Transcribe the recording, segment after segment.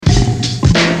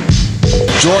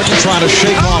Jordan trying to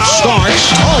shake off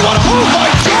Starks. Oh, what a move by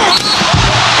Jordan!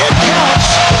 It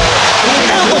counts!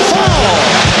 And the foul!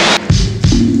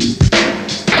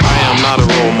 I am not a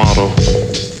role model.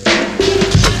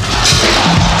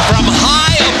 From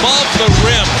high above the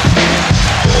rim.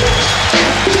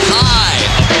 High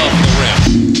above the rim.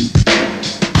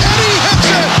 And he hits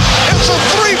it! It's a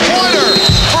three-pointer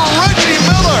for Reggie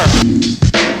Miller.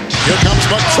 Here comes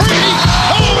McCready.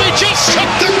 Oh, he just took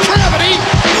the gravity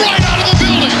right out of the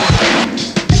building.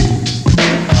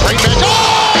 Right back. Oh,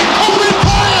 Kobe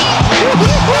Bryant!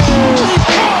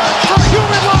 For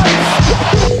human life!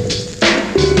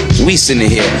 We sitting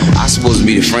here, I'm supposed to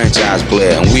be the franchise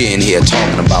player, and we're in here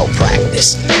talking about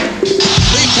practice.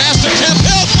 Lead pass to Kemp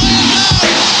Hill. Play it down.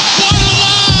 One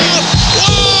allowed.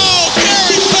 Whoa!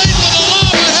 Gary Payton with a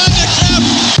lob ahead to Kemp.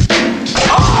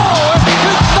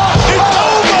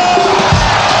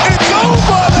 It's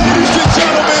over, ladies and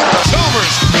gentlemen.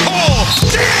 Chalmers, Cole,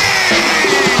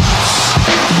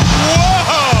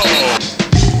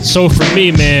 Whoa! So for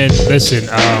me, man, listen,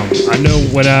 I know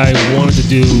what I wanted to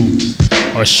do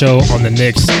a show on the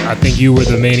Knicks. I think you were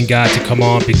the main guy to come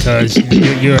on because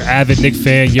you're an avid Knicks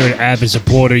fan. You're an avid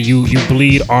supporter. You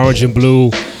bleed orange and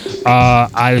blue.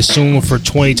 I assume for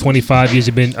 20, 25 years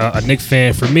you've been a Knicks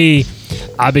fan. For me,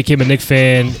 I became a Knicks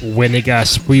fan when they got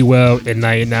Sprewell in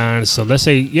 '99. So let's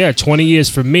say, 20 years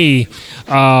for me.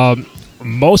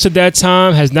 Most of that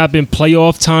time has not been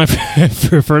playoff time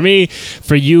for me.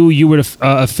 For you, you were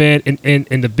a fan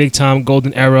in the big time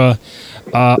golden era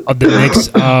of the Knicks.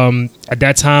 At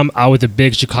that time, I was a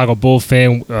big Chicago Bulls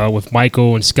fan with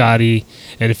Michael and Scotty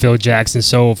and Phil Jackson.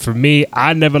 So for me,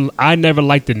 I never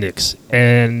liked the Knicks.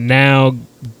 And now,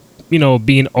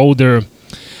 being older,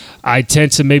 I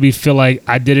tend to maybe feel like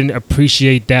I didn't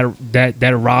appreciate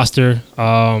that roster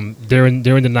during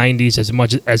the 90s as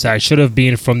much as I should have,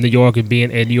 been from New York and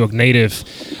being a New York native.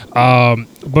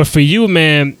 But for you,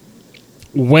 man,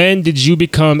 when did you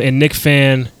become a Knicks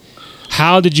fan?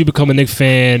 How did you become a Knicks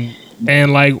fan?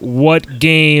 And what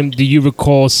game do you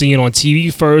recall seeing on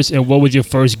TV first? And what was your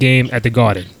first game at the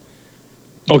Garden?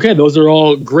 Okay, those are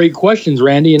all great questions,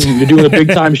 Randy, and you're doing a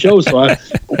big-time show, so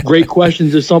great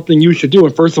questions is something you should do.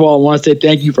 And first of all, I want to say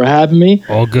thank you for having me.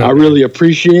 All good. I really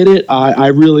appreciate it. I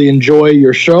really enjoy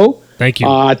your show. Thank you.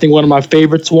 I think one of my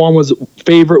favorite ones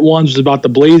was about the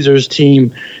Blazers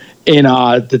team in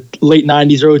the late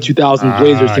 90s, early 2000s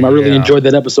Blazers team. I really enjoyed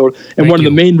that episode. And one of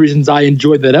the main reasons I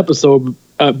enjoyed that episode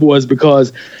was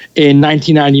because in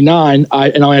 1999,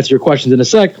 and I'll answer your questions in a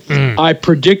sec, I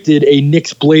predicted a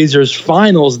Knicks-Blazers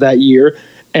finals that year,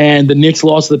 and the Knicks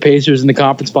lost to the Pacers in the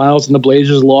conference finals, and the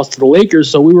Blazers lost to the Lakers,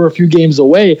 so we were a few games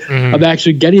away of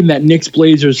actually getting that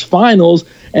Knicks-Blazers finals,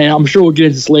 and I'm sure we'll get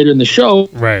into this later in the show.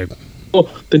 Right.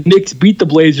 The Knicks beat the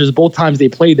Blazers both times they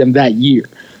played them that year.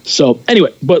 So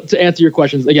anyway, but to answer your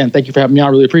questions, again, thank you for having me on. I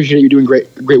really appreciate it. You're doing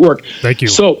great work. Thank you.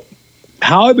 So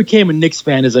how I became a Knicks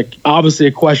fan is obviously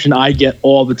a question I get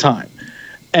all the time.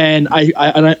 And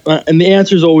and the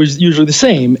answer is always usually the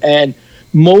same. And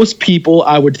most people,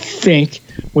 I would think,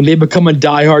 when they become a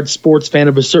diehard sports fan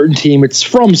of a certain team, it's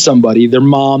from somebody, their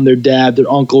mom, their dad, their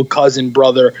uncle, cousin,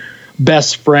 brother,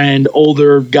 best friend,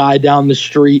 older guy down the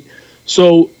street.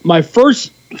 So my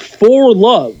first four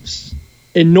loves,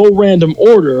 in no random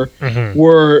order,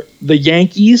 were the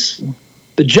Yankees,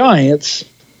 the Giants,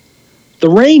 the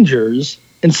Rangers,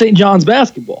 and St. John's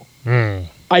basketball.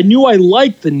 I knew I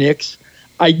liked the Knicks.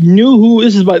 I knew who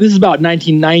this is about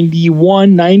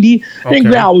 1991, 90.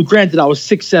 And granted, I was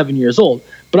 6, 7 years old.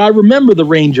 But I remember the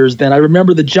Rangers then. I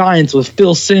remember the Giants with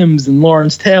Phil Simms and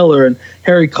Lawrence Taylor and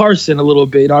Harry Carson a little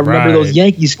bit. I remember those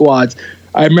Yankee squads.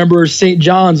 I remember St.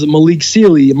 John's, Malik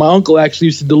Sealy. My uncle actually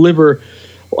used to deliver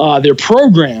their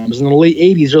programs in the late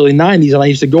 80s, early 90s, and I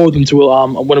used to go with them to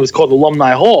when it was called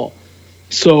Alumni Hall.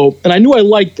 So, and I knew I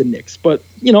liked the Knicks, but,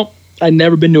 I'd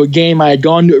never been to a game. I had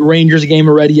gone to a Rangers game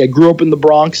already. I grew up in the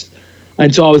Bronx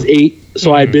until I was 8,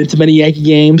 so I had been to many Yankee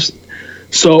games.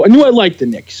 So I knew I liked the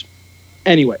Knicks.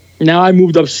 Anyway, now I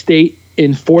moved upstate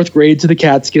in 4th grade to the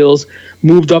Catskills,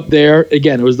 moved up there.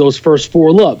 Again, it was those first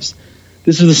four loves.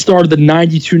 This is the start of the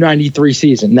 92-93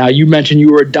 season. Now, you mentioned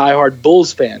you were a diehard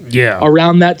Bulls fan. Yeah.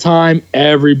 Around that time,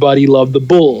 everybody loved the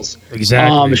Bulls.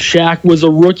 Exactly. Shaq was a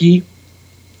rookie.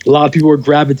 A lot of people were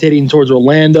gravitating towards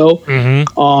Orlando.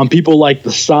 People like the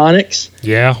Sonics.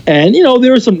 Yeah. And,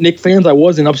 there were some Knicks fans. I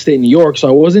was in upstate New York, so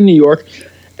I was in New York.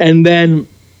 And then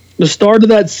the start of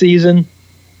that season,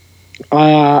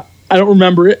 I don't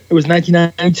remember it. It was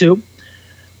 1992.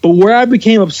 But where I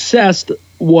became obsessed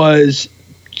was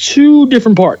two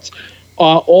different parts.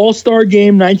 All-Star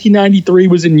Game 1993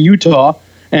 was in Utah,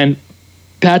 and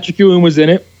Patrick Ewing was in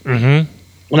it.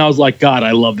 And I was like, God,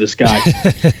 I love this guy.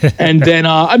 And then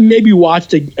I maybe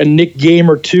watched a Knick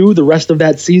game or two the rest of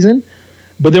that season.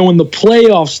 But then when the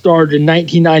playoffs started in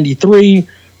 1993,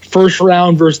 first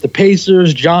round versus the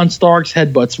Pacers, John Starks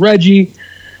headbutts Reggie,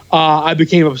 I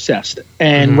became obsessed.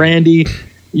 And Randy,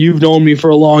 you've known me for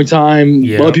a long time.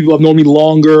 Yeah. A lot of people have known me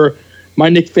longer. My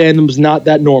Knick fandom's not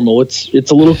that normal. It's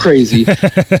a little crazy.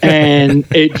 And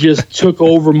it just took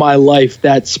over my life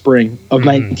that spring of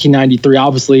 1993.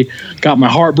 Obviously, got my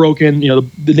heart broken. You know,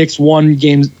 the Knicks won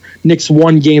games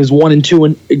 1 and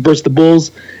 2 versus the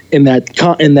Bulls in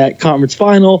that conference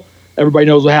final. Everybody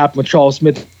knows what happened with Charles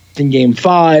Smith in Game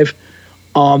 5.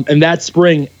 And that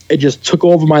spring, it just took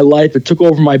over my life. It took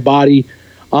over my body.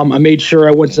 I made sure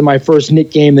I went to my first Knick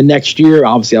game the next year.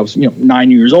 Obviously, I was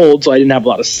 9 years old, so I didn't have a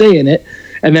lot of say in it.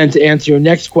 And then to answer your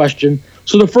next question,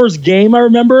 so the first game I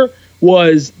remember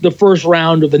was the first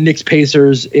round of the Knicks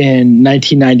Pacers in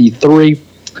 1993,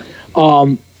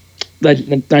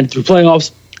 that 93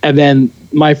 playoffs. And then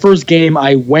my first game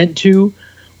I went to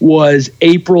was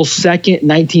April 2nd,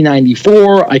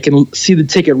 1994. I can see the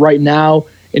ticket right now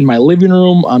in my living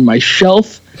room on my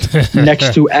shelf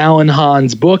next to Alan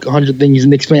Hahn's book, 100 Things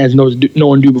Knicks Fans No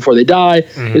One Do Before They Die,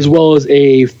 as well as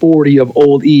a 40 of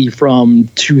Old E from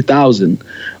 2000.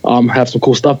 Have some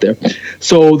cool stuff there.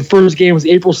 So the first game was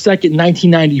April 2nd,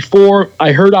 1994.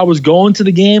 I heard I was going to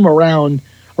the game around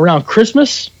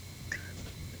Christmas.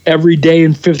 Every day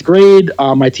in 5th grade,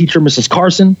 my teacher, Mrs.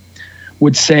 Carson,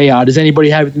 would say, does anybody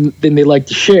have anything they'd like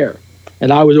to share?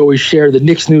 And I would always share the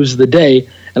Knicks news of the day.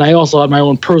 And I also had my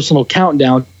own personal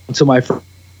countdown to my first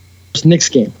Knicks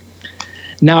game.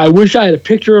 Now, I wish I had a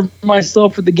picture of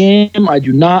myself at the game. I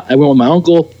do not. I went with my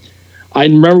uncle. I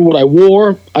remember what I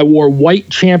wore. I wore white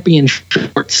Champion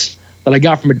shorts that I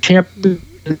got from a Champion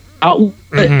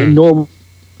outlet in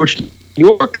Norwich, New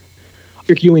York.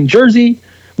 Rick Ewing jersey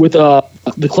with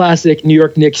the classic New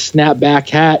York Knicks snapback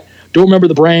hat. Don't remember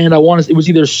the brand. It was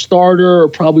either Starter or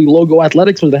probably Logo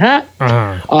Athletics for the hat.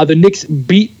 The Knicks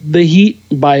beat the Heat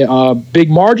by a big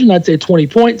margin. I'd say 20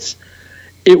 points.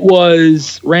 It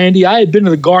was, Randy, I had been to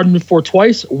the Garden before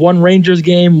twice. One Rangers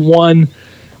game, one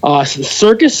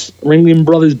circus, Ringling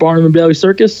Brothers Barnum and Bailey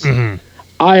Circus.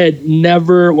 I had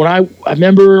never, I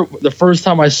remember the first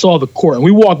time I saw the court. And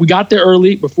we got there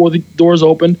early before the doors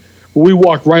opened. We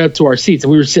walked right up to our seats,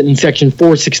 and we were sitting in section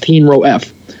 416, row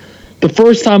F. The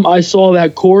first time I saw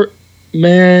that court,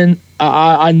 man,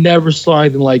 I never saw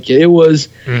anything like it. It was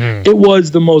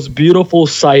the most beautiful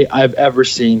sight I've ever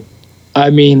seen. I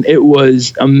mean, it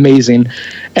was amazing.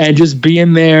 And just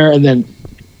being there, and then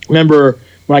remember,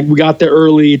 like, we got there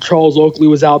early, Charles Oakley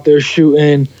was out there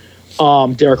shooting,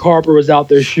 Derek Harper was out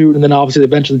there shooting, and then obviously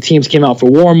eventually the teams came out for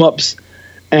warm-ups.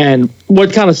 And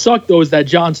what kind of sucked, though, is that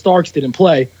John Starks didn't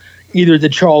play. Either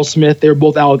did Charles Smith. They were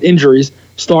both out with injuries.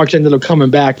 Starks ended up coming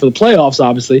back for the playoffs,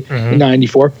 obviously, in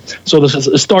 94. So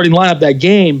the starting lineup that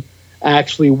game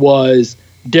actually was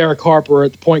Derek Harper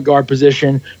at the point guard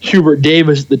position, Hubert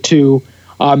Davis at the 2,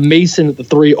 Mason at the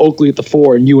 3, Oakley at the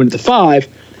 4, and Ewan at the 5.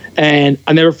 And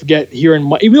I never forget hearing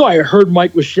Mike, even though I heard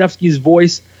Mike Washevsky's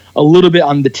voice a little bit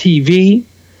on the TV,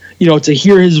 to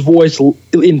hear his voice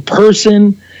in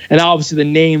person. And obviously the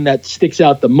name that sticks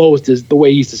out the most is the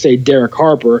way he used to say Derek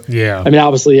Harper. Yeah.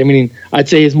 I'd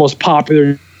say his most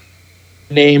popular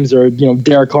names are,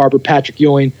 Derek Harper, Patrick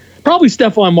Ewing, probably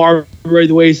Stephon Marbury,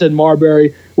 the way he said Marbury,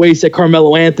 the way he said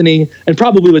Carmelo Anthony, and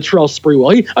probably Latrell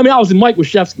Sprewell. Obviously Mike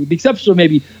Washevsky, the exception of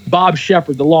maybe Bob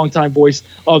Shepard, the longtime voice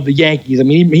of the Yankees. I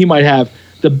mean, he might have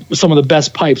some of the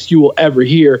best pipes you will ever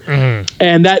hear.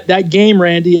 And that game,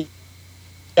 Randy,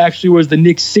 actually was the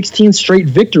Knicks' 16th straight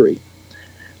victory.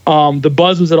 The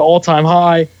buzz was at an all-time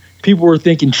high. People were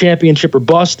thinking championship or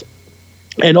bust.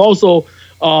 And also,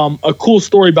 a cool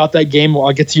story about that game,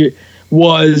 I'll get to you,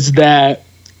 was that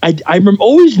I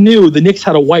always knew the Knicks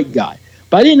had a white guy,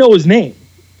 but I didn't know his name.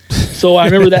 So I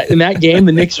remember that in that game,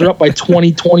 the Knicks were up by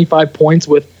 20, 25 points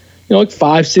with, like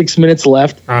 5-6 minutes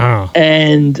left.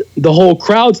 And the whole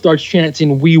crowd starts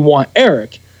chanting, "We want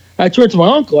Eric." I turned to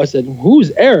my uncle. I said,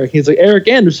 "Who's Eric?" He's like, "Eric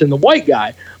Anderson, the white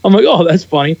guy." I'm like, "Oh, that's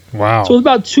funny." Wow. So with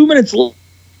about 2 minutes left,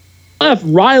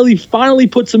 Riley finally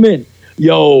puts him in.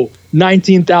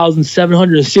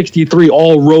 19,763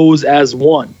 all rose as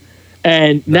one.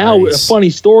 And now Nice. a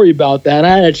funny story about that. I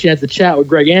had a chance to chat with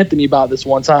Greg Anthony about this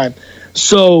one time.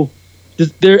 So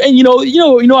there, and you know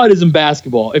how it is in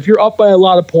basketball. If you're up by a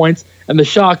lot of points and the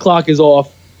shot clock is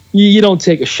off, you don't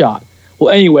take a shot.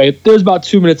 Well, anyway, there's about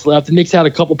 2 minutes left. The Knicks had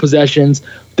a couple possessions.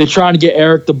 They're trying to get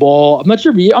Eric the ball. I'm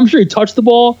sure he touched the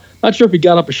ball. Not sure if he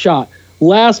got up a shot.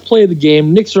 Last play of the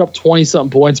game, Knicks are up 20-something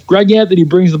points. Greg Anthony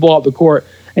brings the ball up the court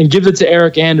and gives it to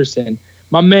Eric Anderson.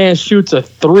 My man shoots a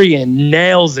 3 and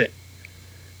nails it.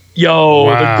 Yo,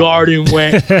 Wow. the Garden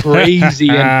went crazy.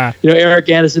 And, Eric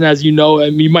Anderson, as you know,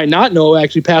 and you might not know,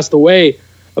 actually passed away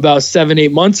about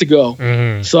 7-8 months ago.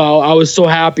 Mhm. So I was so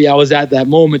happy I was at that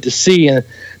moment to see. And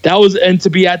to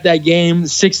be at that game,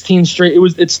 16 straight,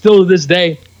 it's still to this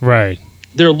day Right.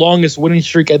 their longest winning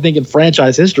streak, I think, in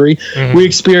franchise history. Mhm. We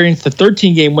experienced the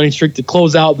 13-game winning streak to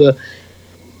close out the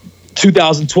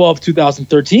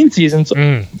 2012-2013 season.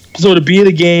 So to be at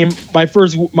a game, my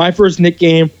first Knick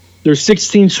game, their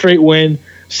 16 straight win.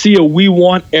 See a "We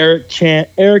Want Eric" chant.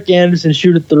 Eric Anderson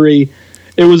shoot a 3.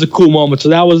 It was a cool moment. So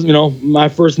that was, my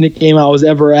first Knick game I was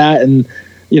ever at, and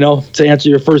to answer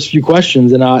your first few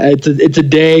questions. And it's a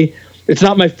day. It's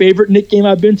not my favorite Knick game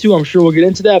I've been to. I'm sure we'll get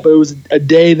into that, but it was a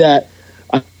day that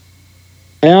I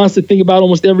honestly think about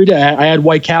almost every day. I had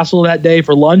White Castle that day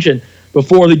for lunch, and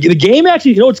before the game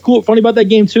actually, what's funny about that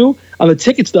game too, on the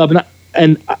ticket stub,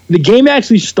 and the game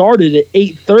actually started at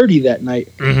 8:30 that night.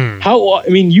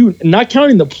 You not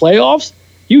counting the playoffs,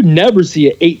 you never see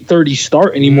an 8:30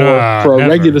 start anymore for a never.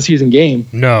 regular season game.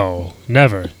 No,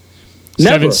 never.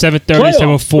 Never. 7:30, Playoffs,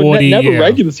 7:40. but never yeah.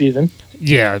 regular season.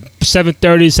 Yeah,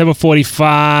 7:30,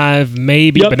 7:45,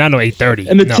 maybe, Yep. but not no 8:30.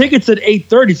 And the no. tickets at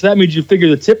 8:30, so that means you figure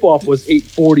the tip off was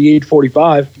 8:40,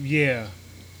 8:45. Yeah.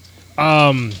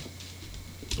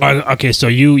 Okay, so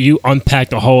you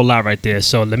unpacked a whole lot right there.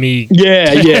 So let me.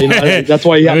 Yeah. That's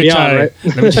why you got me on, right?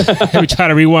 Let me try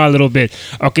to rewind a little bit.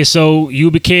 Okay, so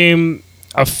you became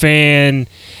a fan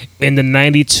in the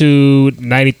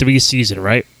 92-93 season,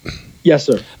 right? Yes,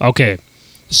 sir. Okay,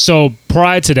 so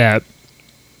prior to that,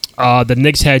 the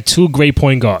Knicks had 2 great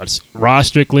point guards, Rod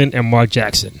Strickland and Mark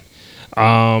Jackson.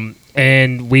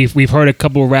 And we've heard a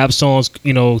couple of rap songs,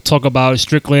 talk about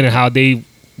Strickland and how they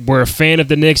were a fan of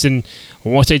the Knicks, and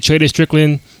once they traded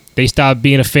Strickland, they stopped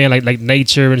being a fan, like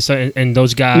Nature and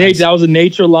those guys. Nate, that was a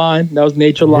Nature line.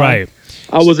 Right.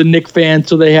 I was a Knick fan,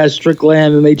 so they had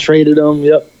Strickland and they traded him.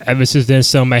 Yep. Ever since then,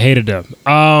 I hated them.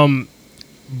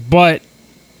 But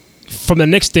from the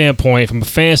Knicks standpoint, from a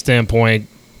fan standpoint,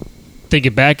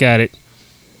 thinking back at it,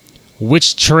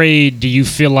 which trade do you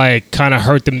feel like kind of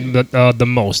hurt them the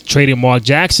most? Trading Mark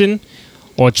Jackson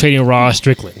or trading Rod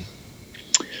Strickland?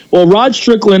 Well, Rod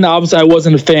Strickland, obviously I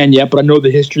wasn't a fan yet, but I know the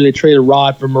history. They traded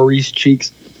Rod for Maurice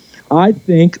Cheeks. I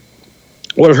think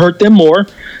what hurt them more,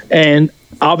 and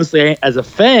obviously as a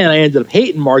fan, I ended up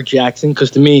hating Mark Jackson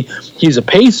because to me, he's a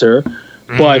pacer.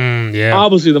 But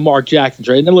obviously the Mark Jackson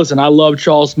trade. And listen, I love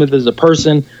Charles Smith as a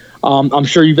person. I'm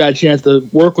sure you've had a chance to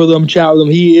work with him, chat with him.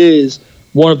 He is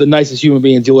one of the nicest human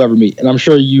beings you'll ever meet. And I'm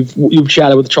sure you've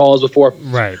chatted with Charles before.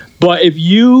 Right. But if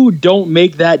you don't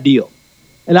make that deal,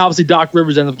 and obviously Doc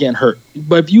Rivers ends up getting hurt,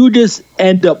 but if you just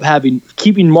end up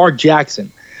keeping Mark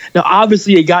Jackson, now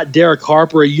obviously it got Derek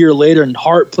Harper a year later, and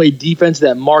Hart played defense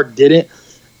that Mark didn't.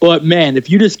 But man, if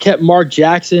you just kept Mark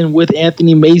Jackson with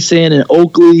Anthony Mason and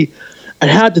Oakley, I'd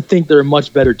have to think they're a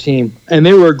much better team, and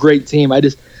they were a great team. I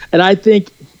guess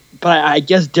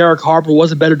Derek Harper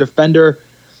was a better defender.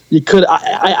 But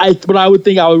I would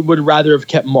think I would rather have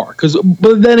kept Mark.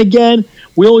 But then again,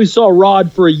 we only saw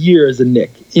Rod for a year as a Knick.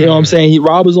 You know what I'm saying?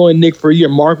 Rod was only a Knick for a year.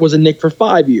 Mark was a Knick for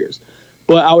 5 years.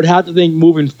 But I would have to think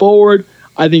moving forward,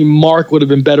 I think Mark would have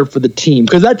been better for the team.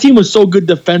 Because that team was so good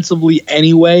defensively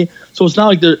anyway. So it's not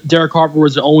like Derek Harper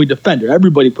was the only defender.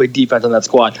 Everybody played defense on that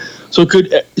squad. So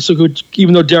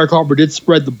even though Derek Harper did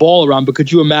spread the ball around, but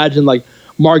could you imagine like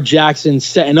Mark Jackson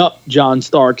setting up John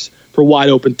Starks for wide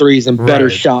open threes and better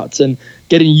shots and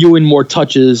getting Ewing more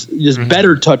touches, just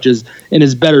better touches in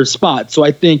his better spot. So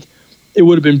I think it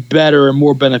would have been better and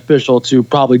more beneficial to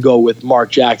probably go with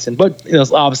Mark Jackson. But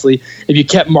obviously, if you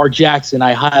kept Mark Jackson,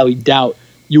 I highly doubt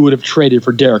you would have traded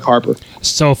for Derek Harper.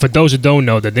 So for those who don't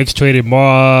know, the Knicks traded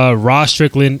Rod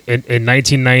Strickland in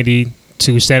 1990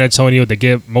 to San Antonio to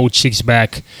get Mo Cheeks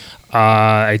back.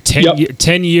 A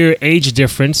 10-year age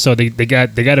difference, so they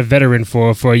got a veteran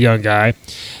for a young guy.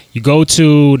 You go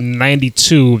to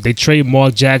 92, they trade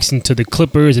Mark Jackson to the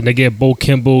Clippers, and they get Bo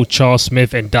Kimball, Charles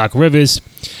Smith, and Doc Rivers.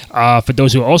 For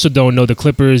those who also don't know, the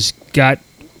Clippers got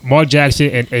Mark Jackson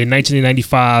and a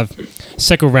 1995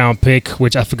 second-round pick,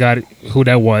 which I forgot who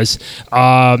that was.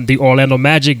 The Orlando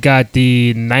Magic got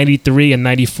the 93 and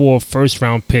 94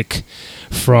 first-round pick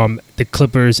from the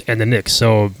Clippers and the Knicks.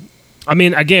 So, I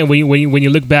mean, again, when you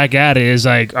look back at it, it's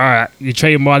like, all right, you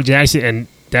trade Mark Jackson, and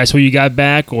that's who you got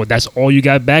back, or that's all you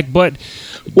got back. But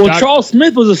Charles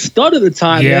Smith was a stud at the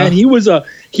time, man. He was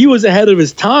ahead of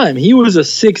his time. He was a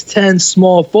 6'10"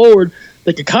 small forward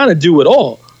that could kind of do it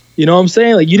all. You know what I'm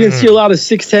saying? Like you didn't see a lot of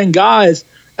 6'10" guys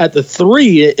at the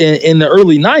 3 in the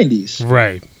early 90s.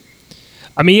 Right.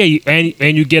 I mean, yeah,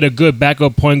 and you get a good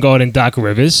backup point guard in Doc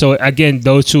Rivers. So again,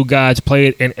 those two guys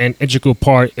played an integral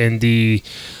part in the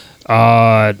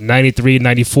 93,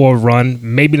 94 run,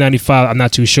 maybe 95. I'm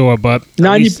not too sure, but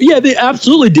 90. Yeah, they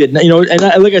absolutely did. You know, and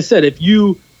like I said, if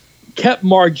you kept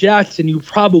Mark Jackson, you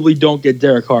probably don't get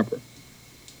Derek Harper.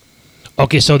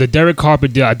 Okay, so the Derek Harper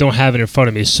deal, I don't have it in front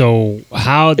of me. So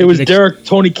how it was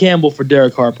Tony Campbell for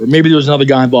Derek Harper. Maybe there was another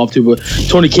guy involved too, but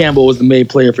Tony Campbell was the main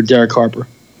player for Derek Harper.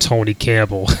 Tony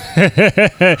Campbell.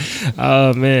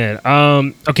 Oh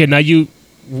man. Okay, now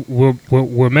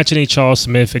we're mentioning Charles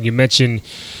Smith, and you mentioned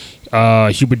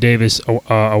Hubert Davis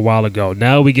a while ago.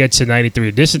 Now we get to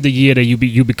 93. This is the year that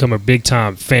you become a big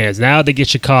time fans. Now they get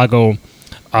Chicago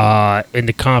in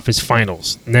the conference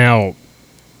finals. Now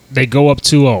they go up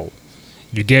 2-0.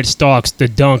 You get Starks the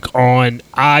dunk on.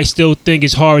 I still think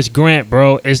it's Horace Grant,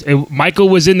 bro. Michael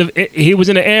was in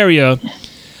the area,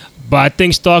 but I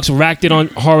think Starks racked it on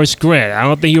Horace Grant. I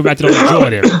don't think he racked it on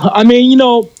Jordan. I mean, you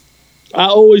know, I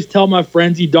always tell my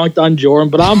friends he dunked on Jordan,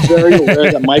 but I'm very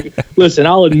aware that Mike. Listen,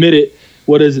 I'll admit it.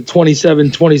 What is it?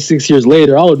 27, 26 years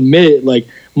later, I'll admit it. Like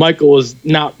Michael was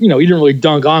not. You know, he didn't really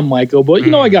dunk on Michael, but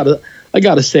you know, I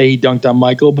gotta say he dunked on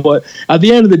Michael. But at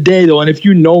the end of the day, though, and if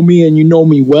you know me and you know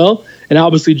me well. And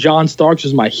obviously, John Starks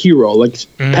was my hero. Like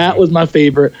Pat was my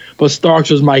favorite, but Starks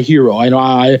was my hero. I know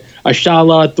I shot a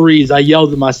lot of threes. I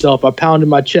yelled at myself. I pounded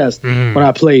my chest when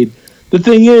I played. The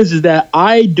thing is that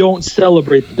I don't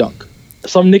celebrate the dunk.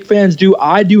 Some Knicks fans do.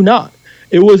 I do not.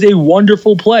 It was a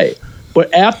wonderful play.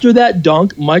 But after that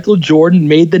dunk, Michael Jordan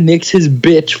made the Knicks his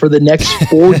bitch for the next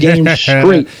 4 games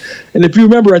straight. And if you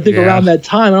remember, I think around that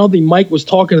time, I don't think Mike was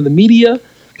talking to the media,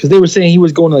 because they were saying he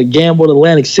was going to like gamble at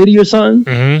Atlantic City or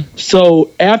something. So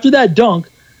after that dunk,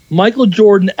 Michael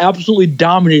Jordan absolutely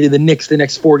dominated the Knicks the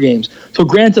next 4 games. So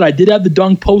granted, I did have the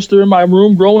dunk poster in my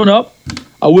room growing up.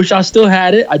 I wish I still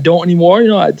had it. I don't anymore. You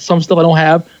know, some stuff I don't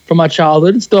have from my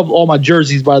childhood. And still have all my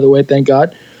jerseys, by the way, thank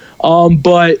God.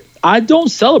 But I don't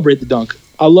celebrate the dunk.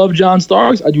 I love John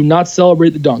Starks. I do not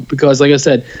celebrate the dunk because, like I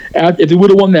said, if they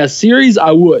would have won that series,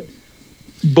 I would.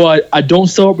 But I don't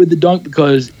celebrate the dunk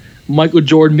because Michael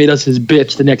Jordan made us his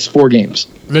bitch the next 4 games.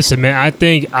 Listen, man, I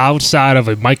think outside of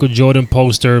a Michael Jordan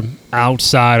poster,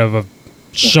 outside of a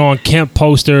Sean Kemp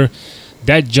poster,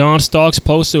 that John Starks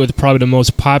poster was probably the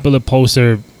most popular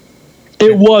poster.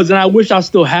 It was, and I wish I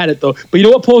still had it, though. But you know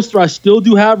what poster I still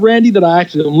do have, Randy, that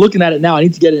I'm looking at it now. I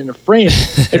need to get it in a frame.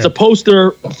 It's a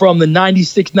poster from the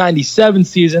 96-97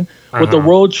 season with the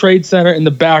World Trade Center in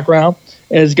the background.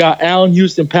 And it's got Allen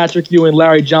Houston, Patrick Ewing,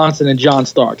 Larry Johnson, and John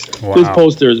Starks. Wow. This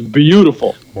poster is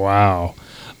beautiful. Wow.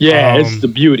 Yeah, it's the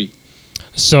beauty.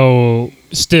 So,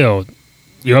 still,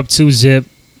 you're up 2-0.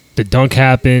 The dunk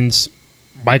happens.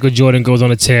 Michael Jordan goes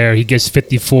on a tear. He gets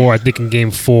 54, I think, in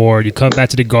Game 4. You come back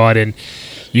to the Garden.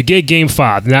 You get Game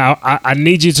 5. Now, I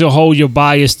need you to hold your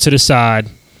bias to the side.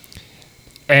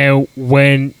 And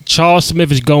when Charles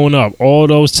Smith is going up all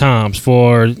those times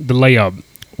for the layup,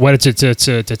 whether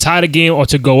to tie the game or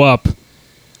to go up,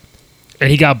 and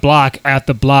he got block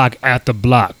after block after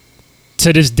block.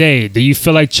 To this day, do you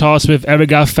feel like Charles Smith ever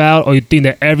got fouled, or you think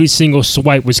that every single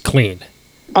swipe was clean?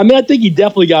 I mean, I think he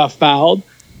definitely got fouled,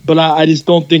 but I just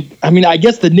don't think – I mean, I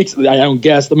guess the Knicks – I don't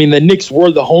guess. I mean, the Knicks were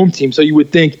the home team, so you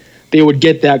would think they would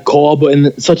get that call. But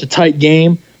in such a tight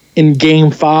game, in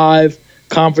Game 5,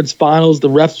 conference finals, the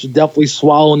refs were definitely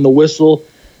swallowing the whistle.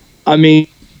 I mean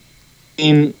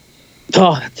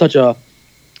such a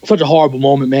horrible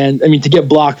moment, man. I mean, to get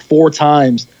blocked 4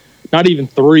 times, not even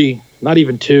 3, not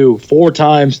even 2, 4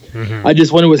 times. I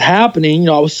just, when it was happening, you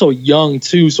know, I was so young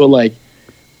too. So like,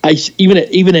 even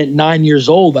at 9 years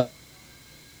old, I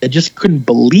just couldn't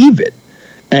believe it.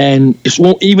 And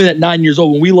even at 9 years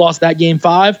old, when we lost that Game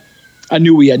 5, I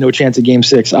knew we had no chance in Game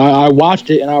 6. I watched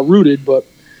it and I rooted, but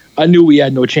I knew we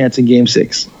had no chance in Game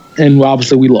 6. And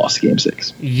obviously we lost Game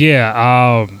 6.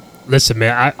 Yeah. Listen,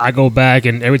 man, I go back,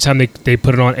 and every time they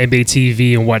put it on NBA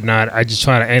TV and whatnot, I just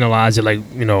try to analyze it like,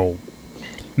 you know,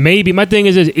 maybe. My thing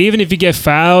is even if you get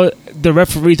fouled, the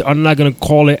referees are not going to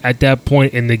call it at that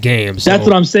point in the game. So that's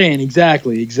what I'm saying.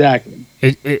 Exactly.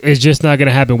 It's just not going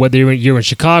to happen. Whether you're in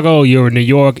Chicago, you're in New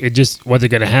York, it just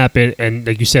wasn't going to happen. And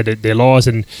like you said, they lost,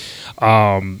 and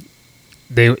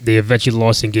they eventually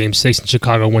lost in Game 6, and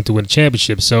Chicago went to win the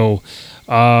championship. So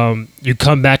you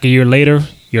come back a year later,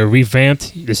 you're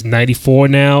revamped. It's 94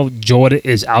 now. Jordan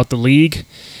is out the league,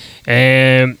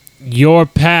 and your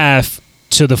path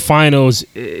to the finals,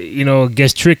 you know,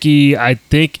 gets tricky. I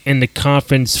think in the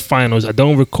conference finals, I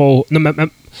don't recall. No,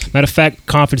 matter of fact,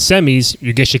 conference semis,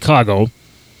 you get Chicago.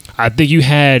 I think you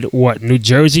had New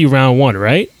Jersey round 1,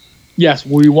 right? Yes,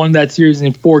 we won that series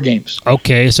in 4 games.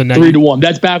 Okay, so now 3-1.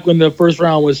 That's back when the first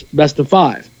round was best of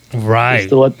 5. Right. Just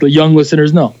to let the young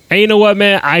listeners know. And you know what,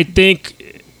 man? I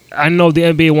know the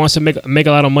NBA wants to make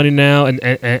a lot of money now, and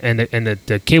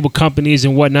the cable companies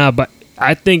and whatnot. But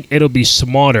I think it'll be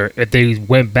smarter if they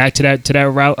went back to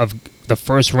that route of the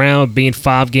first round being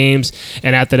 5 games,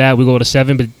 and after that we go to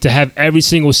 7. But to have every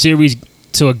single series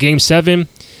to a game 7,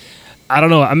 I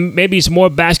don't know. Maybe it's more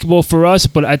basketball for us,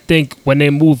 but I think when they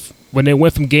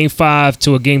went from game 5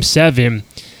 to a game 7,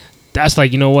 that's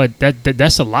like, you know what,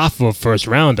 that's a lot for a first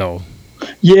round though.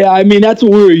 Yeah, I mean, that's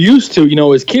what we were used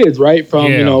to, as kids, right?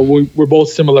 We're both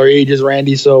similar ages,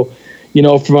 Randy. So,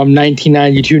 from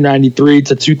 1992, 93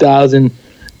 to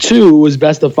 2002, it was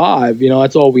best of 5.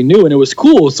 That's all we knew, and it was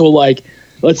cool. So, like,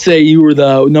 let's say you were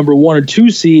the number 1 or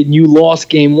 2 seed and you lost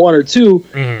game 1 or 2,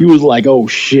 you was like, oh,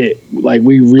 shit, like,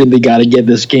 we really got to get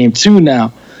this game 2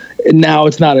 now. And now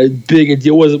it's not a big a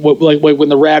deal. It was like when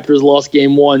the Raptors lost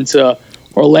game 1 to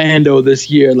Orlando this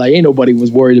year, like, ain't nobody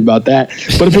was worried about that.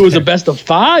 But if it was a best of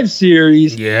 5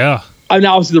 series, yeah, I mean,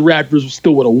 obviously the Raptors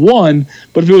still would have won.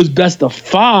 But if it was best of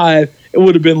 5, it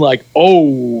would have been like,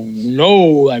 oh no,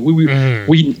 like we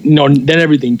then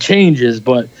everything changes.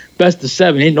 But best of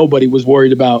 7, ain't nobody was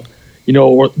worried about,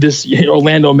 or this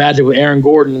Orlando Magic with Aaron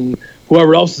Gordon and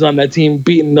whoever else is on that team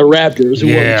beating the Raptors who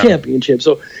won the championship.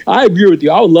 So I agree with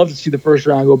you. I would love to see the first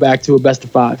round go back to a best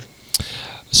of 5.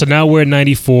 So now we're at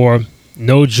 94.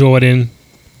 No Jordan.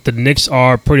 The Knicks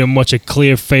are pretty much a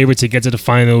clear favorite to get to the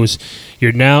finals.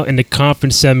 You're now in the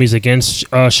conference semis against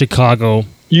Chicago.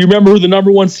 You remember who the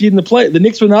number 1 seed in the play? The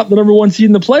Knicks were not the number 1 seed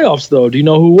in the playoffs, though. Do you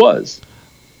know who was?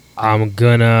 I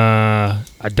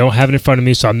don't have it in front of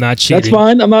me, so I'm not cheating. That's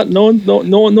fine. I'm not. No one's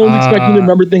expecting you to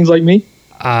remember things like me.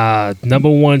 Number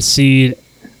 1 seed.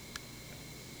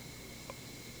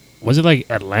 Was it like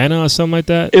Atlanta or something like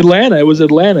that? Atlanta. It was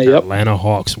Atlanta. Yep. Atlanta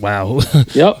Hawks. Wow.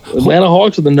 Yep. Atlanta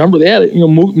Hawks with the number. They had it.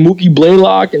 Mookie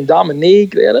Blaylock and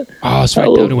Dominique. They had it. Oh, that's right.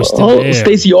 It was still there.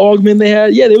 Stacey Augmon. They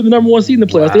had. Yeah, they were the number 1 seed in the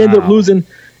playoffs. Wow. They ended up losing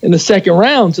in the second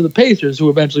round to the Pacers,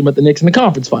 who eventually met the Knicks in the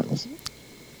conference finals.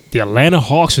 The Atlanta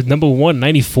Hawks with number 1,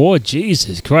 94.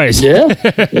 Jesus Christ. Yeah.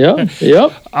 Yeah.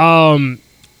 Yep.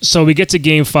 So we get to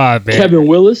game 5, man. Kevin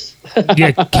Willis.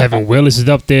 Yeah, Kevin Willis is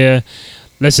up there.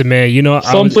 Listen, man,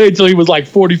 some played until he was like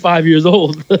 45 years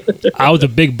old. I was a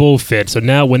big Bull fan, so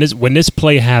now when this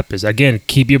play happens, again,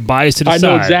 keep your bias to the side. I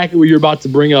know exactly what you're about to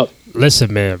bring up.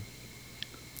 Listen, man,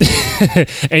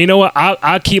 and you know what?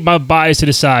 I'll keep my bias to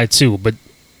the side too. But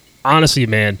honestly,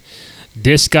 man,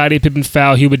 did Scottie Pippen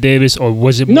foul Hubert Davis, or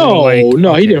was it more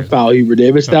No, he didn't foul Hubert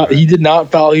Davis. He did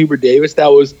not foul Hubert Davis. That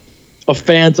was a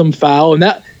phantom foul, and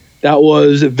that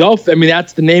was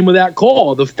that's the name of that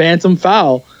call, the phantom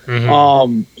foul.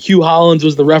 Mm-hmm. Hugh Hollins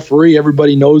was the referee.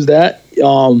 Everybody knows that. It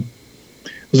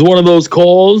was one of those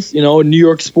calls, in New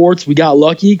York sports. We got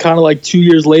lucky, kind of like 2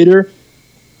 years later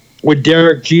with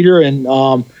Derek Jeter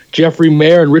and Jeffrey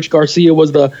Mayer and Rich Garcia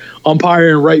was the umpire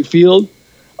in right field.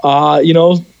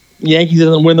 Yankees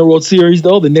didn't win the World Series,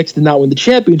 though. The Knicks did not win the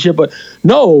championship. But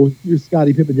no,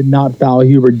 Scottie Pippen did not foul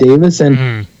Hubert Davis.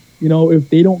 And, if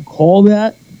they don't call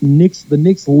that, the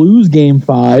Knicks lose game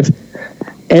 5.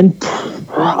 And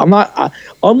so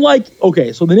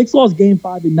the Knicks lost game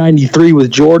 5 in 93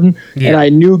 with Jordan. Yeah. And I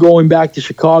knew going back to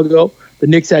Chicago, the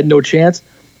Knicks had no chance.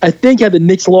 I think had the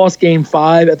Knicks lost game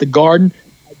 5 at the Garden,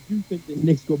 I do think the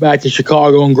Knicks go back to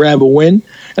Chicago and grab a win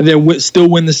and then still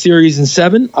win the series in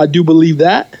 7. I do believe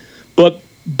that. But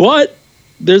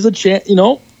there's a chance,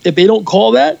 if they don't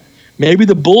call that, maybe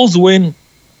the Bulls win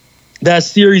that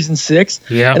series in 6.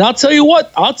 Yeah. And I'll tell you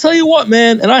what,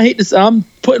 man, and I hate this. I'm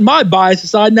putting my bias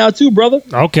aside now too, brother.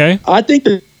 Okay. I think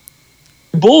the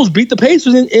Bulls beat the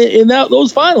Pacers in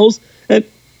those finals, and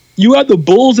you have the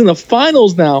Bulls in the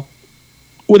finals now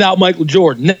without Michael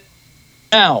Jordan.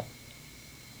 Now,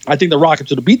 I think the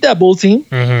Rockets would have beat that Bulls team.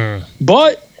 Mm-hmm.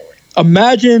 But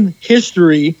imagine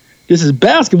history. This is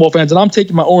basketball fans, and I'm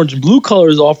taking my orange and blue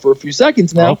colors off for a few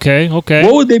seconds now. Okay. What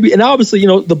would they be? And obviously,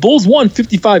 the Bulls won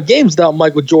 55 games without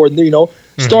Michael Jordan.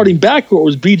 Starting backcourt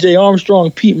was B.J.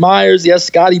 Armstrong, Pete Myers, yes,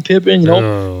 Scottie Pippen,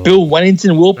 Bill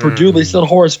Wennington, Will Perdue. They still had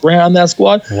Horace Grant on that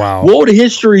squad. Wow. What would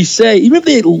history say, even if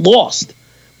they lost,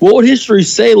 what would history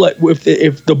say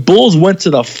if the Bulls went to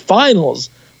the finals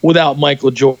without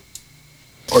Michael Jordan?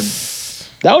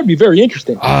 That would be very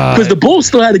interesting because the Bulls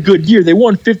still had a good year. They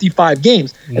won 55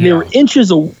 games, and they were inches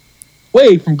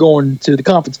away from going to the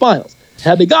conference finals.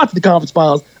 Had they got to the conference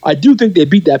finals, I do think they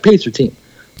beat that Pacer team.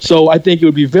 So I think it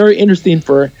would be very interesting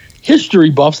for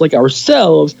history buffs like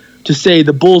ourselves to say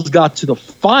the Bulls got to the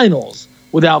finals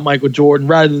without Michael Jordan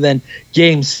rather than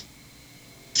game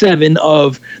 7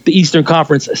 of the Eastern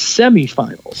Conference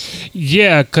semifinals.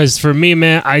 Yeah, because for me,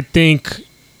 man, I think,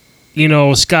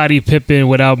 Scottie Pippen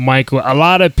without Michael, a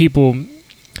lot of people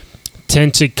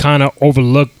tend to kind of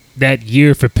overlook that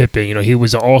year for Pippen. He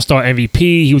was an All-Star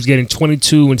MVP. He was getting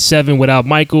 22-7 without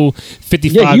Michael,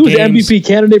 55 Yeah, he was games. the MVP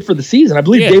candidate for the season. I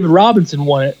believe David Robinson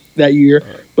won it that year.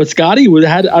 But Scottie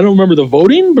I don't remember the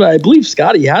voting, but I believe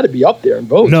Scottie had to be up there in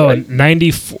votes. No, right?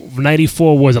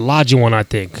 94 was Olajuwon, I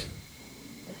think.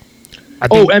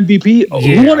 MVP?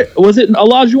 Yeah. Who won it? Was it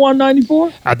Olajuwon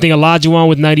 94? I think Olajuwon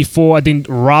was 94. I think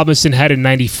Robinson had it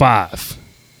 95.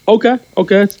 Okay,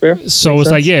 that's fair. So Makes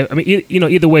it's like, sense. yeah, I mean,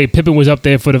 either way, Pippen was up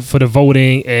there for the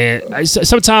voting, and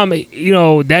sometimes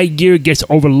that year gets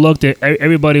overlooked.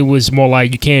 Everybody was more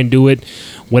like, you can't do it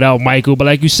without Michael. But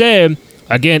like you said,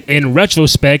 again, in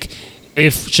retrospect,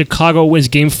 if Chicago wins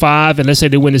Game 5 and let's say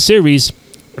they win the series,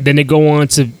 then they go on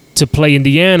to play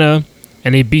Indiana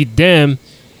and they beat them,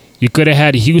 you could have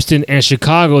had Houston and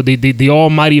Chicago, the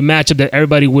almighty matchup that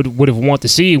everybody would have wanted to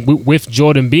see with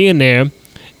Jordan being there.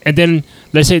 And then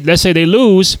let's say they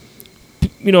lose.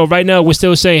 Right now we're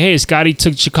still saying, hey, Scottie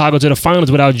took Chicago to the finals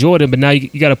without Jordan, but now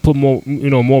you got to put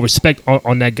more respect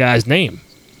on that guy's name.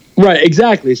 Right,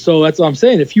 exactly. So that's what I'm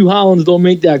saying. If Hugh Hollins don't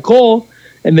make that call,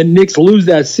 and the Knicks lose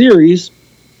that series,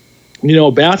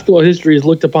 basketball history is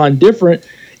looked upon different,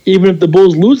 even if the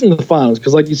Bulls lose in the finals.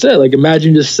 Because, like you said,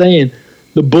 imagine just saying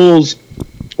the Bulls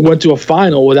went to a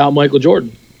final without Michael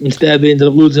Jordan. Instead, they ended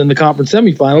up losing in the conference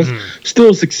semifinals.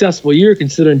 Still a successful year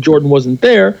considering Jordan wasn't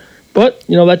there. But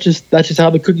that's just how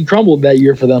the cookie crumbled that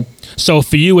year for them. So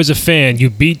for you as a fan, you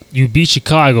beat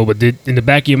Chicago, but in the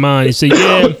back of your mind, you say,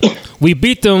 yeah, we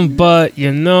beat them, but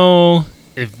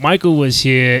if Michael was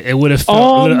here, it would have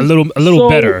felt a little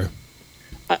better.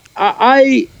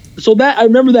 I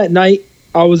remember that night.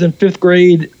 I was in 5th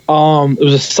grade. It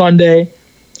was a Sunday.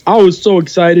 I was so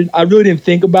excited. I really didn't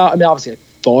think about. Obviously, I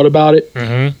thought about it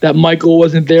that Michael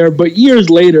wasn't there, but years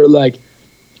later,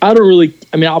 I don't really.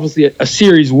 Obviously, a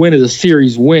series win is a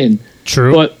series win.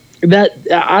 True, but that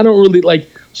I don't really like.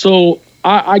 So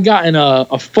I got in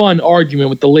a fun argument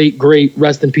with the late great,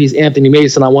 rest in peace, Anthony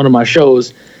Mason on one of my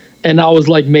shows, and I was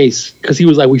like, Mace, because he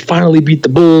was like, we finally beat the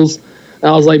Bulls, and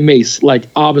I was like, Mace,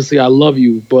 obviously I love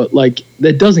you, but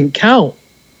that doesn't count.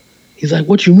 He's like,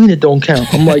 what you mean it don't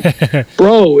count? I'm like,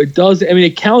 bro, it does.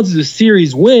 It counts as a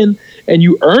series win, and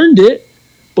you earned it,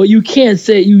 but you can't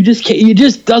say you just can't. It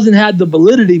just doesn't have the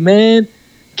validity, man.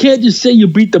 You can't just say you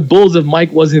beat the Bulls if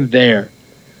Mike wasn't there.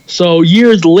 So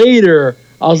years later,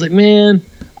 I was like, man,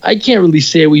 I can't really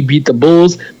say we beat the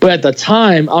Bulls, but at the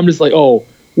time, I'm just like, oh,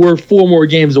 we're 4 more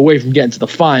games away from getting to the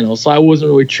finals, so I wasn't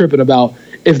really tripping about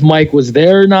if Mike was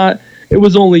there or not. It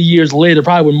was only years later,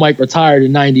 probably when Mike retired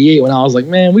in 98, when I was like,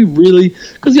 man, we really,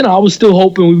 because, I was still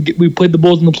hoping we played the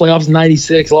Bulls in the playoffs in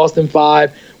 96, lost in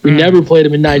 5. We never played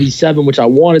them in 97, which I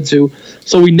wanted to.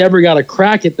 So we never got a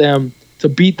crack at them to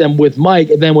beat them with Mike.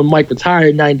 And then when Mike retired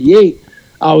in 98,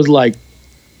 I was like,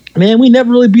 man, we never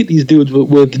really beat these dudes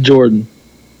with Jordan.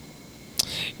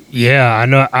 Yeah, I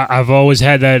know. I've always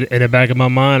had that in the back of my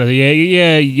mind.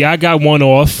 Yeah, I got one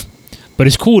off. But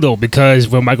it's cool, though, because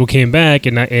when Michael came back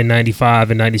in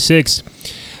 95 and 96,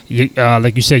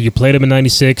 like you said, you played him in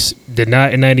 96, did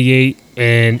not in 98,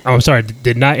 and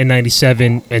did not in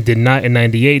 97, and did not in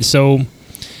 98. So,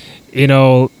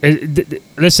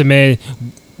 listen, man,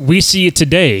 we see it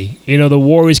today. The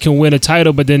Warriors can win a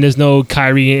title, but then there's no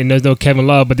Kyrie and there's no Kevin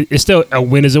Love. But it's still a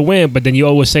win is a win. But then you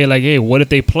always say, hey, what if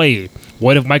they played?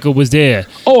 What if Michael was there?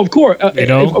 Oh, of course.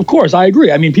 Of course, I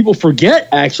agree. People forget,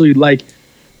 actually,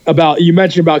 you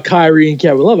mentioned about Kyrie and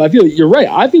Kevin Love. I feel you're right.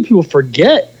 I think people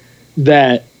forget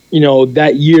that,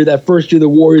 that year, that first year the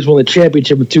Warriors won the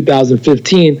championship in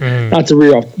 2015, not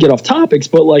to get off topics,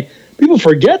 but people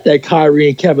forget that Kyrie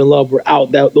and Kevin Love were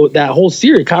out that whole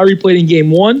series. Kyrie played in game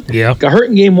 1, got hurt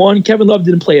in game 1. Kevin Love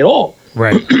didn't play at all.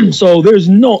 Right. So I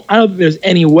don't think there's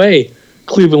any way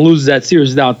Cleveland loses that series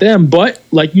without them. But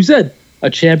like you said, a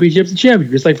championship's a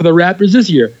championship. It's like for the Raptors this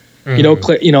year.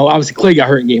 Obviously Clay got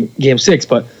hurt in game 6,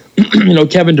 but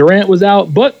Kevin Durant was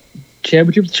out, but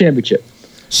championship's championship.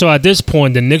 So at this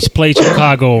point, the Knicks played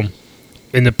Chicago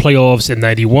in the playoffs in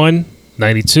 91,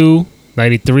 92,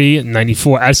 93,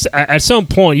 94. At some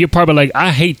point, you're probably like, I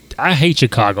hate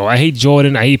Chicago. I hate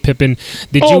Jordan. I hate Pippen.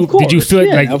 Did you feel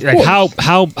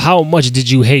how much did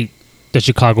you hate the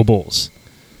Chicago Bulls?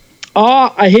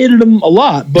 I hated them a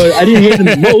lot, but I didn't hate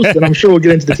them the most, and I'm sure we'll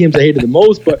get into the teams I hated the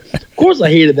most, but of course I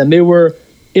hated them. They were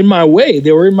in my way.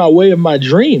 They were in my way of my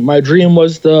dream. My dream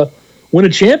was to win a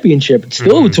championship. It's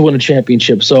still to win a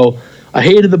championship. So I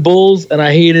hated the Bulls, and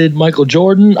I hated Michael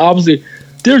Jordan. Obviously,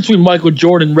 difference between Michael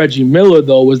Jordan and Reggie Miller,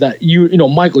 though, was that you know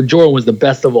Michael Jordan was the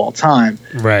best of all time,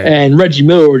 Right. and Reggie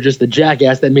Miller was just the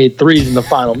jackass that made threes in the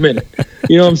final minute.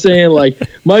 You know what I'm saying? Like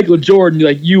Michael Jordan,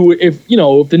 like if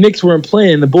the Knicks weren't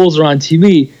playing, the Bulls are on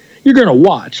TV, you're gonna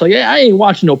watch. Like I ain't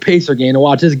watching no Pacer game to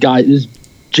watch this guy, this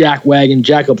jack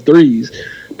up threes.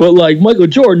 But like Michael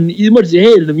Jordan, as much as you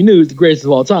hated him, you knew he was the greatest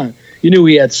of all time. You knew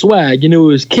he had swag. You knew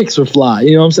his kicks were fly.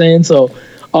 You know what I'm saying? So.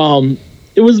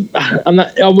 It was.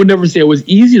 I would never say it was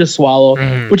easy to swallow,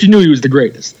 but you knew he was the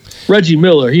greatest. Reggie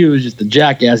Miller, he was just a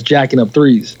jackass jacking up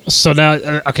threes. So now,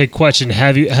 okay, question: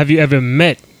 Have you ever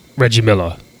met Reggie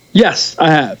Miller? Yes,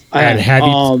 I have.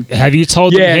 Have you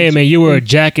told him, hey man, you were a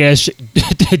jackass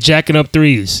jacking up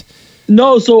threes?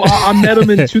 No, so I met him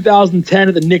in 2010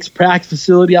 at the Knicks practice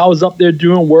facility. I was up there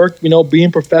doing work,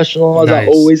 being professional as I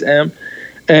always am,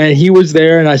 and he was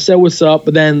there, and I said what's up,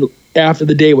 but then. After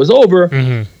the day was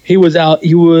over, he was out.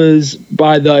 He was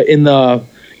in the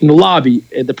lobby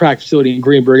at the practice facility in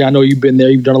Greenberg. I know you've been there.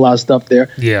 You've done a lot of stuff there.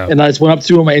 Yeah. And I just went up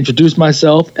to him. I introduced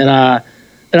myself, and I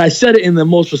said it in the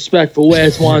most respectful way. I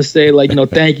just want to say,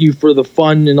 thank you for the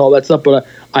fun and all that stuff, but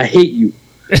I hate you.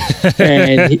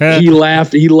 And he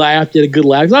laughed. He laughed. He had a good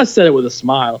laugh. I said it with a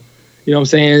smile. You know what I'm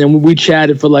saying? And we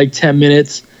chatted for like 10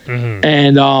 minutes.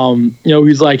 And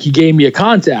he's like, he gave me a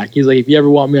contact. He's like, if you ever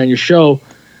want me on your show,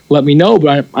 let me know,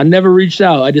 but I never reached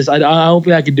out. I don't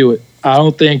think I could do it. I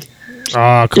don't think, if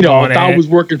I was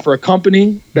working for a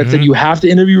company that said you have to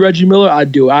interview Reggie Miller,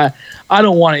 I'd do it. I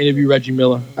don't want to interview Reggie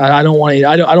Miller. I don't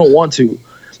want to.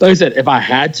 Like I said, if I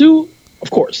had to, of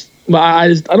course, but I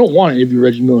don't want to interview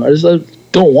Reggie Miller. I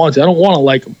don't want to. I don't want to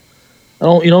like him. I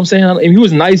don't, you know what I'm saying? I mean, he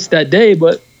was nice that day,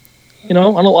 but I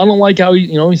don't like how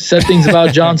he said things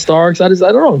about John Starks. I don't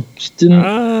know. Just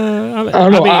didn't. I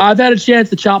don't know. I've had a chance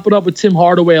to chop it up with Tim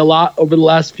Hardaway a lot over the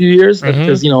last few years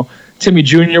because Timmy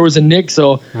Jr. was a Knick,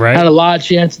 so I had a lot of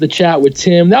chances to chat with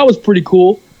Tim. That was pretty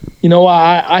cool.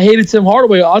 I hated Tim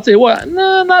Hardaway. I'll tell you what,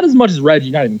 not as much as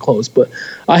Reggie, not even close. But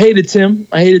I hated Tim.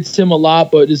 I hated Tim a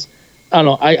lot, but just I don't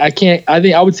know. I can't. I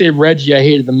think I would say Reggie I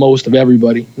hated the most of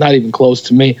everybody. Not even close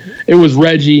to me. It was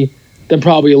Reggie, then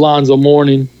probably Alonzo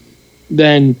Mourning,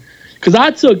 then because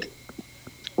I took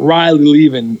Riley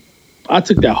leaving. I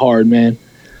took that hard, man.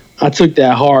 I took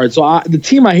that hard. So the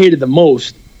team I hated the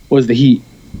most was the Heat.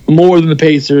 More than the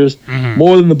Pacers,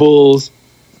 more than the Bulls.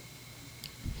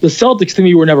 The Celtics to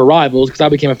me were never rivals because I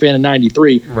became a fan in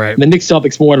 '93. Right. And the Knicks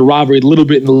Celtics more had a rivalry a little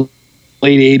bit in the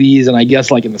late '80s and I guess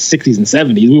like in the '60s and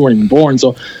 '70s. We weren't even born.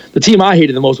 So the team I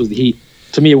hated the most was the Heat.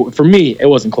 For me, it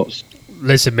wasn't close.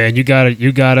 Listen, man, you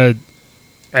gotta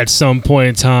at some point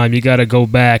in time, you gotta go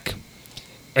back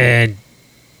and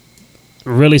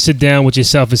really sit down with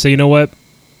yourself and say, you know what?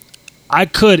 I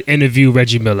could interview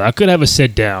Reggie Miller. I could have a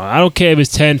sit down. I don't care if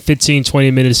it's 10, 15,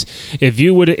 20 minutes. If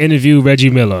you were to interview Reggie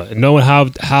Miller, knowing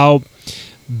how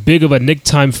big of a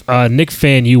Knick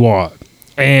fan you are,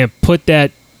 and put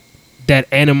that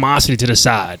animosity to the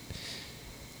side.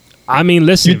 I mean,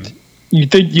 listen. You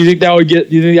think that would get?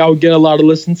 You think I would get a lot of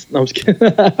listens? No, I'm just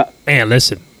kidding. Man,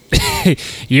 listen.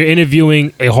 You're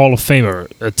interviewing a Hall of Famer,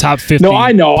 a top 50. No,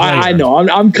 I know. I know.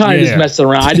 I'm kind of just messing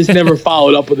around. I just never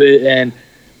followed up with it, and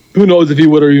who knows if he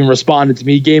would have even responded to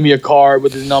me. He gave me a card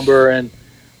with his number, and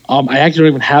I actually don't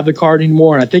even have the card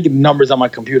anymore, and I think the number's on my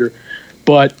computer.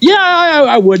 But yeah,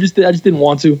 I would. I just didn't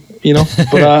want to,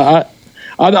 But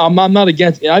I'm not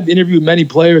against. I've interviewed many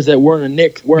players that weren't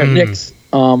Knicks. It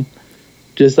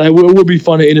would be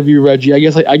fun to interview Reggie. I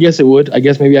guess it would. I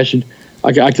guess maybe I should.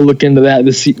 I could look into that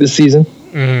this season.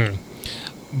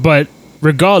 But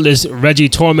regardless, Reggie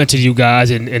tormented you guys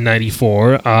in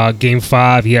 '94. Game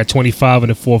 5, he had 25 in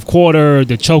the fourth quarter.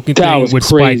 The choking thing with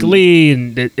crazy. Spike Lee,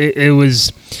 and it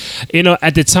was,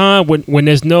 at the time when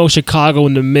there's no Chicago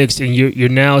in the mix, and you're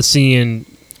now seeing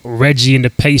Reggie and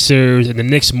the Pacers and the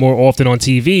Knicks more often on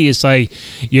TV. It's like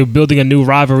you're building a new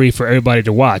rivalry for everybody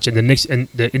to watch. And the Knicks and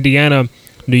the Indiana,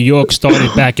 New York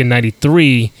started back in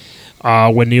 '93.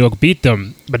 When New York beat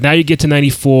them. But now you get to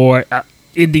 94,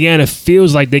 Indiana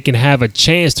feels like they can have a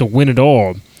chance to win it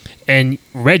all. And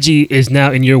Reggie is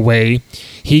now in your way.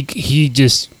 He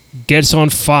just gets on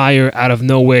fire out of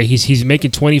nowhere. He's making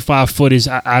 25-footers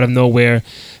out of nowhere.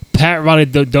 Pat Riley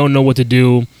don't know what to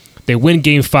do. They win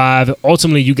Game 5.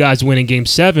 Ultimately, you guys win in Game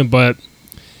 7, but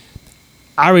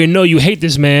I already know you hate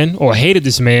this man or hated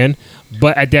this man.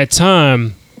 But at that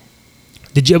time,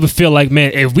 did you ever feel like,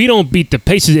 man, if we don't beat the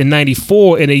Pacers in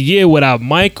 '94 in a year without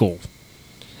Michael,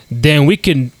 then we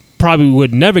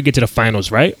would never get to the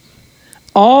finals, right?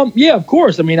 Yeah, of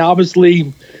course. I mean,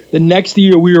 obviously, the next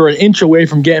year we were an inch away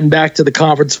from getting back to the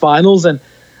conference finals, and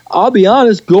I'll be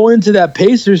honest, going into that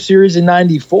Pacers series in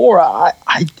 '94, I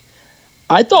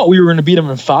I thought we were going to beat them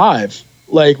in 5.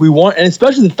 Like we won, and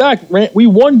especially the fact we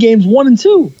won games 1 and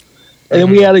 2, and then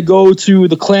we had to go to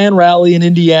the Clan Rally in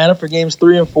Indiana for games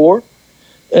 3 and 4.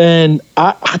 And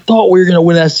I thought we were going to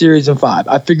win that series in 5.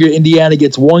 I figured Indiana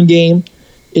gets 1 game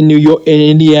in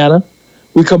Indiana.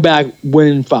 We come back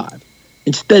winning 5.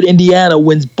 Instead, Indiana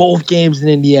wins both games in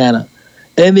Indiana.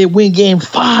 And they win game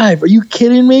 5. Are you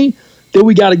kidding me? Then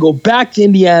we got to go back to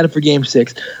Indiana for game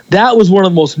 6. That was one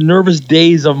of the most nervous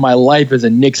days of my life as a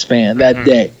Knicks fan that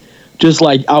day. Just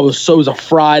like it was a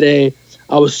Friday.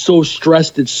 I was so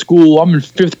stressed at school. I'm in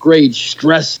 5th grade,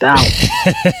 stressed out.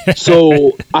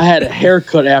 So I had a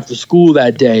haircut after school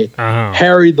that day.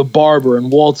 Harry the barber in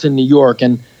Walton, New York.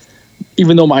 And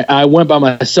even though I went by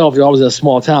myself, I was in a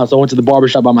small town, so I went to the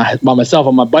barbershop by myself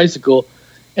on my bicycle,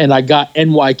 and I got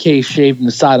NYK shaved in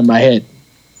the side of my head.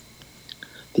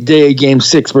 The day of Game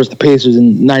 6 versus the Pacers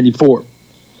in '94.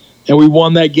 And we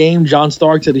won that game. John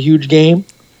Starks had a huge game.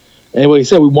 And like I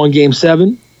said, we won Game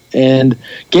 7. And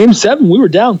Game 7, we were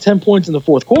down 10 points in the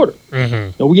 4th quarter.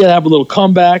 And we got to have a little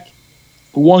comeback.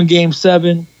 We won Game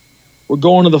 7. We're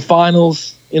going to the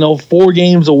finals, 4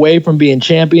 games away from being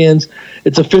champions.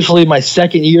 It's officially my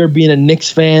 2nd year being a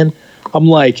Knicks fan. I'm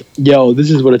like, yo,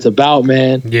 this is what it's about,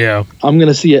 man. Yeah. I'm going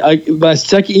to see it. My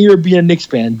 2nd year being a Knicks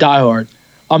fan, diehard,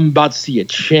 I'm about to see a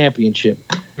championship.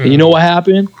 And you know what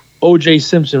happened? O.J.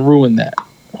 Simpson ruined that.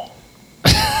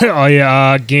 Oh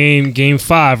yeah, game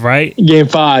 5, right? Game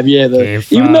 5, yeah. Game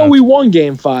 5. Even though we won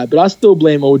Game 5, but I still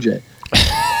blame OJ.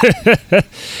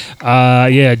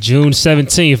 Yeah, June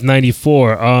 17th,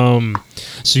 '94.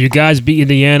 So you guys beat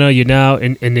Indiana. You're now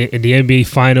in the NBA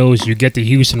Finals. You get the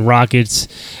Houston Rockets.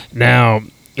 Now,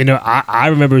 I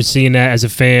remember seeing that as a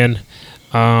fan.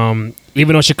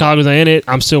 Even though Chicago's not in it,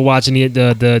 I'm still watching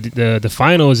the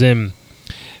finals, and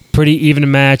pretty even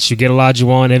match. You get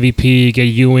Olajuwon MVP, get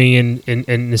Ewing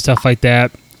and stuff like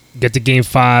that. Get to Game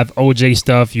 5, OJ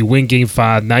stuff. You win Game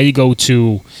 5. Now you go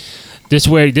to this is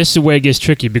where it gets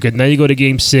tricky, because now you go to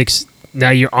Game 6. Now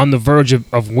you're on the verge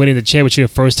of winning the championship,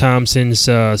 first time since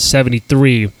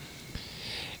 '73,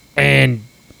 and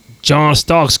John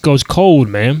Starks goes cold,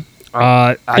 man.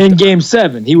 In Game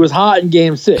 7, he was hot in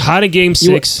Game 6. Hot in Game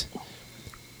 6.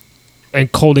 And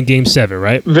cold in Game 7,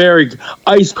 right? Very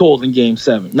ice cold in Game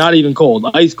 7. Not even cold,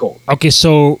 ice cold. Okay,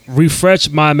 so refresh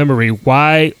my memory.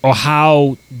 Why or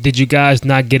how did you guys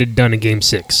not get it done in Game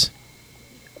 6?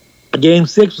 Game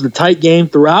 6 was a tight game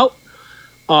throughout.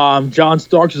 John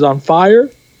Starks was on fire.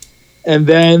 And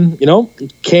then,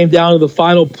 it came down to the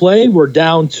final play. We're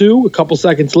down 2, a couple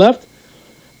seconds left.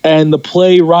 And the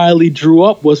play Riley drew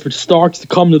up was for Starks to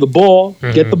come to the ball,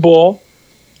 get the ball,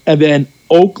 and then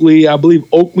I believe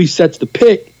Oakley sets the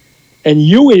pick, and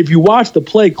Ewing, if you watch the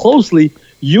play closely,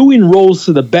 Ewing rolls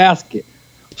to the basket.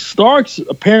 Starks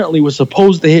apparently was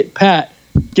supposed to hit Pat,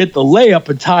 get the layup,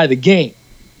 and tie the game.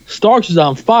 Starks is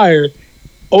on fire.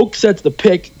 Oak sets the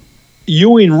pick.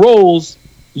 Ewing rolls.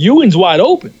 Ewing's wide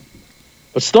open,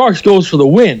 but Starks goes for the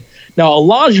win. Now,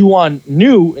 Olajuwon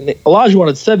knew, and Olajuwon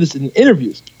had said this in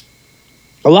interviews,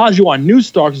 Olajuwon knew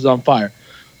Starks was on fire.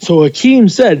 So Hakeem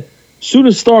said, as soon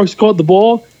as Starks caught the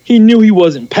ball, he knew he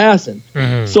wasn't passing.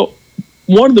 So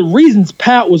one of the reasons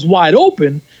Pat was wide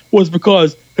open was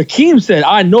because Hakeem said,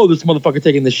 I know this motherfucker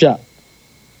taking the shot.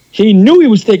 He knew he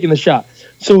was taking the shot.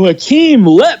 So Hakeem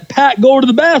let Pat go to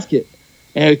the basket.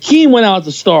 And Hakeem went out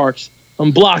to Starks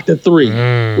and blocked a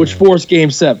 3, which forced Game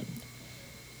 7.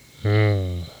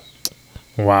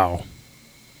 Wow.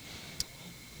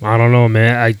 I don't know,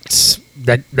 man.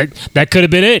 That could have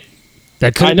been it.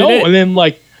 That could have been it. And then,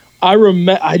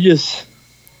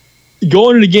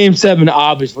 going into Game 7,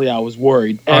 obviously I was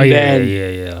worried. And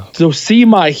yeah. To see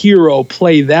my hero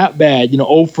play that bad,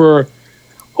 0 for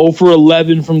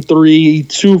 11 from 3,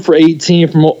 2 for 18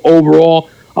 from overall.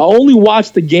 I only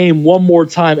watched the game one more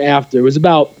time after. It was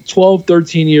about 12,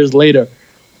 13 years later.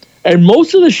 And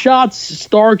most of the shots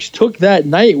Starks took that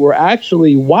night were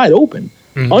actually wide open,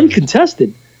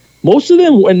 uncontested. Most of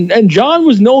them, and John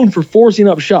was known for forcing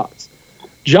up shots.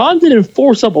 John didn't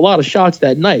force up a lot of shots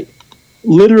that night.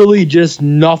 Literally just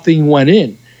nothing went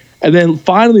in. And then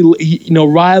finally,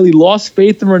 Riley lost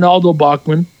faith in Ronaldo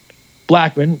Blackman.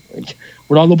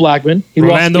 He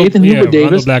lost faith in Hubert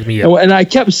Davis. And I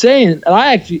kept saying,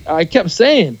 I kept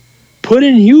saying, put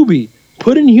in Hubie.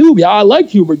 I like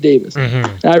Hubert Davis.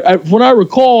 When I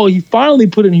recall, he finally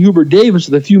put in Hubert Davis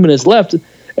with a few minutes left, and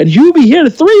Hubie hit a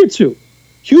 3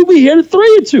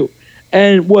 or 2.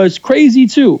 And what's crazy,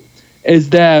 too,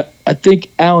 is that I think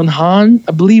Alan Hahn,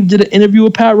 I believe, did an interview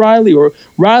with Pat Riley, or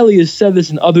Riley has said this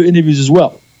in other interviews as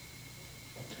well.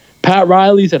 Pat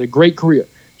Riley's had a great career.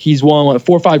 He's won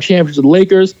 4 or 5 championships with the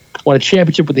Lakers. won a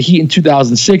championship with the Heat in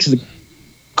 2006 as a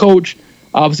coach.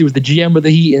 Obviously, was the GM of the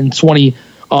Heat in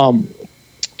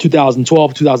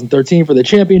 2012, 2013 for the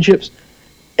championships.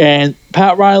 And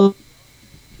Pat Riley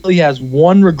has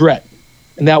one regret,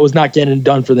 and that was not getting it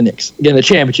done for the Knicks, getting the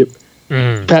championship.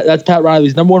 That's Pat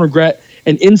Riley's number one regret.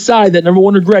 And inside that number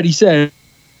one regret, he said,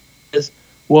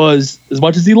 was, as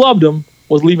much as he loved him,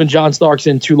 was leaving John Starks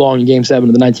in too long in Game 7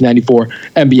 of the 1994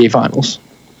 NBA Finals.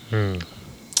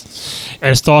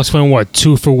 And Starks went what?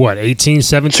 2 for what? 18,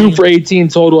 17? 2 for 18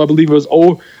 total. I believe it was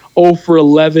 0 for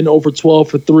 11, 0 for 12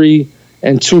 for 3,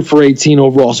 and 2 for 18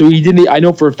 overall. So he didn't. I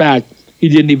know for a fact he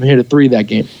didn't even hit a 3 that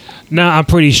game. Now I'm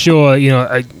pretty sure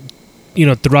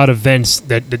throughout events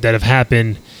that have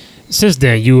happened since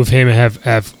then, you with him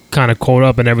have kind of caught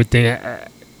up and everything.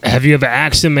 Have you ever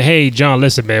asked him, "Hey, John,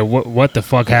 listen, man, what the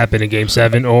fuck happened in Game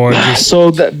 7?" Or just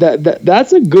so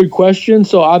that's a good question.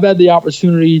 So I've had the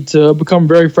opportunity to become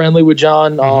very friendly with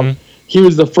John. He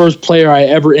was the first player I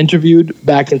ever interviewed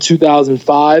back in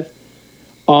 2005.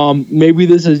 Maybe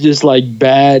this is just like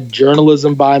bad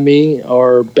journalism by me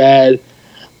or bad.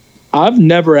 I've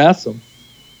never asked him,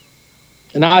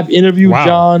 and I've interviewed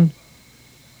John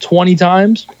 20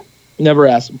 times. Never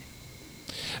asked him.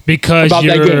 Because about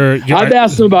that game. I've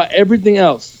asked him about everything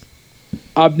else.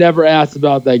 I've never asked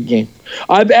about that game.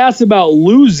 I've asked about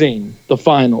losing the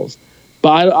finals,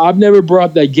 but I've never brought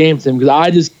up that game to him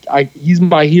because he's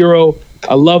my hero.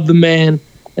 I love the man,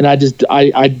 and I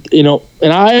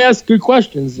ask good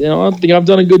questions. I think I've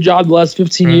done a good job the last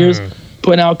 15 years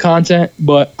putting out content,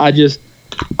 but I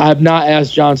have not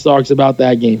asked John Starks about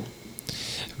that game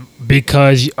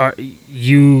because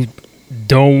you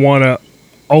don't want to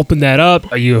open that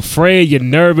up. Are you afraid? You're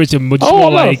nervous? I'm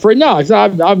not afraid. No, because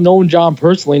I've known John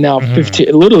personally now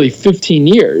 15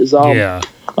 years.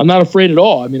 I'm not afraid at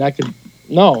all. I mean, I don't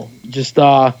know.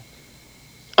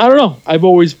 I've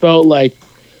always felt like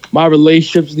my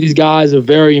relationships with these guys are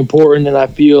very important, and I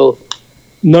feel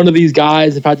none of these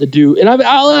guys have had to do. And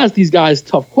I'll ask these guys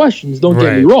tough questions. Don't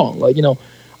get me wrong. I don't know.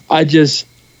 Just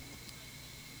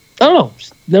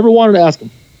never wanted to ask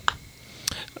them.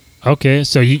 Okay,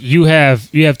 so you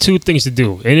have 2 things to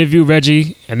do: interview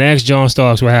Reggie and ask John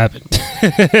Starks what happened.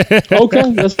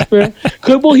 Okay, that's fair.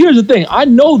 Well, here's the thing: I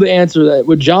know the answer that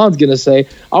what John's gonna say.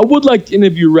 I would like to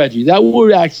interview Reggie. That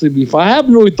would actually be fun. I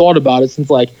haven't really thought about it since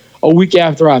like a week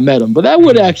after I met him, but that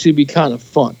would actually be kind of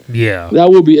fun. Yeah, that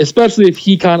would be, especially if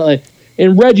he kind of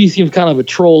and Reggie seems kind of a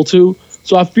troll too.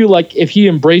 So I feel like if he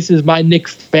embraces my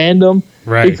Knicks fandom,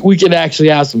 we could actually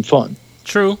have some fun.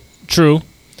 True.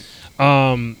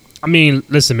 I mean,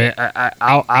 listen, man.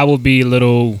 I would be a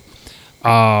little.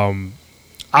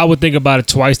 I would think about it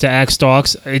twice to ask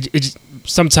Starks. It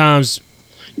sometimes.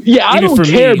 Yeah, I don't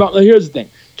care about. Here's the thing: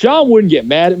 John wouldn't get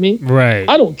mad at me. Right.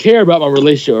 I don't care about my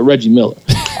relationship with Reggie Miller.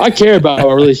 I care about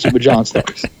my relationship with John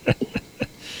Starks.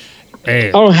 Hey,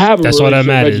 I don't have a relationship with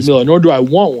Reggie Miller, nor do I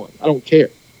want one. I don't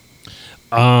care.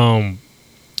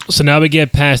 So now we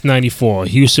get past 94.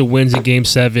 Houston wins in Game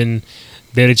 7.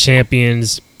 They're the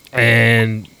champions,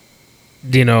 and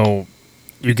you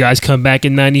guys come back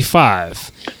in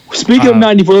 95. Speaking of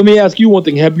 94, let me ask you one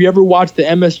thing. Have you ever watched the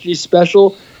MSG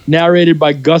special narrated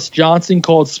by Gus Johnson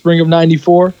called Spring of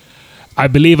 94? I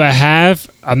believe I have.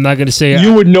 I'm not going to say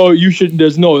you would know. You should.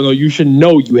 You should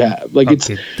know you have. It's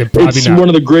one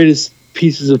of the greatest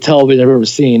pieces of television I've ever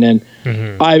seen, and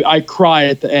I cry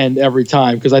at the end every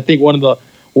time because I think one of the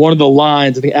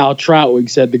lines, I think Al Trautwig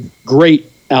said, the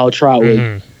great Al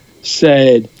Trautwig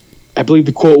said, I believe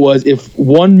the quote was, "If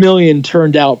 1 million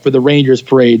turned out for the Rangers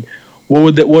parade, what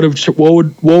would have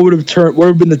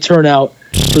been the turnout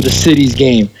for the city's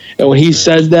game?" And when he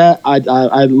says that, I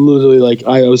literally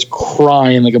I was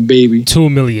crying like a baby. 2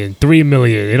 million, 3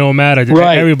 million, it don't matter.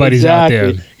 Right, everybody's out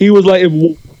there. He was like, if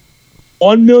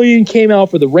 1 million came out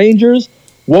for the Rangers,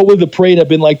 what would the parade have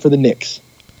been like for the Knicks?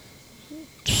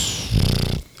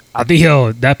 I think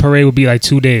that parade would be like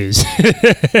 2 days.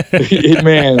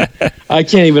 Man, I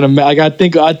can't even imagine.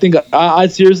 I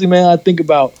seriously, man, I think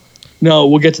about. No,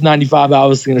 we'll get to 95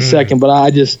 obviously in a second, but I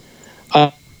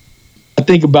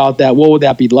think about that. What would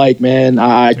that be like, man?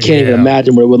 I can't even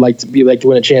imagine what it would like to be like to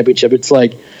win a championship. It's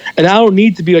like, and I don't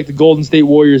need to be like the Golden State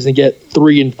Warriors and get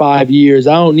 3 in 5 years.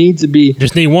 I don't need to be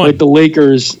just need one like the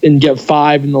Lakers and get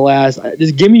 5 in the last.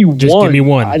 Just give me one. Give me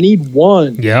one. I need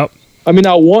one. Yep. I mean,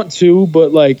 I want to,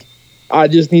 but I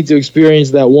just need to experience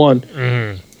that one.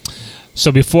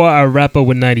 So before I wrap up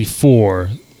with 94,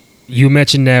 you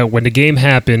mentioned that when the game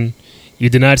happened, you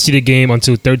did not see the game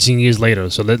until 13 years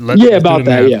later. So let's about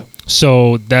that. Yeah.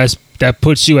 So that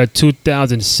puts you at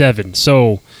 2007.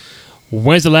 So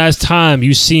when's the last time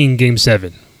you seen Game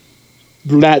 7?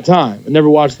 that time. I never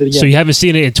watched it again. So you haven't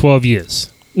seen it in 12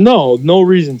 years? No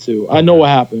reason to. I know what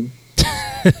happened.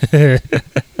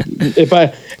 if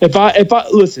I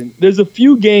listen, there's a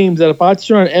few games that if I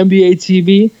turn on NBA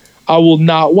TV, I will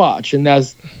not watch, and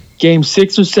that's Game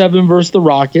 6 or 7 versus the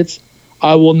Rockets.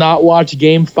 I will not watch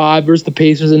Game 5 versus the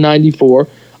Pacers in '94.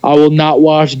 I will not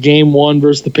watch Game 1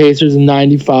 versus the Pacers in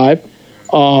 '95.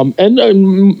 I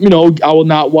will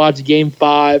not watch Game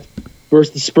 5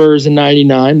 versus the Spurs in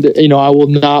 '99. I will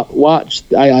not watch.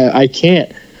 I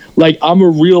can't. Like, I'm a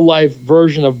real life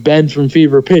version of Ben from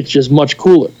Fever Pitch, just much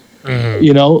cooler.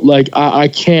 Mm-hmm. I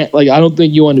can't. Like, I don't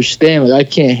think you understand. Like, I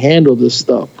can't handle this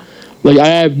stuff. Like, I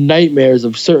have nightmares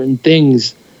of certain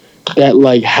things that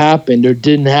like happened or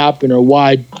didn't happen, or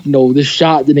why this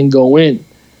shot didn't go in.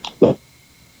 Like,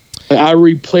 I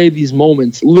replay these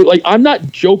moments. Like, I'm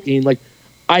not joking. Like,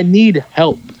 I need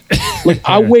help. Like,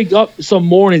 I wake up some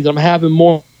mornings, I'm having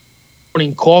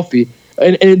morning coffee,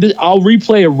 and I'll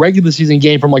replay a regular season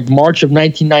game from like March of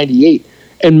 1998,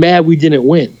 and mad we didn't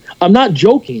win. I'm not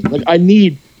joking. Like, I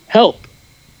need help.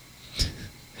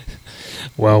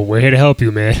 Well, we're here to help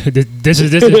you, man. This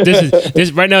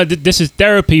is right now. This is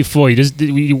therapy for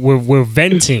you. We're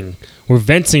venting. We're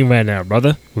venting right now,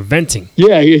 brother. We're venting.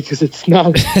 Yeah, because it's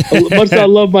not much as I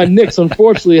love my Knicks.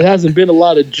 Unfortunately, it hasn't been a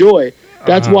lot of joy.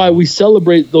 That's why we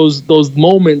celebrate those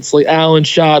moments like Alan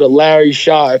Shaw, Larry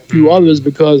Shaw, a few others,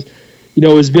 because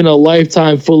it's been a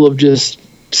lifetime full of just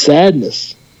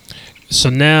sadness. So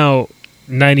now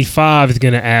 95 is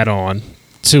going to add on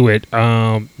to it.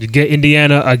 You get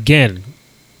Indiana again.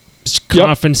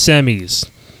 Conference semis.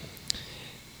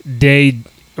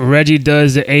 Reggie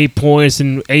does the 8 points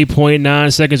in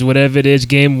 8.9 seconds, whatever it is.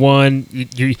 Game 1,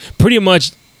 you pretty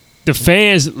much the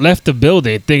fans left the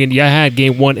building thinking you had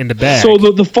Game 1 in the bag. So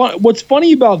what's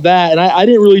funny about that, and I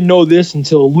didn't really know this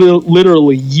until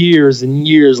literally years and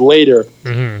years later.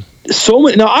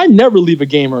 Mm-hmm. Now I never leave a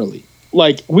game early.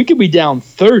 Like, we could be down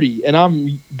 30 and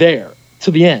I'm there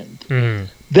to the end. Mm-hmm.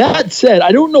 That said,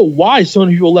 I don't know why so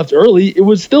many people left early. It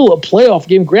was still a playoff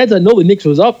game. Granted, I know the Knicks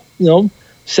was up,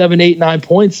 7, 8, 9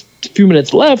 points, a few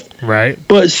minutes left. Right.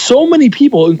 But so many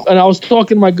people, and I was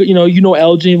talking to my,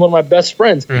 LG, one of my best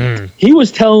friends. Mm-hmm. He was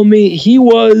telling me he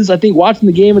was, I think, watching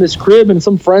the game in his crib, and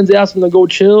some friends asked him to go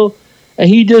chill, and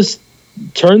he just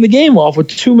turned the game off with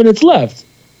 2 minutes left,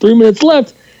 3 minutes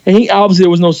left, and he obviously there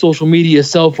was no social media,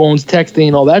 cell phones, texting,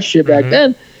 and all that shit back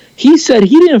then. He said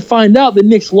he didn't find out the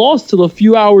Knicks lost till a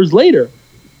few hours later.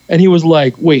 And he was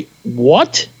like, wait,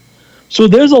 what? So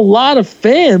there's a lot of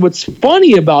fans. What's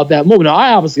funny about that moment, now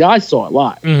I saw it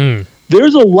live. Mm-hmm.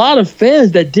 There's a lot of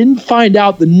fans that didn't find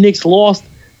out the Knicks lost,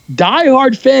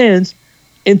 diehard fans,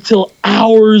 until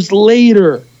hours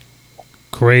later.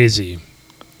 Crazy.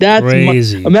 That's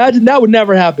crazy. Imagine that would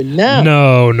never happen now.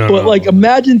 No. But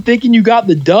imagine thinking you got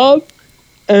the dub.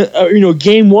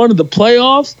 Game 1 of the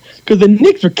playoffs, because the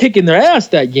Knicks were kicking their ass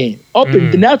that game.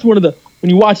 And that's one of the, when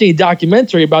you watch any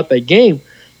documentary about that game,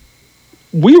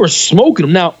 we were smoking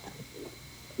them. Now,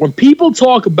 when people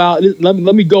talk about, let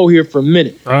me go here for a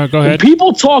minute. All right, go ahead. When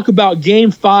people talk about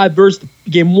Game 5 versus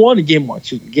Game 1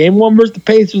 versus the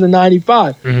Pacers in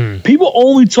 '95, people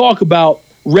only talk about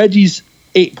Reggie's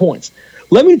 8 points.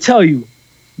 Let me tell you,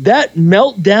 that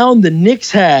meltdown the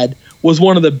Knicks had was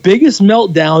one of the biggest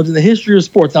meltdowns in the history of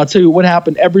sports. I'll tell you what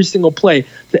happened every single play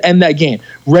to end that game.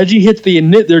 Reggie hits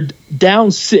they're down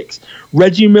 6.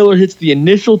 Reggie Miller hits the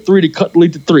initial 3 to cut the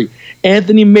lead to 3.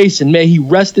 Anthony Mason, may he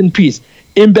rest in peace,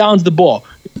 inbounds the ball.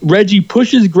 Reggie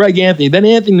pushes Greg Anthony. Then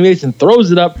Anthony Mason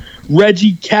throws it up.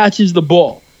 Reggie catches the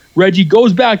ball. Reggie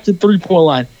goes back to the 3-point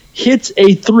line, hits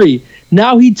a 3.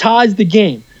 Now he ties the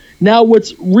game. Now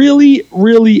what's really,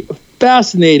 really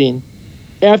fascinating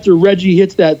after Reggie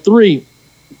hits that 3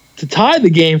 to tie the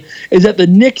game is that the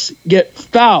Knicks get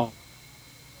fouled.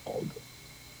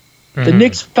 The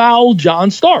Knicks foul John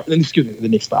Starks. Excuse me, the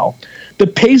Knicks foul. The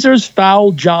Pacers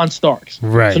foul John Starks.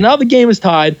 Right. So now the game is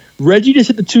tied. Reggie just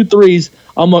hit the 2 threes.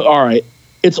 I'm like, all right,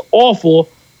 it's awful,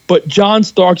 but John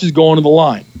Starks is going to the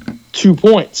line. 2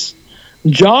 points.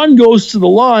 John goes to the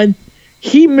line.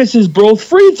 He misses both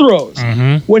free throws.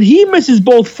 When he misses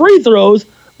both free throws,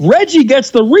 Reggie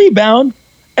gets the rebound,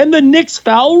 and the Knicks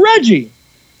foul Reggie.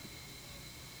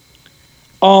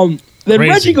 Then Crazy.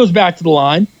 Reggie goes back to the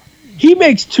line. He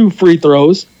makes 2 free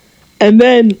throws, and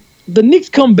then the Knicks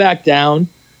come back down.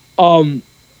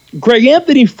 Greg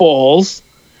Anthony falls.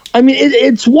 I mean,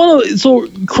 it's one of so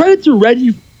credit to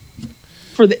Reggie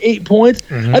for the 8 points.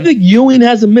 I think Ewing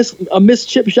has a missed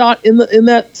chip shot in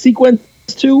that sequence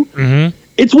too.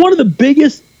 It's one of the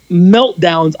biggest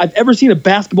meltdowns I've ever seen a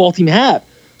basketball team have.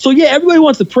 So yeah, everybody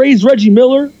wants to praise Reggie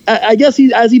Miller. I guess he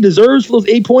deserves for those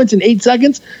 8 points in 8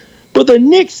 seconds. But the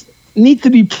Knicks need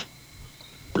to be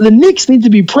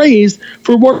praised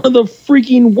for one of the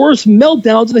freaking worst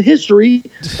meltdowns in the history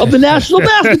of the National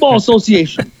Basketball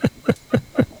Association.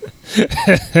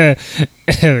 I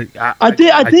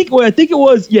think it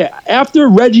was after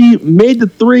Reggie made the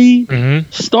three,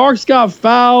 Starks got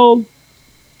fouled. I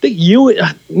think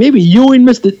Ewing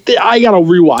missed it. I gotta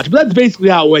rewatch, but that's basically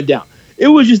how it went down. It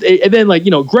was just, and then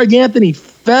Greg Anthony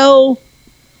fell.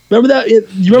 Remember that? You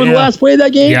remember the last play of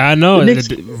that game? Yeah, I know.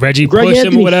 Reggie Greg pushed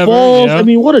Anthony him or whatever. falls. Yeah. I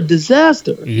mean, what a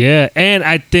disaster. Yeah, and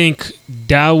I think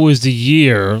that was the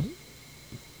year,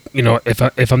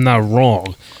 if I'm not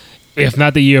wrong, if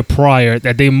not the year prior,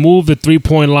 that they moved the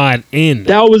 3-point line in.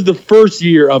 That was the first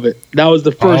year of it. That was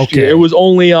the first year. It was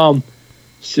only 3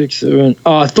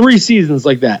 seasons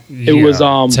like that. It was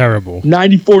terrible.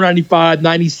 94, 95,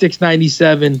 96,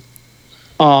 97,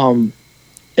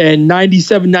 and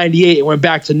 97, 98, it went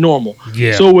back to normal.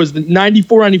 Yeah. So it was the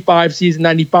 94, 95 season,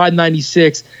 95,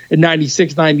 96, and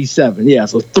 96, 97. Yeah,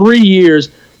 so 3 years,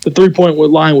 the 3-point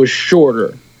line was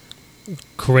shorter.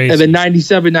 Crazy. And then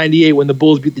 97, 98, when the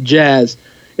Bulls beat the Jazz,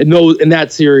 in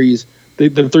that series, the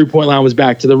 3-point line was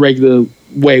back to the regular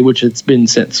way, which it's been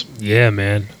since. Yeah,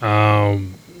 man.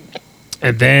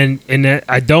 And then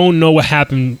I don't know what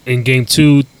happened in Game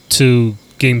 2 to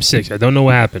Game 6. I don't know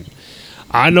what happened.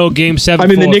 I know Game 7. I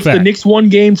mean, the Knicks won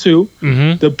Game 2.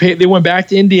 Mm-hmm. They went back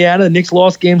to Indiana. The Knicks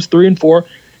lost Games 3 and 4.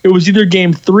 It was either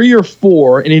Game 3 or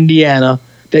 4 in Indiana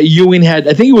that Ewing had.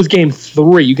 I think it was Game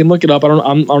 3. You can look it up. I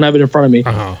don't have it in front of me,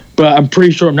 but I'm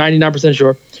pretty sure. I'm 99%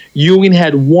 sure. Ewing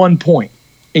had 1 point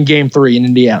in Game 3 in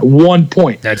Indiana. 1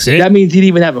 point. That's it. That means he didn't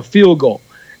even have a field goal.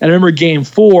 And I remember Game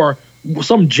 4.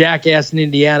 Some jackass in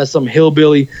Indiana, some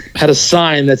hillbilly, had a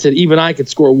sign that said, even I could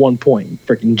score 1 point.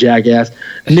 Freaking jackass.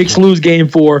 Knicks lose Game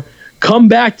 4. Come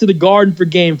back to the Garden for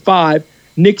Game 5.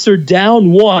 Knicks are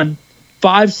down 1.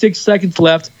 5-6 seconds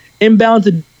left. Inbound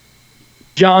to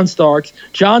John Starks.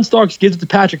 John Starks gives it to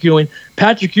Patrick Ewing.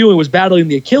 Patrick Ewing was battling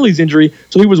the Achilles injury,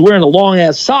 so he was wearing a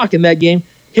long-ass sock in that game.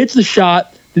 Hits the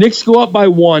shot. The Knicks go up by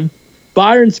 1.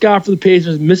 Byron Scott for the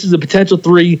Pacers misses a potential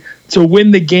 3 to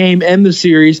win the game and the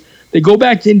series. They go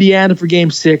back to Indiana for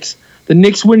Game 6. The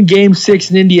Knicks win Game 6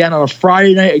 in Indiana on a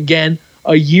Friday night again,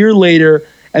 a year later.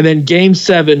 And then Game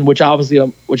 7, which I would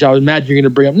imagine you're going to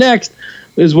bring up next,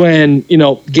 is when,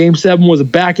 Game 7 was a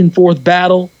back-and-forth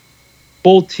battle.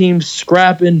 Both teams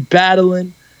scrapping,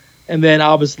 battling. And then,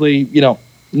 obviously,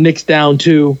 Knicks down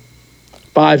 2.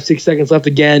 5-6 seconds left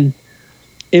again.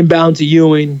 Inbound to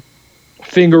Ewing.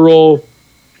 Finger roll.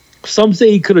 Some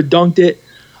say he could have dunked it.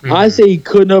 I say he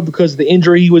couldn't have because of the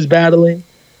injury he was battling,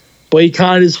 but he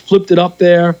kind of just flipped it up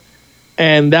there,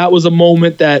 and that was a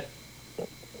moment that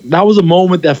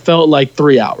felt like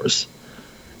 3 hours.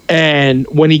 And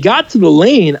when he got to the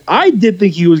lane, I did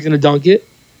think he was going to dunk it,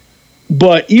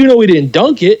 but even though he didn't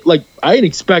dunk it, I didn't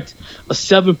expect a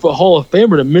 7-foot Hall of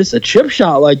Famer to miss a chip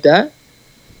shot like that.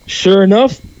 Sure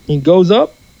enough, he goes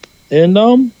up, and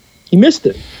he missed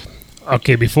it.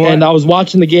 Okay, and I was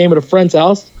watching the game at a friend's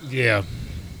house. Yeah.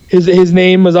 His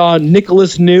name was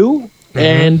Nicholas New,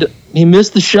 and he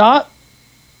missed the shot,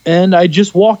 and I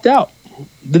just walked out.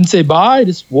 Didn't say bye,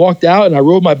 just walked out, and I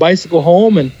rode my bicycle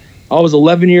home, and I was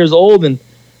 11 years old, and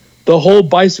the whole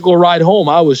bicycle ride home,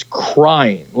 I was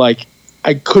crying.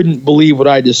 I couldn't believe what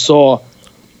I just saw,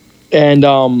 and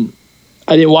I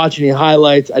didn't watch any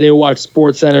highlights. I didn't watch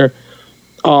SportsCenter.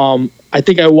 I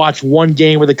think I watched one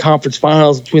game of the conference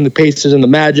finals between the Pacers and the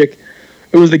Magic.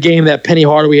 It was the game that Penny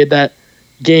Hardaway had that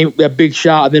big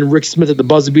shot, and then Rick Smith at the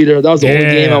buzzer beater. That was the only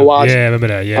game I watched. Yeah, I remember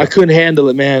that. Yeah, I couldn't handle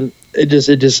it, man. It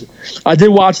just. I did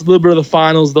watch a little bit of the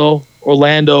finals though.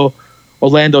 Orlando,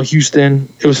 Houston.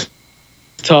 It was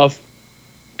tough,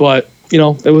 but it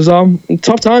was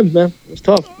tough times, man. It was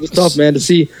tough. It was tough, man, to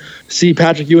see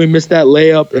Patrick Ewing miss that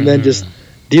layup and then just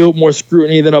deal with more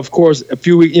scrutiny. Then of course a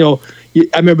few weeks, I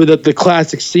remember the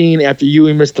classic scene after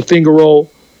Ewing missed the finger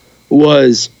roll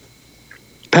was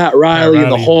Pat Riley in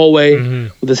the hallway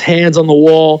with his hands on the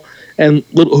wall. And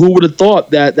who would have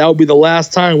thought that would be the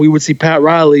last time we would see Pat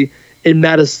Riley in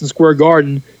Madison Square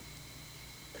Garden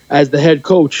as the head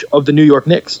coach of the New York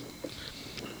Knicks?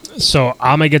 So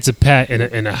I'm going to get to Pat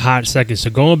in a hot second. So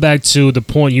going back to the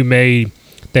point you made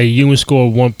that Ewing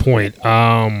scored 1 point.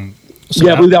 I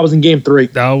believe that was in Game 3.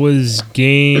 That was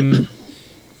Game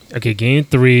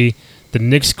 3. The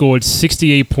Knicks scored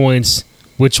 68 points,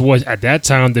 which was at that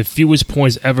time the fewest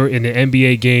points ever in the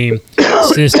NBA game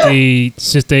since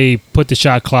they put the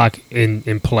shot clock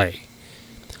in play.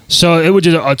 So it was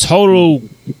just a total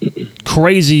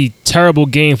crazy, terrible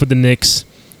game for the Knicks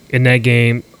in that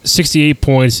game. 68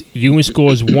 points. Ewing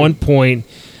scores 1 point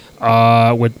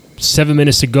with 7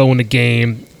 minutes to go in the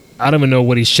game. I don't even know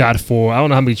what he shot for. I don't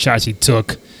know how many shots he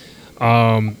took.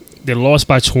 They lost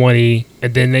by 20,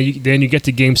 and then you get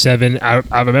to Game 7.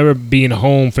 I remember being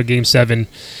home for Game 7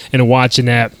 and watching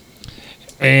that.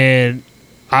 And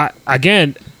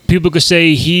people could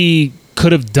say he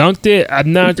could have dunked it.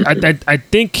 I'm not. I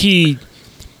think he.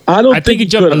 I think he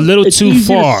jumped a little too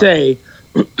far. To say,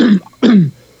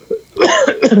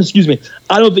 excuse me.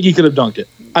 I don't think he could have dunked it.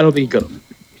 I don't think he could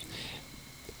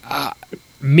have.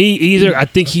 Me either. I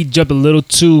think he jumped a little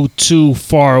too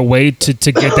far away to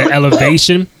get that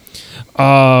elevation.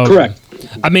 Correct.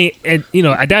 I mean, and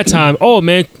at that time, oh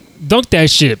man, dunk that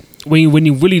shit. When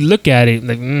you really look at it,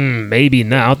 like maybe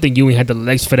not. I don't think Ewing had the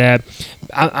legs for that.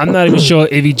 I'm not even sure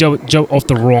if he jumped off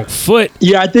the wrong foot.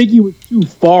 Yeah, I think he was too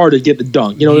far to get the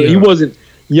dunk. He wasn't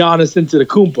Giannis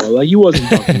Antetokounmpo. Like he wasn't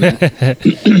dunking that.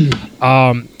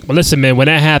 But listen, man, when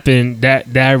that happened,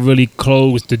 that really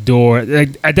closed the door.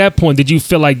 Like, at that point, did you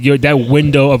feel like that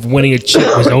window of winning a chip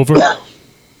was over?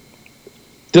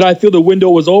 Did I feel the window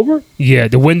was over? Yeah,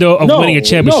 the window of winning a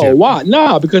championship. No, why?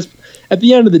 Nah, because at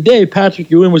the end of the day, Patrick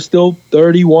Ewing was still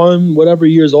 31, whatever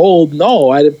years old. No,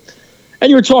 I didn't. And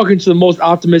you were talking to the most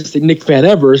optimistic Knicks fan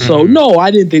ever. So, no,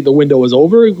 I didn't think the window was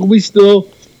over. We still,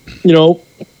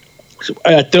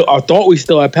 I thought we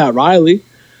still had Pat Riley.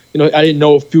 I didn't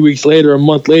know a few weeks later, a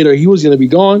month later, he was going to be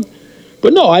gone.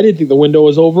 But, no, I didn't think the window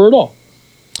was over at all.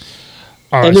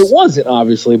 And it wasn't,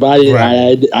 obviously, but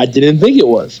I didn't think it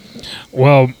was.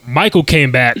 Well, Michael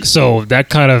came back, so that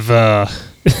kind of...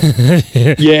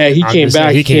 yeah, he came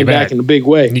back. He came back in a big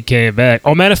way. He came back.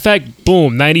 Oh, matter of fact,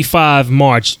 boom, 95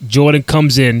 March, Jordan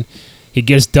comes in. He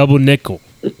gets double nickel.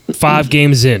 5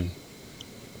 games in.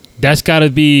 That's got to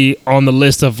be on the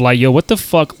list of like, yo, what the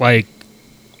fuck? Like,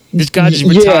 this guy just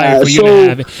retired for you to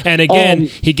have it. And again,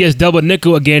 he gets double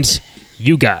nickel against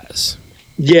you guys.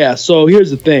 Yeah, so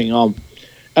here's the thing.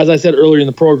 As I said earlier in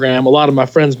the program, a lot of my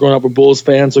friends growing up were Bulls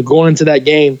fans. So going into that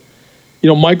game,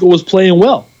 Michael was playing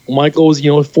well. Michael was,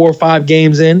 4 or 5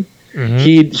 games in. Mm-hmm.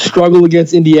 He struggled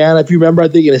against Indiana. If you remember, I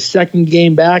think in his second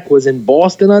game back was in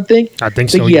Boston, I think. I think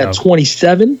so, he had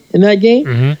 27 in that game.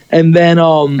 Mm-hmm. And then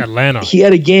Atlanta. He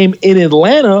had a game in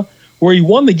Atlanta where he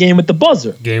won the game at the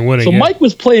buzzer. Game winning. So Mike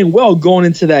was playing well going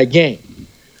into that game.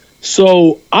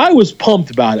 So I was pumped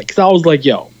about it because I was like,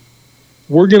 yo,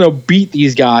 we're going to beat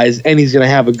these guys and he's going to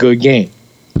have a good game.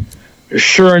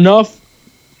 Sure enough,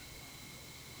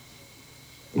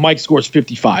 Mike scores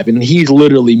 55, and he's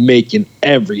literally making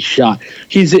every shot.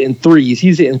 He's hitting threes.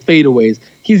 He's hitting fadeaways.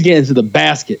 He's getting to the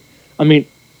basket. I mean,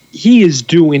 he is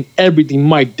doing everything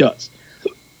Mike does.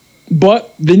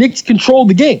 But the Knicks controlled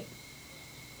the game.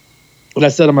 But I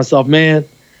said to myself, man,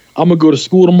 I'm going to go to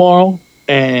school tomorrow,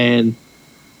 and,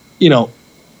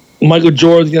 Michael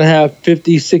Jordan's going to have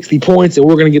 50, 60 points, and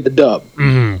we're going to get the dub.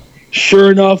 Mm-hmm.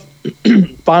 Sure enough,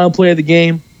 final play of the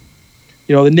game,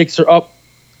 the Knicks are up,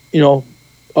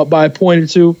 up by a point or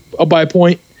two, up by a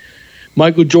point.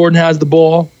 Michael Jordan has the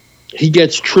ball. He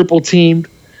gets triple teamed,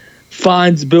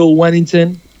 finds Bill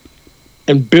Wennington,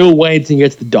 and Bill Wennington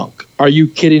gets the dunk. Are you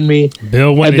kidding me?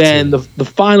 Bill Wennington. And then the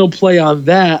final play on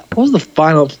that, what was the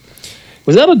final?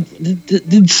 Was that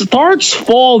did Starks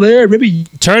fall there? Maybe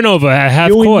turnover at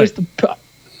half court.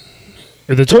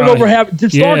 The turnover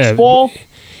did Starks fall?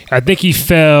 I think he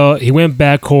fell. He went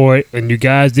backcourt, and you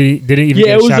guys didn't even get a shot.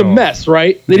 Yeah, it was a mess,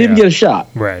 right? They didn't get a shot.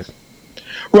 Right.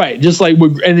 Just like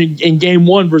in Game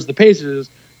 1 versus the Pacers,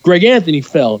 Greg Anthony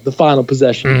fell the final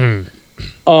possession.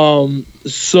 Mm-hmm.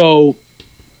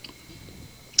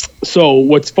 So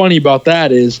what's funny about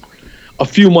that is a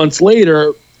few months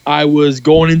later, I was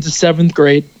going into 7th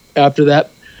grade. After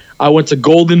that, I went to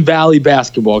Golden Valley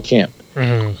basketball camp.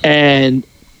 Mm-hmm. And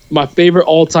my favorite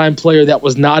all-time player that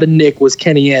was not a Knick was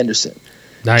Kenny Anderson.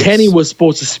 Nice. Kenny was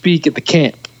supposed to speak at the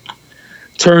camp.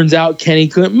 Turns out Kenny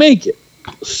couldn't make it.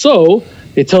 So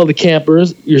they tell the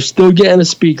campers, you're still getting a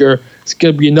speaker. It's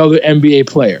going to be another NBA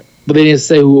player. But they didn't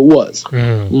say who it was.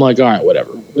 Mm. I'm like, all right,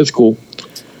 whatever. It's cool.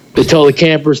 They tell the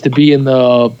campers to be in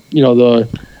the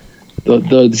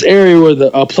this area where the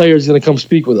player is going to come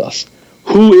speak with us.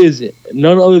 Who is it?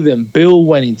 None other than Bill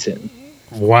Wennington.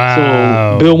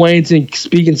 Wow. So Bill Wennington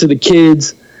speaking to the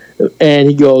kids, and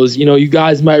he goes, you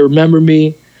guys might remember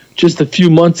me. Just a few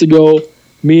months ago,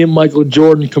 me and Michael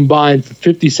Jordan combined for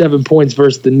 57 points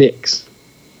versus the Knicks.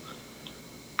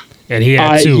 And he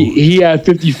had 2. He had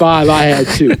 55. I had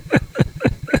 2.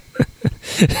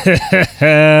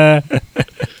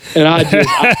 And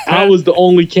I was the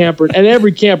only camper, and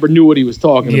every camper knew what he was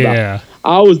talking about.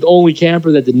 I was the only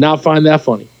camper that did not find that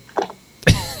funny.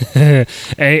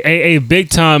 a big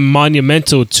time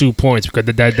monumental 2 points because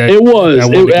that It was. that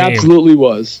won the It game. absolutely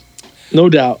was. No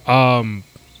doubt.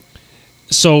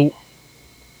 So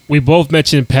we both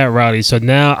mentioned Pat Riley. So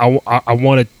now I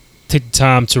want to take the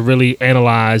time to really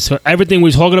analyze. So everything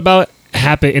we're talking about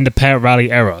happened in the Pat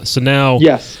Riley era. So now,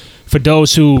 Yes. for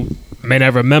those who may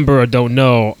not remember or don't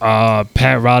know,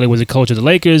 Pat Riley was a coach of the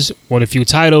Lakers, won a few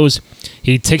titles.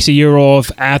 He takes a year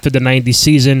off after the 90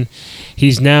 season.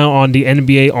 He's now on the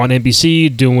NBA on NBC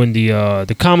doing the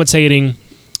commentating,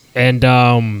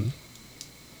 and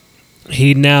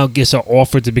he now gets an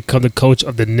offer to become the coach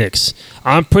of the Knicks.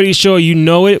 I'm pretty sure you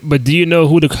know it, but do you know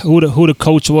who the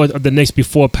coach was of the Knicks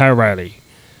before Pat Riley?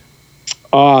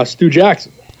 Stu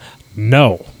Jackson.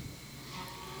 No.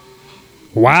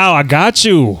 Wow, I got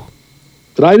you.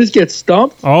 Did I just get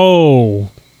stumped? Oh,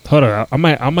 hold on. I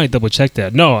might double check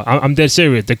that. No, I'm dead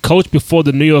serious. The coach before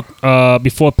the New York,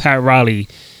 before Pat Riley,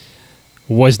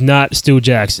 was not Stu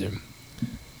Jackson.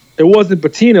 It wasn't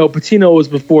Patino. Patino was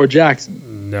before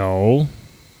Jackson. No,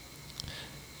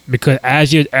 because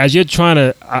as you're trying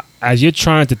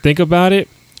to think about it,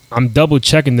 I'm double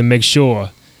checking to make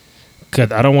sure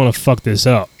because I don't want to fuck this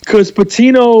up. Because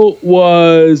Patino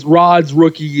was Rod's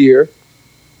rookie year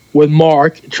with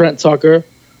Mark, Trent Tucker,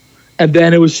 and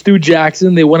then it was Stu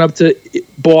Jackson. They went up to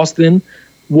Boston,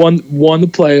 won the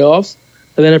playoffs,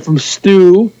 and then from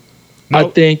Stu, I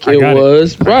think it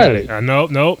was Riley.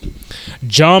 Nope.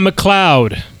 John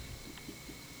McLeod.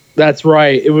 That's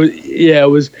right. It was yeah.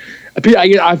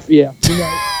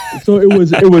 So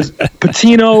it was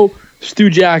Patino, Stu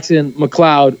Jackson,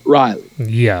 McLeod, Riley.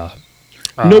 Yeah.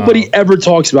 Nobody ever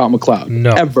talks about McLeod.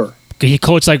 No. Ever. He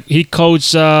coached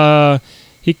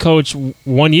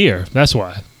 1 year. That's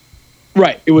why.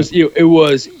 Right. It was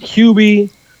Hubie,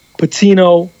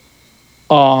 Patino,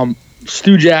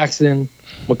 Stu Jackson,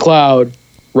 McLeod,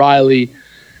 Riley,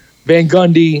 Van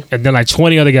Gundy. And then like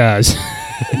 20 other guys.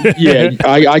 Yeah,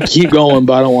 I keep going,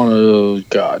 but I don't want to. Oh,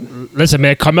 God. Listen,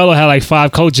 man, Carmelo had like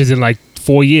 5 coaches in like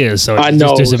 4 years. So I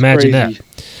know. Just imagine crazy.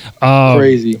 that.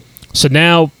 Crazy. So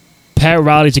now Pat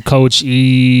Riley's a coach.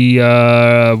 He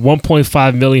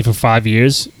 $1.5 million for 5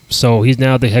 years. So he's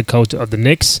now the head coach of the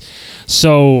Knicks.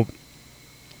 So,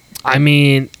 I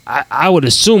mean, I would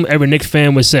assume every Knicks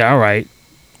fan would say, all right,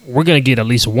 we're going to get at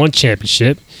least one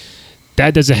championship.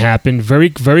 That doesn't happen. Very,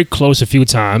 very close a few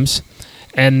times.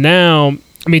 And now,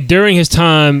 I mean, during his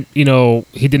time, you know,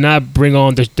 he did not bring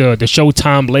on the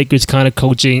Showtime Lakers kind of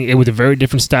coaching. It was a very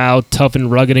different style, tough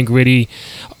and rugged and gritty.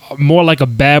 More like a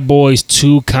Bad Boys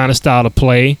 2 kind of style of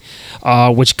play,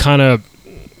 which kind of,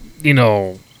 you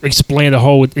know, explained the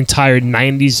whole entire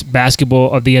 90s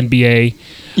basketball of the NBA.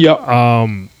 Yep.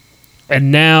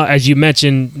 And now, as you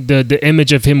mentioned, the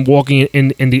image of him walking in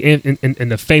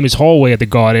the famous hallway at the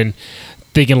Garden,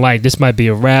 thinking like this might be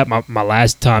a wrap. My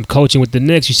last time coaching with the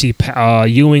Knicks, you see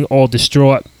Ewing all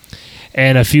distraught,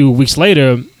 and a few weeks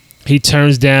later, he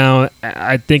turns down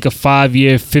I think a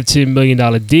 5-year, $15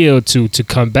 million deal to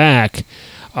come back.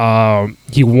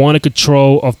 He wanted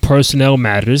control of personnel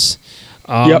matters.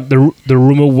 Yep. The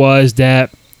rumor was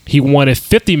that he wanted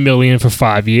 $50 million for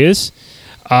 5 years.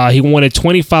 He wanted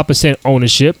 25%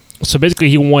 ownership. So basically,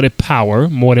 he wanted power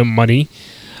more than money.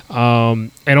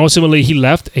 And ultimately, he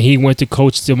left and he went to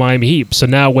coach the Miami Heat. So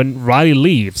now, when Riley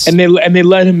leaves, and they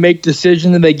let him make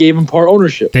decisions, and they gave him part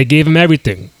ownership. they gave him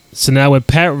everything. So now, when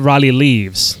Pat Riley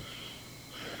leaves,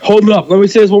 Hold up, let me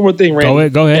say this one more thing, Randy.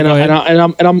 Go ahead.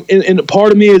 And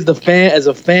part of me is as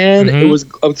a fan, Mm-hmm. it was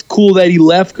cool that he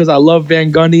left because I love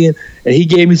Van Gundy and he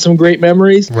gave me some great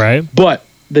memories. right? But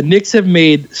the Knicks have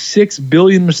made 6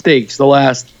 billion mistakes the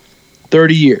last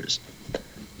 30 years.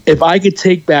 If I could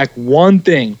take back one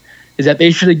thing, is that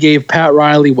they should have gave Pat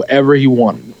Riley whatever he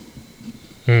wanted.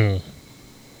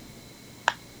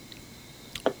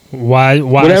 Why?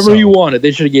 Whatever so? he wanted,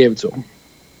 they should have gave it to him.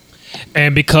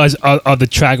 And because of the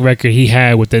track record he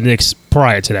had with the Knicks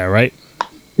prior to that, right?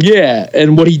 Yeah,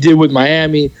 and what he did with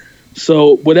Miami.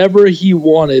 So whatever he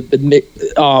wanted, the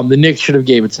Knicks should have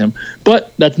gave it to him.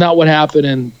 But that's not what happened,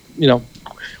 and you know,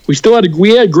 we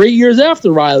had great years after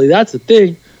Riley. That's the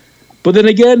thing. But then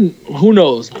again, who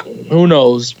knows? Who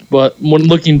knows? But when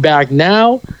looking back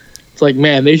now, it's like,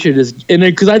 man, they should just, and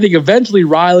because I think eventually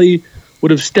Riley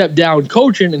would have stepped down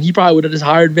coaching, and he probably would have just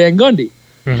hired Van Gundy.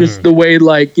 Just the way,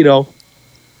 like, you know,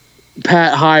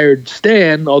 Pat hired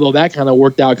Stan, although that kind of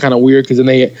worked out kind of weird because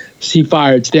then he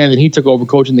fired Stan and he took over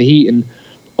coaching the Heat in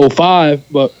 2005.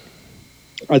 But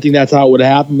I think that's how it would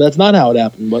have happened. That's not how it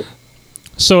happened. But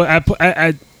So,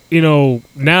 you know,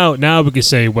 now we can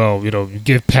say, well, you know, you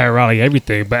give Pat Riley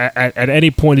everything. But at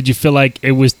any point, did you feel like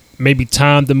it was maybe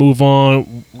time to move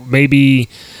on? Maybe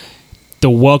the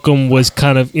welcome was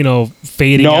kind of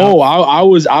fading out? No, I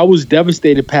was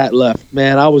devastated. Pat left,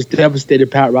 man. I was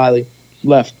devastated. Pat Riley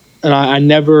left, and I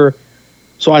never.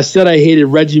 So I said I hated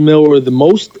Reggie Miller the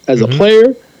most as a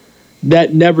player.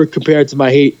 That never compared to my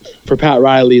hate for Pat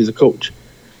Riley as a coach.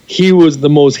 He was the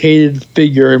most hated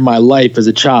figure in my life as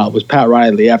a child. Was Pat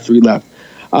Riley after he left?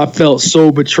 I felt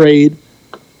so betrayed.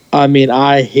 I mean,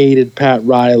 I hated Pat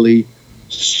Riley.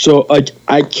 So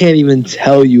I can't even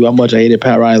tell you how much I hated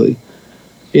Pat Riley.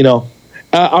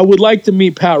 I would like to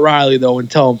meet Pat Riley though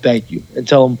and tell him thank you and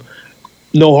tell him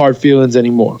no hard feelings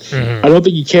anymore. I don't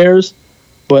think he cares,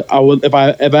 but I would if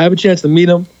I have a chance to meet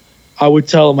him, I would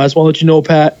tell him, I just want to let you know,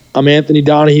 Pat, I'm Anthony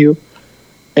Donahue,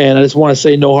 and I just want to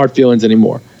say no hard feelings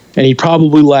anymore. And he'd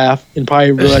probably laugh and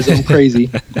probably realize I'm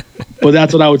crazy, but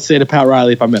that's what I would say to Pat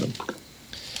Riley if I met him.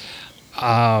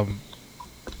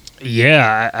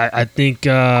 Yeah, I think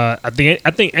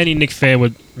any Knicks fan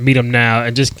would meet him now,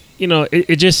 and just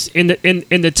it just in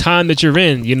the time that you're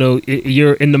in,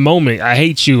 you're in the moment. I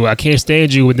hate you, I can't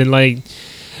stand you, and then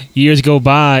years go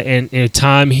by, and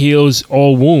time heals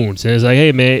all wounds. And it's like,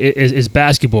 hey man, it's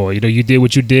basketball. You did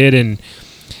what you did, and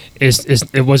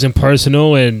it wasn't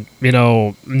personal. And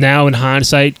now in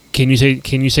hindsight, can you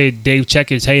say Dave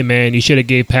Checkers, hey man, you should have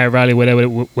gave Pat Riley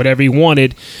whatever he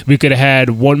wanted. We could have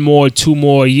had 1 more, 2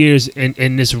 more years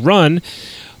in this run.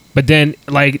 But then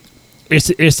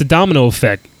it's the domino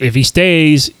effect. If he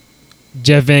stays,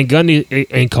 Jeff Van Gundy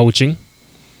ain't coaching.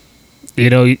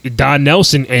 Don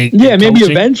Nelson ain't. Yeah, maybe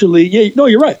coaching. Eventually. Yeah, no,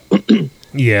 you're right.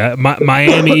 Yeah,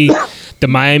 Miami, the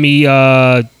Miami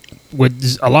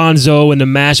with Alonzo and the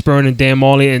Mashburn and Dan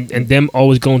Marley and them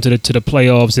always going to the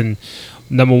playoffs and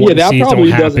number one. Yeah, that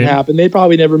probably doesn't happen. They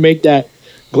probably never make that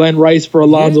Glenn Rice for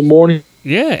Alonzo Mourning.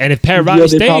 Yeah, and if Pat Riley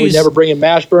stays, they probably never bring in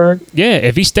Mashburn. Yeah,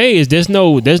 if he stays, there's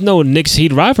no Knicks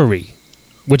Heat rivalry,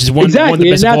 which is one of the best of all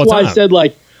time. And that's why I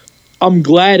said I'm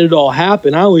glad it all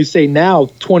happened. I only say now,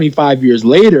 25 years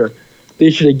later,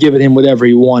 they should have given him whatever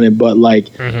he wanted. But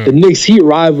the Knicks Heat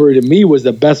rivalry to me was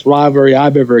the best rivalry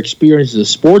I've ever experienced as a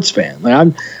sports fan.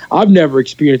 I've never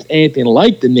experienced anything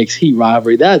like the Knicks Heat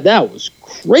rivalry. That was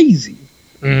crazy.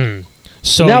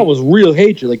 So that was real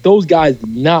hatred. Those guys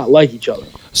did not like each other.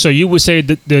 So you would say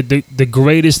the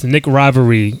greatest Knicks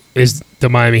rivalry is the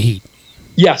Miami Heat?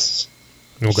 Yes.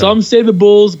 Okay. Some say the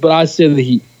Bulls, but I say the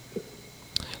Heat.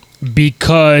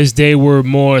 Because they were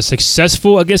more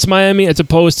successful against Miami as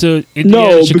opposed to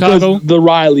Indiana, Chicago? Because the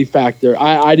Riley factor.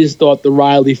 I just thought the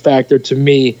Riley factor to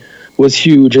me was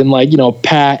huge. And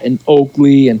Pat and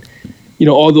Oakley and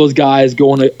all those guys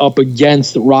going up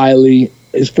against Riley,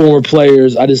 his former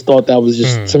players. I just thought that was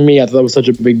just to me. I thought that was such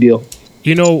a big deal.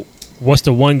 What's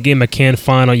the one game I can't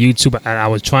find on YouTube? And I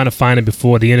was trying to find it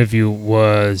before the interview.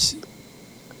 Was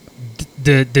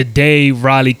the day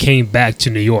Riley came back to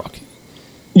New York.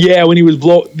 Yeah, when he was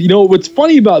what's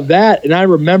funny about that, and I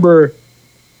remember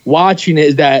watching it,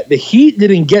 is that the Heat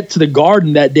didn't get to the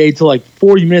Garden that day till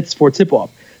 40 minutes before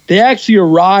tip-off. They actually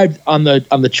arrived on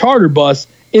the charter bus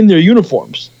in their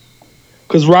uniforms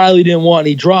because Riley didn't want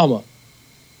any drama.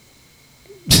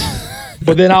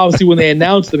 But then obviously when they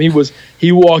announced him,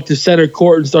 he walked to center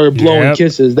court and started blowing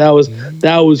kisses. That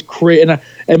was crazy.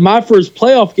 And my first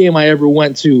playoff game I ever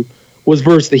went to was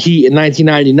versus the Heat in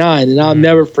 1999, and I'll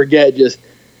never forget just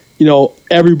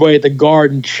everybody at the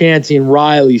Garden chanting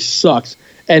 "Riley sucks,"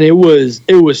 and it was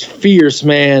fierce,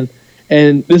 man.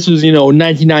 And this was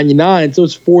 1999, so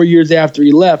it's 4 years after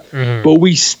he left. But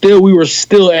we were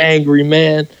still angry,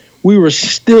 man. We were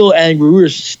still angry. We were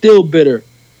still bitter.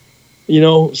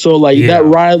 So that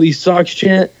Riley sucks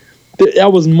chant,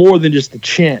 that was more than just a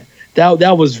chant.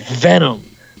 That was venom.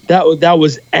 That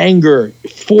was anger.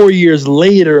 4 years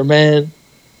later, man.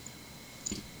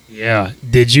 Yeah.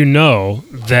 Did you know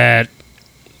that?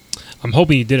 I'm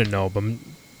hoping you didn't know, but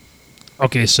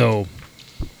okay. So,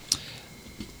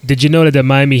 did you know that the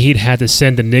Miami Heat had to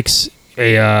send the Knicks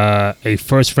a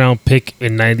first round pick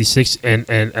in '96 and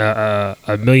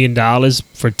 $1 million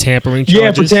for tampering charges?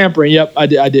 Yeah, for tampering. Yep, I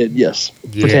did. Yes,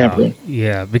 for tampering.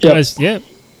 Yeah, because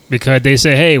because they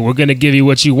say, hey, we're gonna give you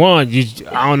what you want.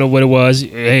 I don't know what it was.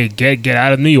 Hey, get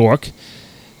out of New York,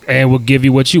 and we'll give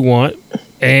you what you want.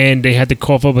 And they had to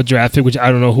cough up a draft pick, which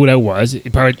I don't know who that was.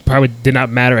 It probably did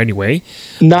not matter anyway.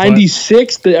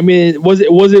 96. Was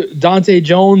it Dante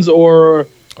Jones or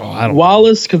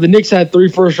Wallace? Because the Knicks had 3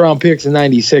 first-round picks in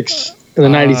 '96 in the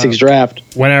 '96 draft.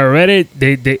 When I read it,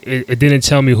 it didn't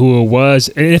tell me who it was,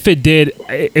 and if it did,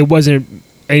 it wasn't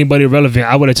anybody relevant.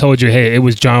 I would have told you, hey, it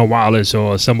was John Wallace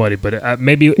or somebody, but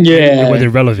maybe it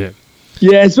wasn't relevant.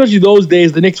 Yeah, especially those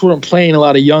days, the Knicks weren't playing a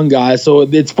lot of young guys. So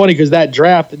it's funny because that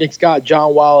draft, the Knicks got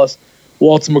John Wallace,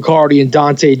 Walter McCarty and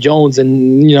Dante Jones,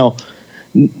 and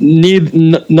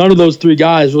none of those three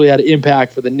guys really had an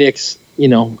impact for the Knicks.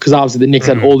 Because obviously the Knicks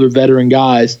had older veteran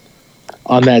guys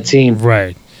on that team.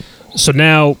 Right. So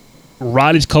now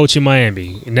Roddy's coaching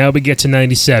Miami. Now we get to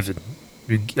 97.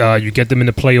 You get them in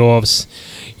the playoffs.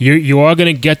 You are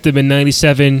going to get them in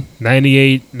 97,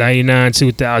 98, 99,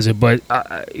 2000. But,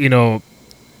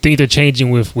 things are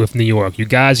changing with New York. You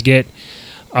guys get,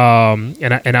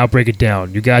 and I'll break it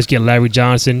down. You guys get Larry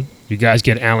Johnson. You guys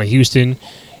get Allen Houston.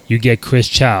 You get Chris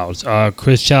Childs.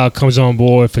 Chris Childs comes on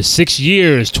board for 6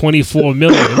 years, $24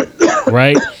 million,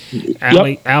 right?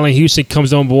 Allen Houston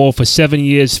comes on board for 7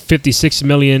 years, $56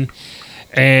 million.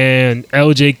 And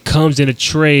LJ comes in a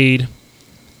trade,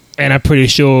 and I'm pretty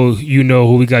sure you know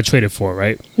who we got traded for,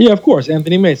 right? Yeah, of course,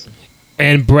 Anthony Mason.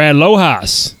 And Brad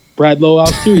Lohaus. Brad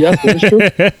Lohaus, too, yes, that is true.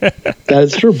 That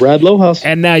is true, Brad Lohaus.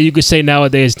 And now you could say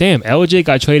nowadays, damn, LJ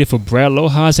got traded for Brad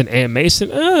Lohaus and Ant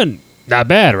Mason? Not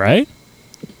bad, right?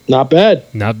 Not bad.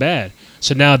 Not bad.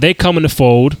 So now they come in the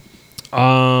fold.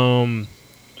 The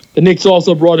Knicks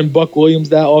also brought in Buck Williams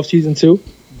that offseason, too.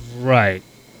 Right.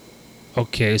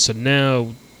 Okay, so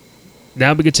now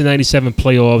we get to 97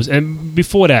 playoffs, and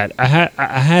before that, I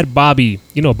had Bobby,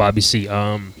 Bobby C.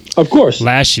 Of course.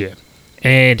 Last year,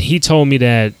 and he told me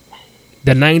that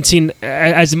the 19,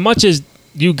 as much as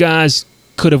you guys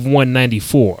could have won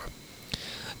 94,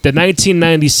 the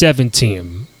 1997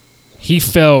 team, he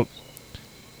felt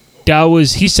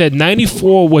he said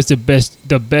 94 was the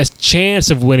best chance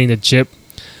of winning the chip,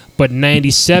 but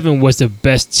 97 was the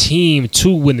best team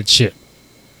to win the chip.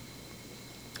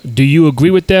 Do you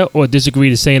agree with that or disagree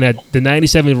to saying that the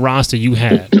 97 roster you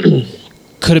had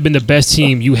could have been the best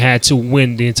team you had to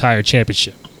win the entire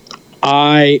championship?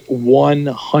 I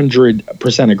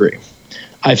 100% agree.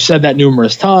 I've said that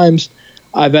numerous times.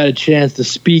 I've had a chance to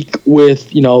speak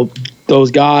with,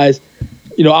 those guys.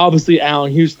 Obviously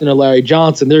Allen Houston or Larry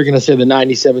Johnson, they're going to say the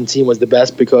 97 team was the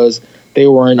best because they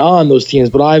weren't on those teams.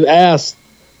 But I've asked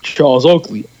Charles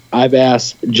Oakley. I've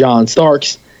asked John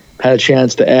Starks. Had a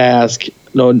chance to ask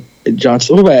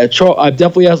Johnson. I've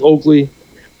definitely asked Oakley,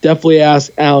 definitely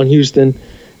asked Allen Houston,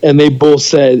 and they both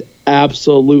said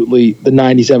absolutely the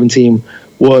 97 team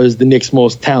was the Knicks'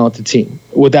 most talented team,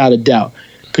 without a doubt,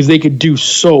 because they could do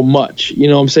so much. You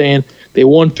know what I'm saying? They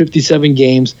won 57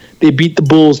 games. They beat the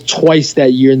Bulls twice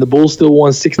that year, and the Bulls still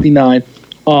won 69.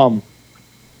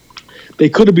 They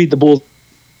could have beat the Bulls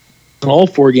in all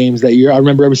 4 games that year. I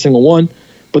remember every single one,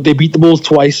 but they beat the Bulls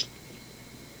twice.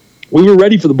 We were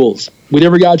ready for the Bulls. We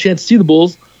never got a chance to see the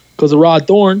Bulls because of Rod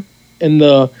Thorne and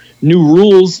the new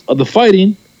rules of the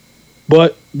fighting.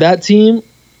 But that team,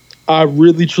 I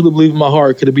really, truly believe in my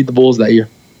heart, could have beat the Bulls that year.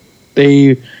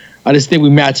 I just think we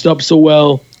matched up so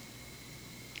well.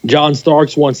 John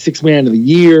Starks won 6th Man of the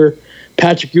Year.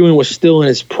 Patrick Ewing was still in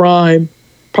his prime.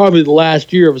 Probably the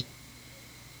last year of his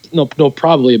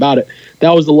probably about it. That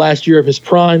was the last year of his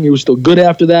prime. He was still good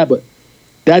after that, but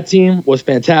that team was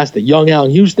fantastic. Young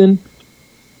Allen Houston,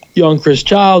 young Chris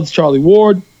Childs, Charlie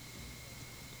Ward.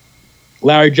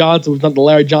 Larry Johnson was not the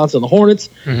Larry Johnson of the Hornets,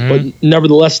 but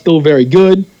nevertheless still very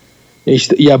good.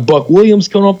 You have Buck Williams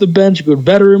coming off the bench, good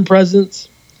veteran presence.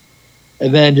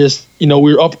 And then just, we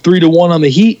were up 3-1 on the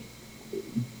Heat.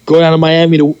 Go down to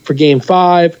Miami for Game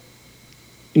 5.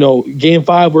 Game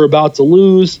 5 we're about to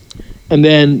lose. And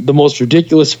then the most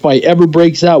ridiculous fight ever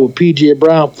breaks out with P.J.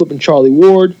 Brown flipping Charlie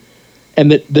Ward.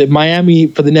 And the Miami,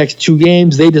 for the next 2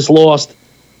 games, they just lost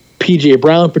P.J.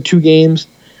 Brown for 2 games.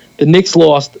 The Knicks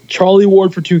lost Charlie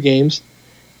Ward for 2 games.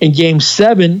 In Game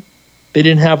 7, they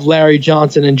didn't have Larry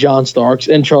Johnson and John Starks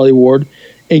and Charlie Ward.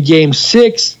 In Game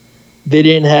 6, they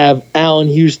didn't have Allen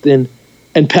Houston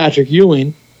and Patrick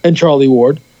Ewing and Charlie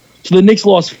Ward. So the Knicks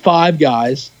lost 5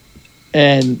 guys,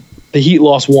 and the Heat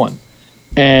lost 1.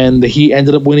 And the Heat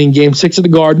ended up winning Game 6 at the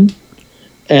Garden,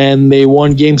 and they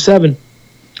won Game 7.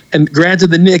 And granted,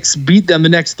 the Knicks beat them the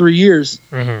next 3 years.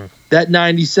 That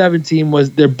 97 team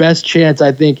was their best chance,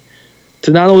 I think,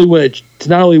 to not only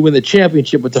win the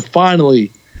championship, but to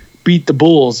finally beat the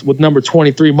Bulls with number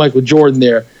 23 Michael Jordan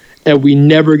there. And we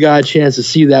never got a chance to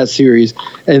see that series,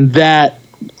 and that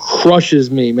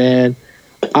crushes me, man.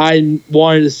 I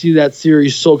wanted to see that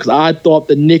series because I thought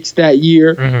the Knicks that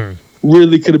year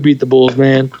really could have beat the Bulls,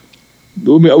 man.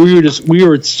 We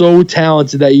were so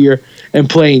talented that year and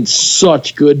playing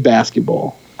such good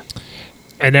basketball.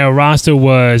 And their roster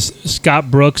was Scott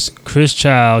Brooks, Chris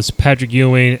Childs, Patrick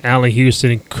Ewing, Allen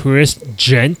Houston, Chris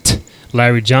Gent,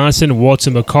 Larry Johnson,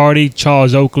 Walter McCarty,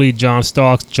 Charles Oakley, John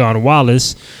Starks, John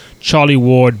Wallace, Charlie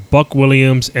Ward, Buck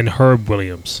Williams, and Herb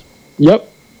Williams.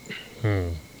 Yep.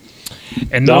 And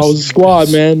that was the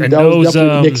squad, man. That was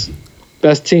definitely the Knicks'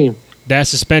 best team. that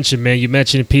suspension, man. You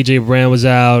mentioned P.J. Brown was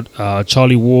out,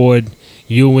 Charlie Ward,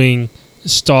 Ewing,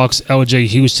 Starks, L.J.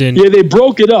 Houston. Yeah, they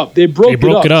broke it up. They broke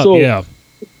it up. So yeah.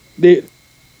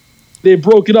 They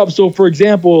broke it up. So, for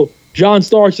example, John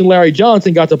Starks and Larry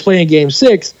Johnson got to play in Game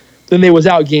 6. Then they was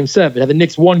out Game 7. Had the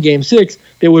Knicks won Game 6,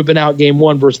 they would have been out Game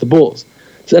 1 versus the Bulls.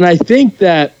 So, and I think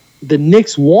that the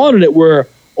Knicks wanted it where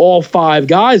all 5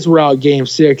 guys were out Game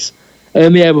 6, and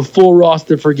then they have a full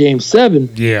roster for Game 7.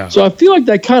 Yeah. So I feel like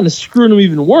that kind of screwed them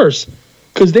even worse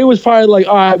because they was probably like,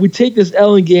 all right, we take this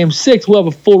L in Game 6, we'll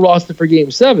have a full roster for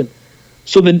Game 7.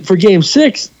 So then for Game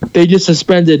 6, they just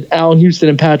suspended Allen Houston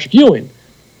and Patrick Ewing.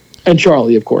 And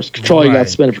Charlie, of course. Charlie got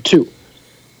suspended for 2.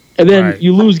 And then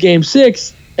you lose Game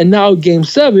 6, and now Game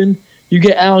 7, you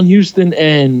get Allen Houston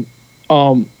and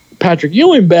Patrick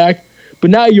Ewing back, but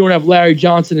now you don't have Larry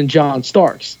Johnson and John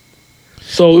Starks.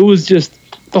 So it was just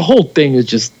the whole thing was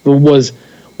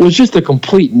just a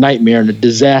complete nightmare and a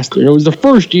disaster. And it was the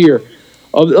first year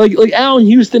of like Allen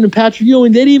Houston and Patrick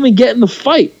Ewing, they didn't even get in the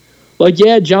fight. Like,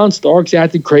 yeah, John Starks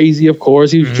acted crazy, of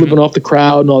course. He was flipping off the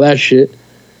crowd and all that shit.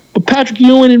 But Patrick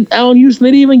Ewing and Allen Houston,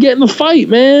 they didn't even get in the fight,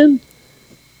 man.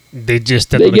 They just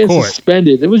stepped on the court.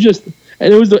 Suspended. It was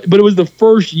the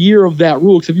first year of that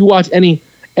rule. Because if you watch any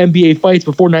NBA fights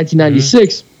before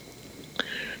 1996,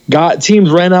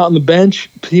 teams ran out on the bench,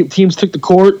 teams took the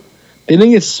court, they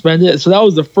didn't get suspended. So that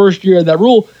was the first year of that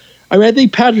rule. I mean, I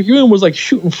think Patrick Ewing was like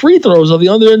shooting free throws on the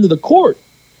other end of the court.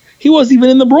 He wasn't even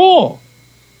in the brawl,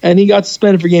 and he got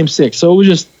suspended for Game 6. So it was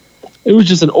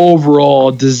just an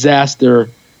overall disaster.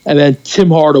 And then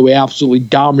Tim Hardaway absolutely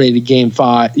dominated Game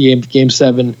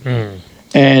 7.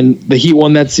 And the Heat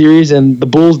won that series, and the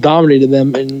Bulls dominated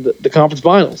them in the conference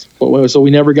finals. So we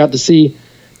never got to see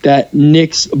that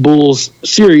Knicks-Bulls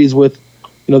series with,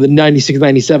 the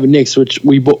 96-97 Knicks,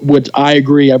 which I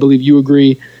agree. I believe you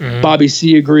agree. Bobby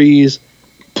C agrees.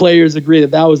 Players agree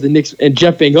that was the Knicks, and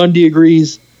Jeff Van Gundy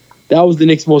agrees that was the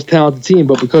Knicks' most talented team.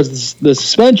 But because of the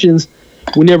suspensions,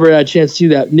 we never had a chance to see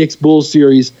that Knicks-Bulls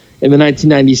series in the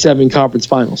 1997 conference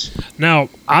finals. Now,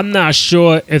 I'm not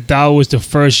sure if that was the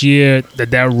first year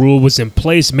that rule was in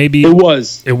place. Maybe it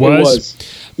was. It was?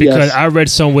 Because I read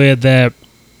somewhere that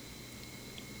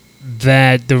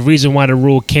the reason why the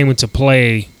rule came into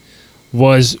play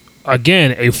was,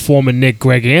 again, a former Knick,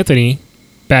 Greg Anthony,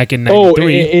 back in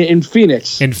 93. In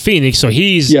Phoenix. In Phoenix. So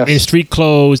he's in street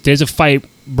clothes. There's a fight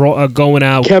going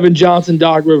out. Kevin Johnson,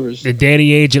 Doc Rivers. And Danny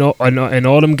Ainge and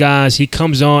all them guys. He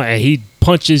comes on and he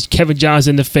punches Kevin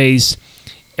Johnson in the face,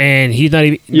 and he's not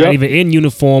even in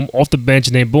uniform, off the bench,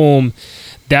 and then boom.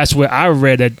 That's where I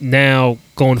read that now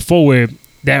going forward,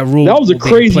 that rule. That was a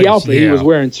crazy outfit he was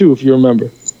wearing too, if you remember.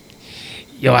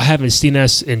 Yo, I haven't seen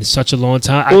that in such a long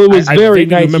time. Well, it was very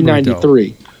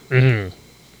 1993.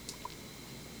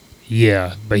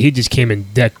 Yeah, but he just came in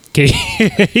that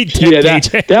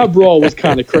brawl was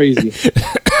kind of crazy.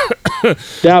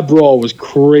 That brawl was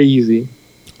crazy.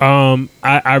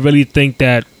 I really think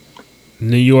that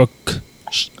New York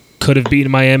could have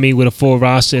beaten Miami with a full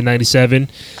roster in 97.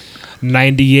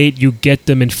 98, you get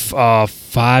them in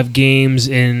 5 games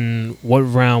in what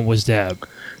round was that?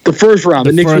 The first round.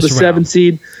 The Knicks were the 7th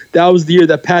seed. That was the year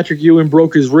that Patrick Ewing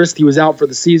broke his wrist. He was out for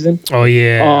the season. Oh,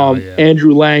 yeah.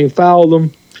 Andrew Lang fouled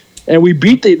him. And we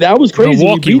beat that was crazy.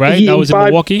 Milwaukee, right? That was in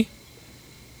Milwaukee?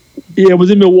 Yeah, it was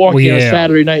in Milwaukee on a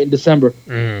Saturday night in December.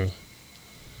 Yeah,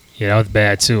 that was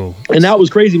bad too. And that was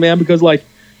crazy, man, because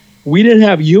we didn't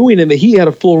have Ewing and the Heat had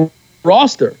a full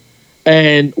roster.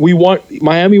 And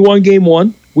Miami won Game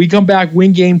 1. We come back,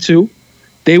 win Game 2.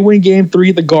 They win Game 3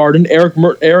 at the Garden. Eric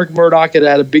Murdoch had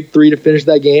a big 3 to finish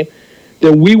that game.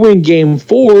 Then we win Game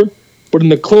 4, but in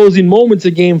the closing moments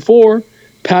of Game 4,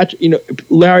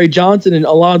 Larry Johnson and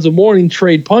Alonzo Mourning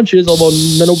trade punches, although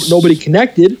nobody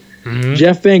connected.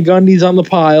 Jeff Van Gundy's on the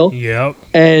pile. Yep.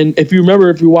 And if you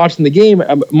remember, if you're watching the game,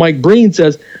 Mike Breen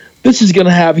says, this is going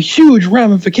to have huge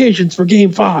ramifications for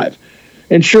Game 5.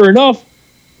 And sure enough,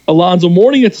 Alonzo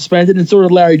Mourning gets suspended, and so did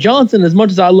Larry Johnson. As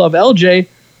much as I love LJ,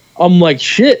 I'm like,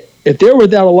 shit, if they were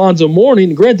without Alonzo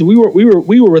Mourning, granted, we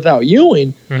were without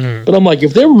Ewing, but I'm like,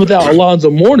 if they were without Alonzo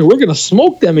Mourning, we're going to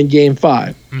smoke them in Game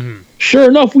 5. Sure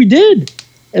enough, we did.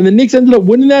 And the Knicks ended up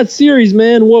winning that series,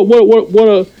 man.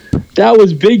 That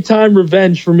was big time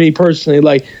revenge for me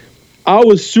personally. I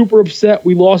was super upset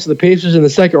we lost to the Pacers in the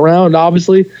second round,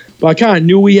 obviously, but I kind of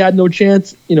knew we had no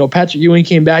chance. Patrick Ewing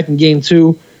came back in Game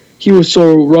 2. He was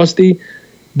so rusty.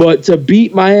 But to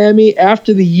beat Miami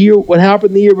after what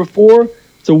happened the year before,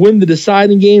 to win the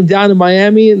deciding game down in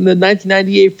Miami in the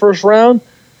 1998 first round,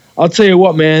 I'll tell you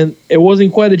what, man, it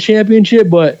wasn't quite a championship,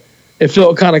 but it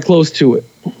felt kind of close to it.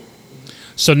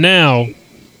 So now,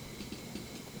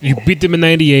 you beat them in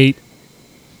 98.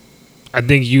 I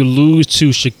think you lose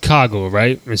to Chicago,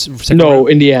 right? Second No, round?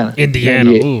 Indiana. Indiana.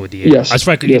 98. Ooh, Indiana. Yes. That's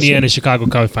right. Yes, Indiana, sir. Chicago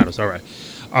conference finals. All right.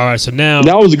 So now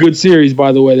That was a good series,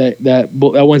 by the way. That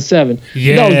went 7.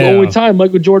 Yeah. That was the only time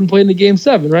Michael Jordan played in the Game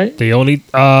 7, right? the only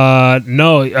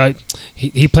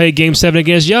he played Game 7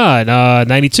 against Yard,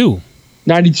 92.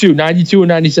 92, and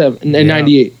 97, and Yeah.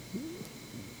 98.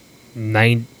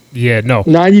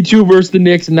 92 versus the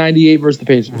Knicks and 98 versus the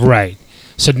Pacers. Right.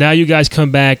 So now you guys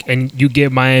come back and you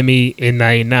get Miami in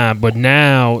 99, but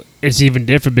now it's even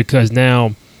different because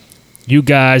now you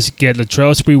guys get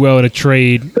Latrell Sprewell in a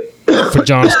trade for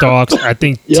John Starks. I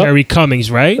think Yep. Terry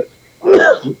Cummings, right?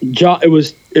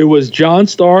 It was John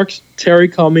Starks, Terry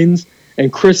Cummings,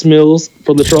 and Chris Mills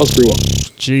for Latrell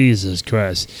Sprewell Jesus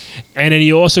Christ. And then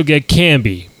you also get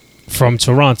Camby from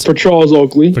Toronto for Charles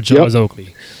Oakley. for Charles Yep.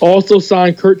 Oakley. Also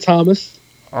signed Kurt Thomas.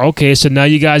 Okay, so now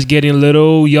you guys getting a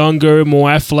little younger,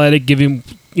 more athletic, giving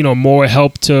more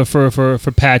help for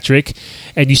Patrick,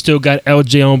 and you still got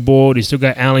LJ on board. You still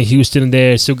got Allen Houston in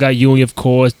there. Still got Ewing, of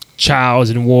course, Childs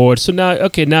and Ward. So now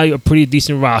you're a pretty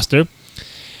decent roster.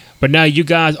 But now you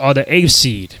guys are the 8th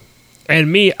seed, and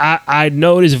me, I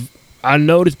noticed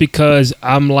because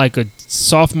I'm like a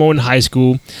sophomore in high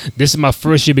school. This is my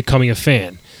first year becoming a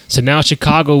fan. So now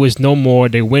Chicago is no more.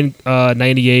 They win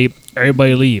 98.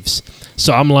 Everybody leaves.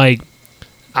 So I'm like,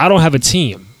 I don't have a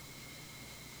team.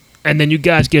 And then you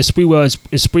guys get Sprewell.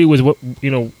 Spree was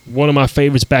one of my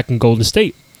favorites back in Golden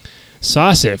State. So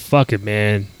I said, fuck it,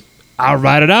 man. I'll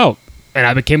ride it out. And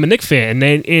I became a Knicks fan.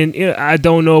 And I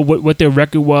don't know what their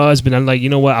record was, but I'm like, you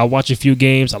know what? I'll watch a few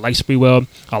games. I like Sprewell.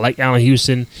 I like Allen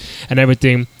Houston and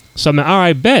everything. So I'm like, all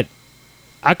right, bet.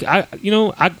 I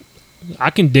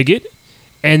can dig it.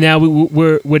 And now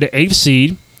we're the 8th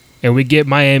seed, and we get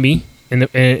Miami in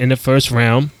the first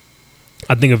round.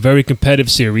 I think a very competitive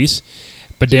series.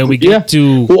 But then we get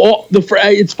to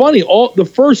it's funny. All the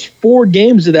first 4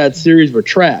 games of that series were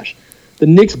trash. The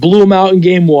Knicks blew them out in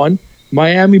Game 1.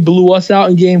 Miami blew us out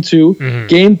in Game 2. Mm-hmm.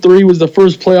 Game 3 was the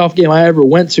first playoff game I ever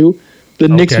went to. The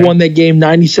Knicks won that game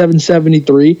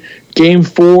 97-73. Game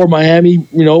 4, Miami,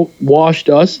 washed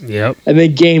us. Yep. And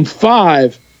then Game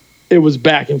 5, it was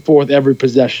back and forth every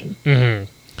possession.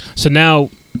 Mm-hmm. So now,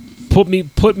 put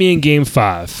me in Game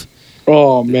 5.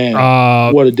 Oh man,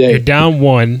 what a day! You're down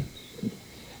 1,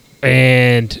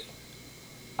 and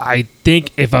I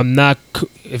think if I'm not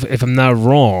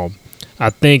wrong, I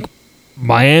think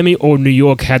Miami or New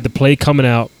York had the play coming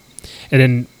out, and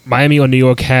then Miami or New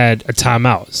York had a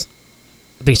timeout.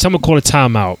 I think someone called a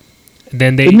timeout. And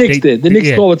then the Knicks did. The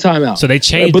Knicks called a timeout. So they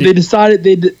changed but it. they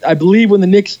decided I believe when the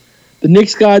Knicks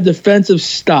got a defensive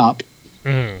stop,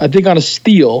 I think on a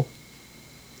steal,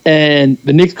 and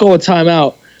the Knicks called a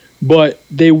timeout, but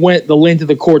they went the length of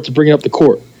the court to bring it up the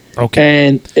court. Okay.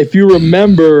 And if you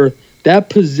remember, that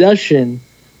possession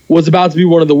was about to be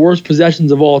one of the worst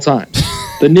possessions of all time.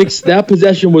 The Knicks, that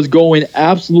possession was going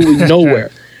absolutely nowhere.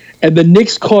 And the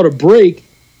Knicks caught a break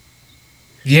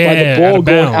by the ball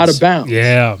going out of bounds.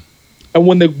 Yeah. And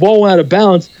when the ball went out of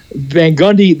bounds, Van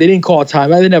Gundy, they didn't call a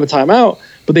timeout. They didn't have a timeout,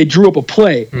 but they drew up a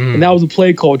play. And that was a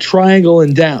play called triangle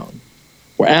and down,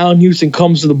 where Allen Houston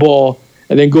comes to the ball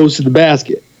and then goes to the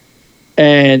basket.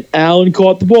 And Allen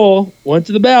caught the ball, went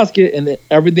to the basket, and then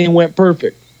everything went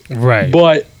perfect. Right.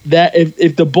 But that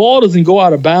if the ball doesn't go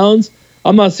out of bounds,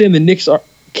 I'm not saying the Knicks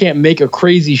can't make a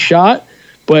crazy shot,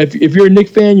 but if you're a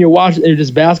Knicks fan, you're watching, and you're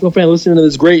just a basketball fan listening to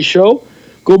this great show,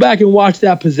 go back and watch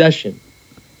that possession.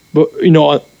 But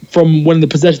from when the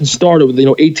possession started with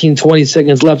 18, 20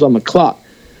 seconds left on the clock,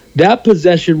 that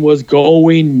possession was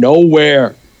going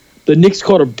nowhere. The Knicks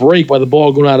caught a break by the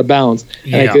ball going out of bounds.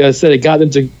 Yeah. And like I said, it got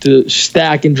them to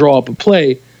stack and draw up a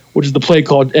play, which is the play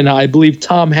called, and I believe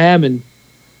Tom Hammond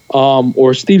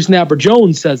or Steve Snapper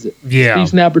Jones says it. Yeah. Steve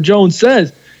Snapper Jones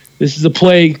says this is a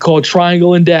play called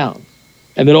triangle and down.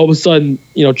 And then all of a sudden,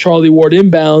 Charlie Ward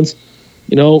inbounds,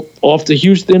 off to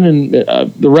Houston, and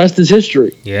the rest is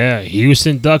history. Yeah,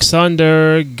 Houston Ducks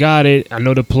under, got it. I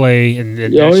know the play, and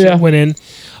that shit went in.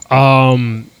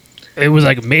 It was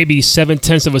like maybe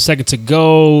 0.7 of a second to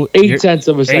go. 0.8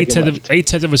 of a second.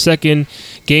 0.8 of a second.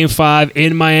 Game 5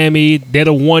 in Miami. They're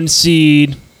the 1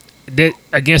 seed.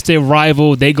 Against their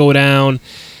rival, they go down.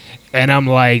 And I'm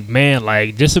like,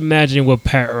 man, just imagine what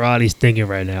Pat Riley's thinking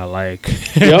right now.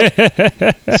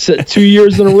 Yep. 2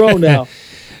 years in a row now.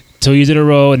 2 years in a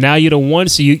row. Now you're the 1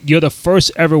 seed. You're the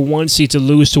first ever 1 seed to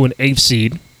lose to an 8th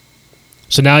seed.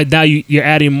 So now you're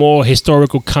adding more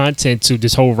historical content to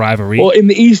this whole rivalry. Well, in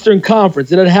the Eastern Conference,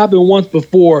 it had happened once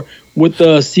before with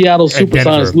the Seattle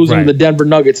Supersonics losing to the Denver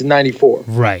Nuggets in '94.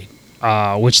 Right.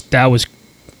 Which that was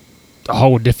a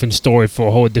whole different story for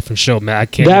a whole different show, man. I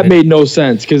can't. That made no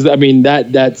sense because I mean that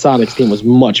Sonics team was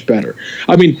much better.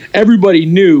 I mean, everybody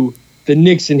knew the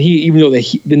Knicks and Heat, even though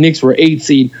the Knicks were 8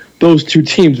 seed, those two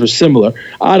teams were similar.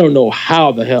 I don't know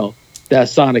how the hell that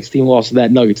Sonics team lost to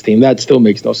that Nuggets team. That still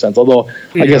makes no sense. Although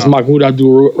I guess Mahmoud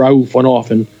Abdul-Rauf went off,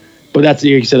 but that's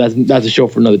like you said, that's a show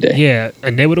for another day. Yeah,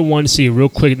 and they would have wanted to see real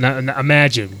quick. Now,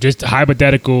 imagine just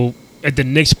hypothetical if the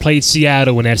Knicks played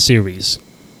Seattle in that series.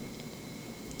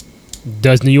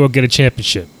 Does New York get a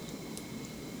championship?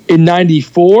 In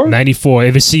 94? 94.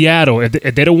 If it's Seattle, if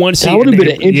they don't want to see that would have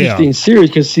been an interesting series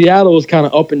because Seattle was kind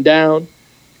of up and down,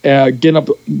 getting up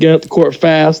the court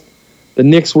fast. The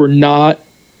Knicks were not.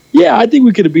 Yeah, I think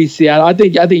we could have beat Seattle. I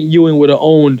think Ewing would have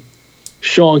owned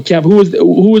Sean Kemp. Who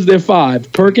was their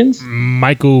 5? Perkins?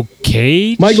 Michael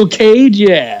Cage? Michael Cage,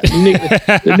 yeah.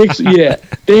 The Knicks, yeah.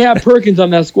 They had Perkins on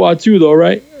that squad too, though,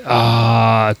 right?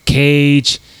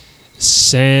 Cage,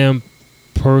 Sam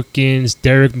Perkins,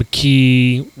 Derek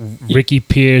McKee, Ricky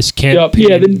Pierce, Kemp.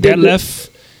 Yeah, left.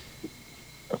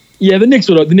 Yeah, the Knicks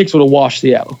would have washed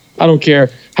Seattle. I don't care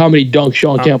how many dunks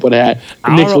Sean Kemp would have had.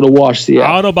 The Knicks would have washed Seattle.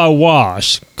 I don't know about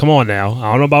wash. Come on now.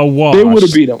 I don't know about wash. They would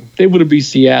have beat them. They would have beat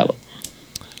Seattle.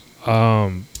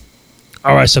 All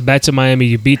right, so back to Miami.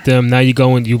 You beat them. Now you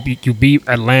go and you beat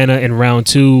Atlanta in round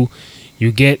 2.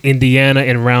 You get Indiana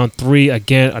in round 3.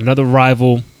 Again, another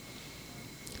rival.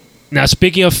 Now,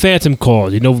 speaking of phantom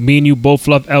calls, me and you both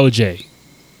love LJ.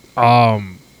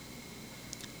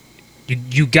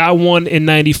 You got one in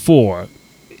 94.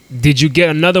 Did you get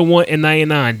another one in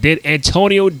 99? Did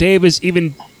Antonio Davis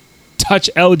even touch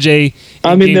LJ?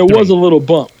 I mean, there was a little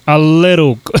bump. A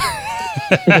little.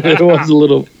 There was a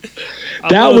little.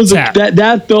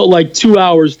 That felt like 2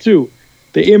 hours too.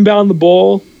 They inbound the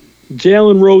ball.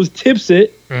 Jalen Rose tips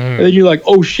it, and then you're like,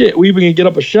 "Oh shit, we even can get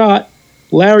up a shot."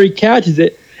 Larry catches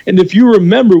it, and if you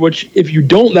remember, which if you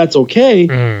don't, that's okay.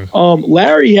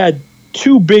 Larry had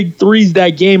 2 big threes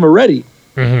that game already,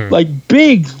 like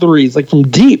big threes, like from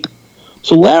deep.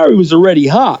 So Larry was already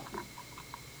hot.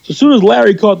 So as soon as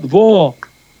Larry caught the ball,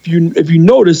 if you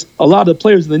notice, a lot of the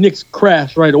players in the Knicks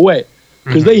crashed right away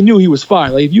because they knew he was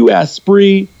fine. Like if you ask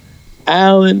Spree,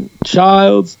 Allen,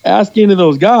 Childs, ask any of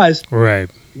those guys, right?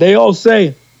 They all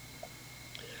say,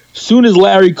 as soon as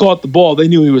Larry caught the ball, they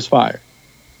knew he was fired.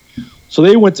 So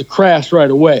they went to crash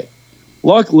right away.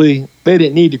 Luckily, they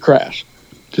didn't need to crash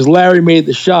because Larry made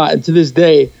the shot. And to this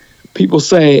day, people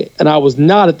say, and I was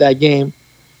not at that game,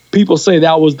 people say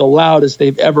that was the loudest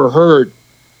they've ever heard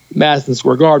Madison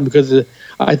Square Garden because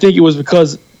I think it was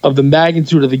because of the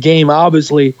magnitude of the game,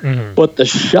 obviously, but the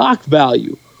shock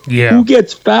value. Yeah. Who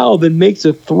gets fouled and makes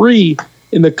a 3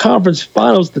 in the conference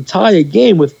finals to tie a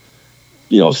game with,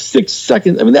 6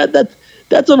 seconds? I mean,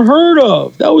 that's unheard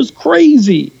of. That was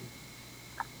crazy.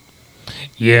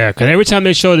 Yeah, because every time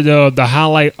they show the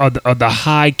highlight of the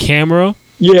high camera,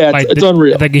 it's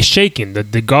unreal. Like it's shaking.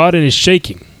 The garden is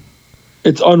shaking.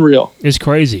 It's unreal. It's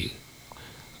crazy.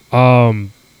 So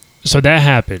that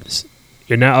happens.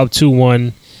 You're now up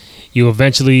 2-1. You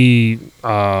eventually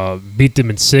beat them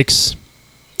in 6.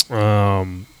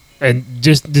 And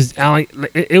just Allen,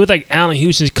 it was like Allen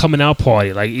Houston's coming out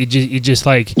party. Like it just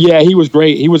like. Yeah, he was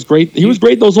great. He was great. He was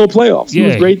great those whole playoffs. He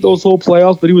was great those whole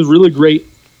playoffs, but he was really great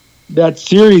that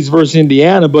series versus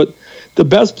Indiana. But the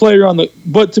best player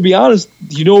but to be honest,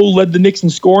 who led the Knicks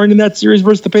in scoring in that series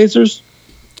versus the Pacers?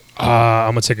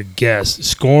 I'm gonna take a guess.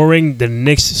 The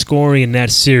Knicks scoring in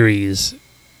that series.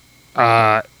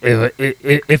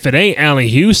 If it ain't Allen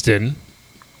Houston,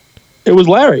 it was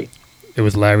Larry. It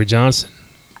was Larry Johnson.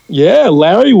 Yeah,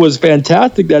 Larry was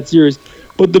fantastic that series.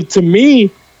 But to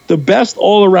me, the best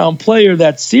all-around player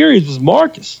that series was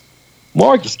Marcus.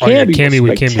 Marcus Camby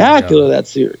was spectacular that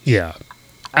series. Yeah.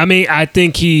 I mean, I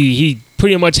think he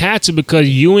pretty much had to because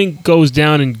Ewing goes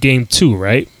down in game 2,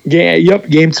 right? Yeah, yep,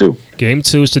 game 2. Game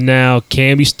 2, so now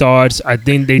Camby starts. I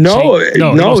think they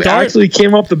actually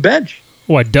came off the bench.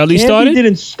 What, Dudley Camby started?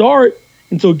 Didn't start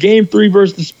until game 3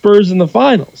 versus the Spurs in the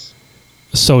finals.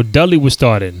 So Dudley was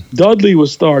starting.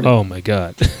 Oh my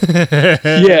God.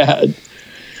 Yeah,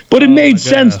 but it made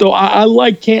sense though. I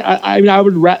like Cam. I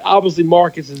would obviously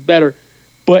Marcus is better,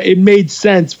 but it made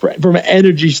sense from an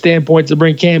energy standpoint to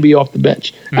bring Camby off the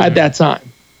bench at that time.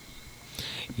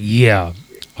 Yeah,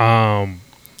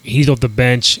 he's off the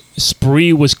bench.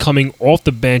 Spree was coming off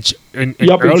the bench early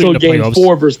until in the game playoffs.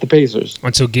 4 versus the Pacers.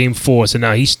 Until game 4, so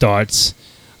now he starts.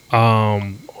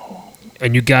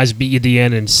 And you guys beat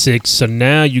Indiana in 6. So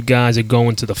now you guys are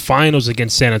going to the finals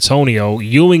against San Antonio.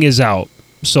 Ewing is out.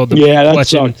 So that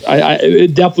sucked.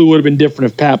 It definitely would have been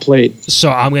different if Pat played. So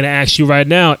I'm going to ask you right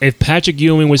now, if Patrick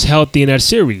Ewing was healthy in that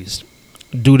series,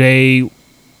 do they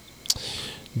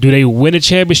Do they win a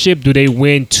championship? Do they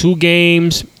win 2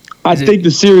 games? I think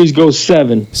the series goes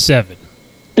 7. 7.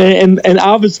 And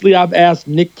obviously I've asked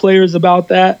Knick players about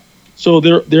that, so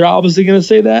they're obviously going to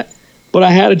say that. But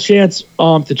I had a chance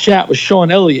to chat with Sean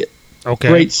Elliott,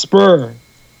 great Spur,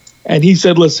 and he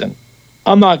said, "Listen,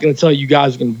 I'm not going to tell you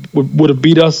guys would have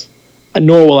beat us,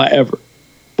 nor will I ever.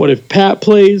 But if Pat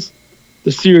plays,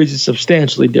 the series is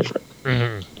substantially different."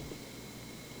 Mm-hmm.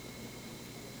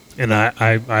 And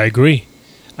I agree.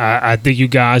 I think you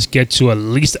guys get to at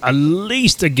least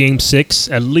a game 6,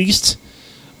 at least.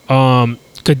 Look,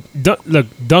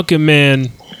 Duncan,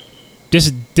 man,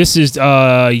 this is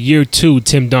year 2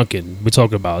 Tim Duncan we're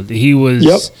talking about. He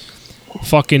was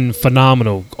fucking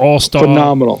phenomenal. All-star.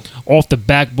 Phenomenal. Off the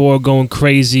backboard going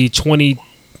crazy, 20,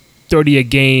 30 a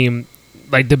game,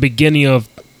 like the beginning of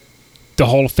the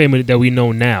Hall of Fame that we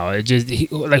know now. It just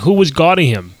who was guarding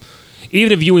him?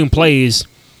 Even if Ewing plays,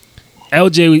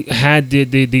 LJ had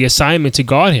the assignment to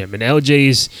guard him, and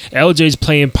LJ's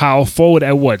playing power forward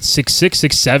at what, 6'6",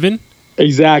 6'7"?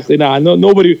 Exactly. Nah,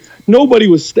 nobody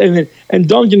was standing. And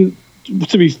Duncan,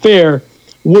 to be fair,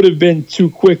 would have been too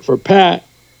quick for Pat,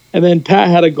 and then Pat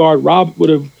had a guard. Rob would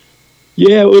have.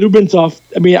 Yeah, it would have been tough.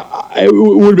 I mean, it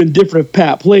would have been different if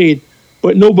Pat played,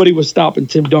 but nobody was stopping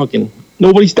Tim Duncan.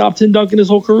 Nobody stopped Tim Duncan his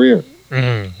whole career.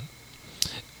 Mm.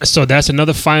 So that's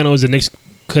another finals the Knicks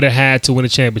could have had to win a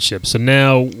championship. So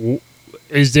now,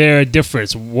 is there a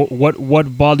difference?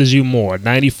 What bothers you more?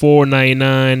 94,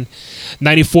 99?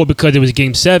 94 because it was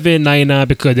Game 7, 99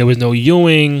 because there was no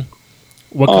Ewing.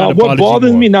 What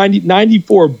bothers me?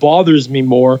 94 bothers me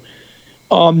more.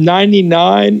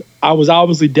 99, I was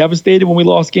obviously devastated when we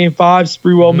lost Game 5.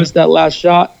 Sprewell missed that last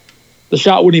shot. The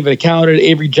shot wouldn't even have counted.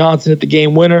 Avery Johnson hit the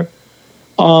game winner.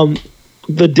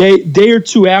 The day or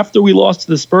two after we lost to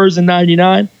the Spurs in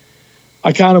 99,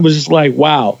 I kind of was just like,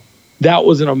 wow, that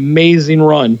was an amazing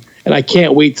run, and I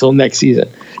can't wait till next season.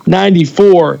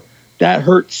 94, that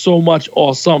hurt so much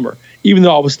all summer, even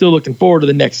though I was still looking forward to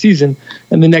the next season,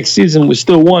 and the next season we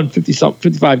still won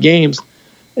 55 games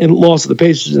and lost to the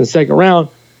Pacers in the second round.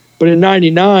 But in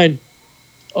 99,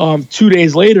 2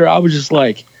 days later, I was just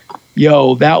like,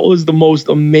 yo, that was the most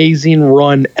amazing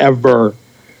run ever.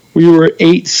 We were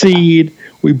 8 seed.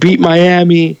 We beat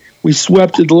Miami. We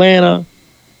swept Atlanta.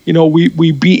 You know,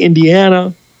 we beat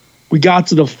Indiana. We got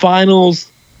to the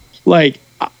finals. Like,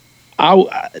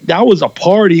 that was a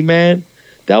party, man.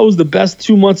 That was the best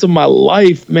 2 months of my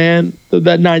life, man,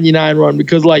 that 99 run.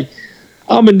 Because, like,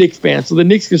 I'm a Knicks fan, so the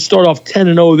Knicks can start off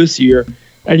 10-0 this year,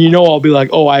 and you know I'll be like,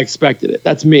 oh, I expected it.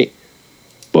 That's me.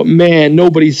 But, man,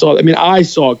 nobody saw it. I mean, I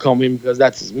saw it coming because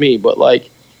that's just me. But,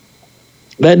 like,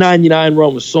 that 99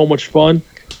 run was so much fun.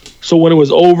 So when it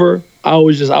was over, I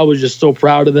was just so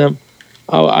proud of them.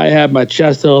 I had my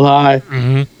chest held high,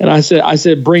 and I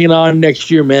said, bring it on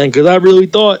next year, man, because I really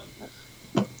thought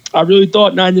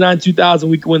 99, 2000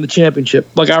 we could win the championship.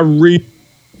 Like and we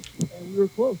were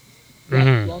close.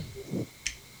 I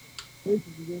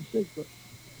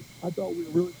thought we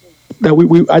were really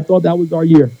close. I thought that was our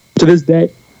year. To this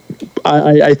day,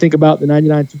 I think about the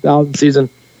 99, 2000 season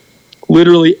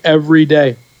literally every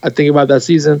day. I think about that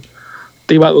season,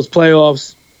 think about those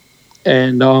playoffs,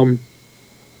 and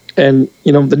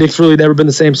you know, the Knicks really never been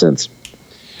the same since.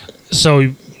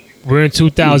 So we're in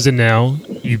 2000 now.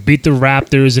 You beat the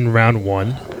Raptors in round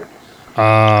 1.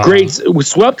 Great. We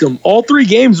swept them. All 3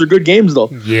 games are good games, though.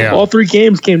 Yeah. All 3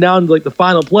 games came down to, like, the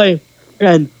final play.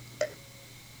 And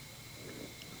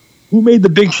who made the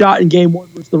big shot in Game 1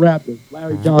 versus the Raptors?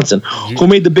 Larry Johnson. Who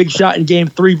made the big shot in Game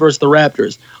 3 versus the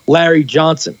Raptors? Larry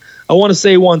Johnson. I want to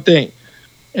say one thing.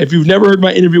 If you've never heard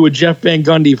my interview with Jeff Van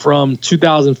Gundy from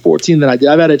 2014 that I did,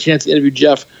 I've had a chance to interview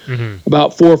Jeff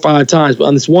about 4 or 5 times. But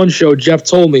on this one show, Jeff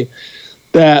told me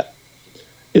that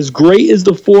as great as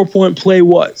the 4-point play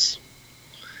was,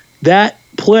 that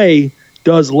play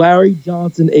does Larry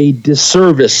Johnson a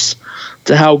disservice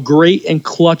to how great and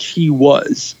clutch he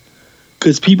was.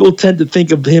 Because people tend to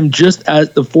think of him just as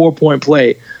the 4-point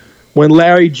play, when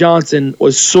Larry Johnson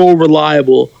was so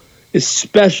reliable,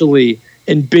 especially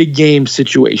in big game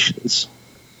situations.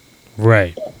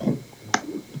 Right.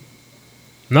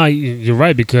 No, you're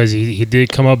right, because he did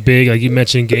come up big, like you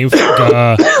mentioned,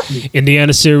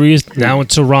 Indiana series, now in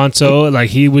Toronto. Like,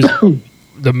 he was one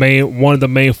of the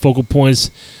main focal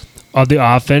points of the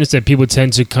offense that people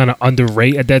tend to kind of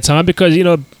underrate at that time, because, you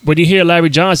know, when you hear Larry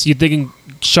Johnson, you're thinking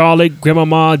Charlotte,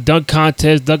 grandmama, dunk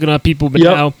contest, dunking on people, but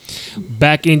now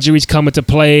back injuries come into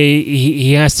play.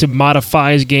 He has to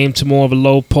modify his game to more of a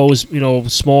low post, you know,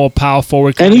 small power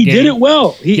forward. And he did it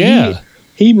well.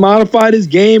 He modified his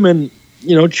game and,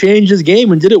 you know, changed his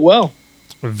game and did it well.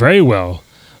 Very well.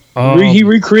 He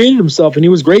recreated himself, and he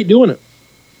was great doing it.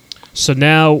 So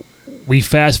now we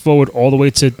fast forward all the way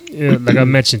to, like I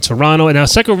mentioned, Toronto. And now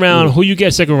second round, who you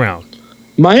get second round?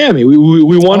 Miami. We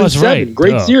won in that's 7. right.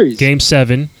 Great series. Game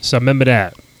 7. So remember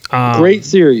that. Great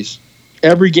series.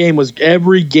 Every game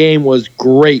was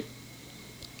great.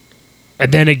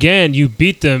 And then again, you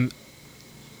beat them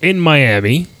in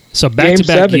Miami. So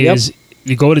back-to-back years,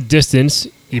 you go the distance.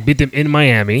 You beat them in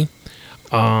Miami.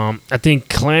 I think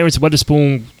Clarence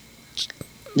Weatherspoon.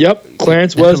 Yep,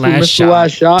 Clarence Weatherspoon missed the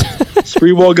last shot.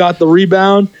 Sprewell got the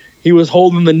rebound. He was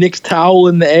holding the Knicks towel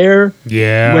in the air.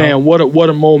 Yeah, man, what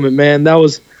a moment, man. That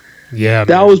was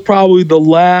probably the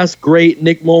last great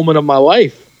Knick moment of my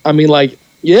life. I mean,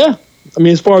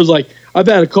 as far as I've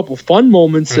had a couple fun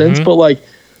moments since, but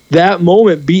that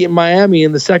moment beating Miami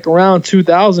in the second round,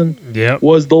 2000,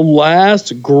 was the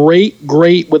last great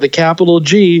with a capital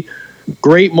G,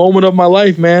 great moment of my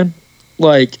life, man.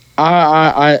 It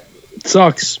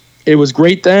sucks. It was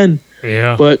great then.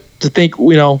 Yeah. But to think,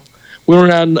 we don't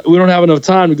have enough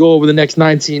time to go over the next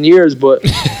 19 years, but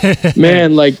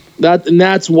man,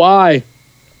 that's why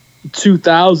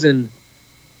 2000,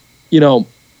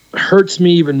 hurts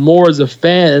me even more as a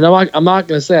fan. And I'm not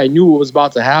going to say I knew what was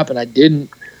about to happen. I didn't.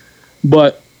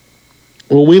 But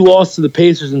when we lost to the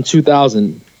Pacers in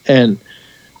 2000 and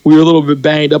we were a little bit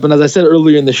banged up, and as I said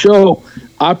earlier in the show,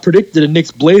 I predicted a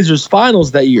Knicks-Blazers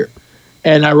finals that year.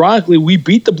 And ironically, we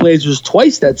beat the Blazers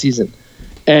twice that season.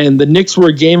 And the Knicks were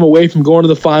a game away from going to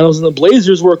the finals, and the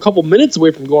Blazers were a couple minutes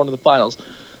away from going to the finals.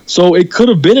 So it could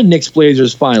have been a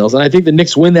Knicks-Blazers finals, and I think the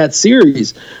Knicks win that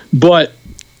series. But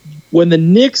when the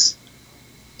Knicks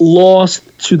lost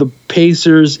to the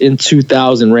Pacers in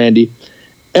 2000, Randy,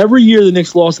 every year the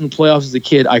Knicks lost in the playoffs as a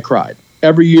kid, I cried.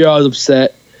 Every year I was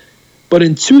upset. But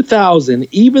in 2000,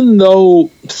 even though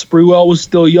Sprewell was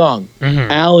still young,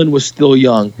 Allen was still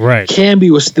young, Camby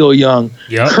was still young,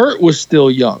 Kurt was still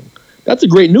young. That's a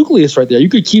great nucleus right there. You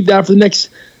could keep that for the next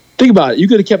 – think about it. You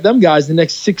could have kept them guys the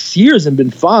next 6 years and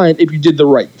been fine if you did the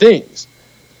right things.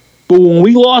 But when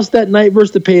we lost that night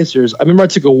versus the Pacers, I remember I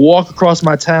took a walk across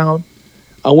my town.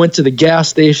 I went to the gas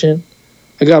station.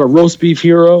 I got a roast beef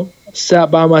hero,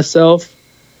 sat by myself,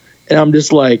 and I'm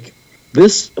just like,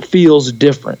 this feels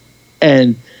different.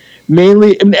 And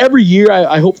mainly, every year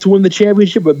I hope to win the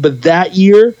championship, but that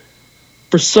year,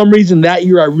 for some reason, I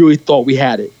really thought we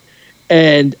had it.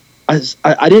 And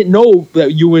I didn't know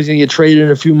that you was going to get traded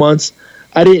in a few months.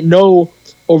 I didn't know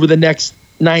over the next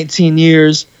 19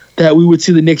 years that we would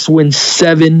see the Knicks win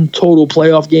 7 total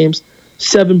playoff games,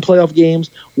 7 playoff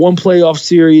games, 1 playoff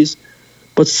series.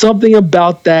 But something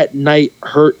about that night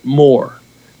hurt more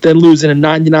than losing in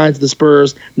 99 to the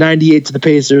Spurs, 98 to the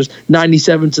Pacers,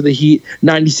 97 to the Heat,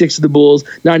 96 to the Bulls,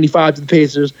 95 to the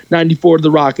Pacers, 94 to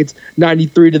the Rockets,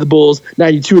 93 to the Bulls,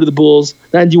 92 to the Bulls,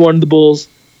 91 to the Bulls.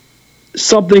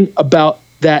 Something about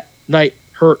that night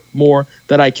hurt more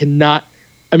that I cannot.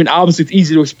 I mean, obviously it's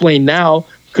easy to explain now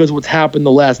because of what's happened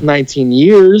the last 19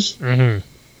 years.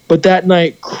 But that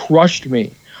night crushed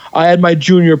me. I had my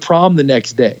junior prom the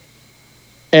next day.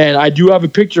 And I do have a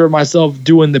picture of myself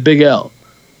doing the Big L.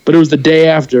 But it was the day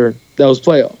after those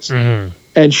playoffs.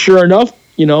 And sure enough,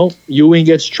 Ewing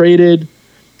gets traded.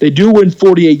 They do win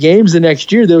 48 games the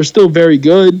next year. They were still very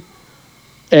good.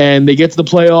 And they get to the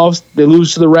playoffs. They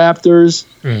lose to the Raptors.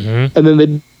 And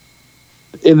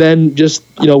then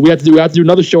we have to do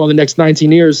another show on the next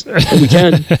 19 years. And we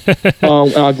can.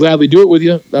 I'll gladly do it with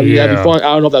you. That'd be fun.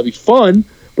 I don't know if that'd be fun,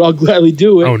 but I'll gladly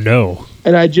do it. Oh, no.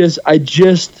 And I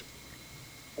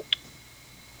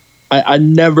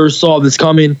never saw this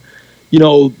coming.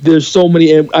 There's so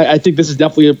many. I think this is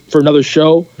definitely for another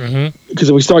show. Because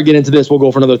if we start getting into this, we'll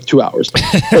go for another 2 hours.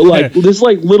 But there's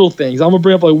little things. I'm gonna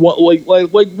bring up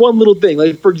one little thing.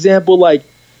 Like for example,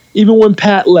 even when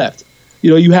Pat left,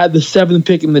 you had the 7th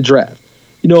pick in the draft.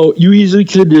 You easily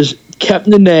could have just kept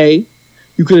Nene.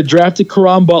 You could have drafted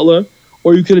Caron Butler,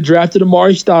 or you could have drafted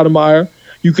Amari Stoudemire.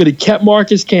 You could have kept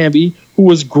Marcus Camby, who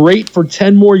was great for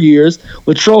 10 more years.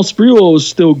 Latrell Sprewell was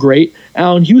still great.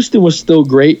 Allen Houston was still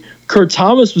great. Kurt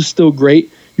Thomas was still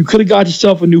great. You could have got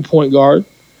yourself a new point guard,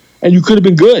 and you could have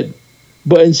been good.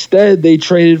 But instead, they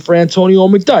traded for Antonio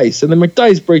McDyess, and then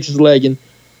McDyess breaks his leg, and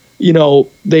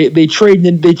they trade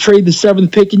the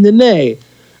 7th pick in Nene.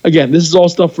 Again, this is all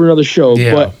stuff for another show,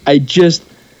 but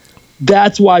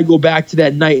that's why I go back to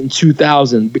that night in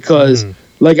 2000 because,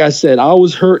 like I said, I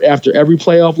was hurt after every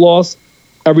playoff loss,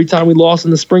 every time we lost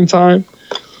in the springtime.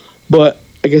 But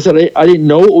like I said, I didn't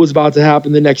know what was about to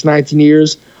happen the next 19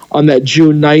 years on that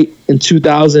June night in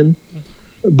 2000.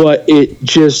 But it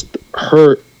just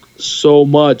hurt so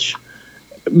much,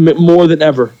 more than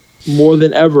ever.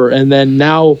 And then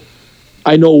now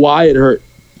I know why it hurt.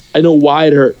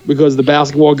 Because the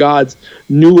basketball gods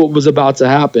knew what was about to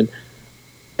happen.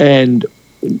 And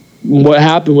what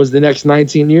happened was the next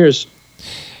 19 years.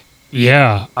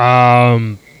 Yeah.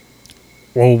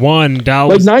 Well, one, that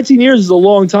was... 19 years is a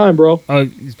long time, bro.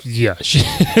 Yeah.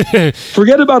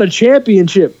 Forget about a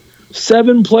championship.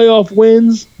 7 playoff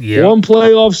wins, 1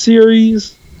 playoff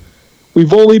series.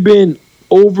 We've only been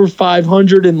over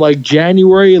 500 in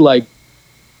January,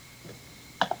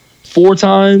 4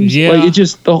 times. Yeah.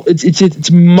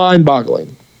 It's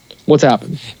mind-boggling what's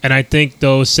happened. And I think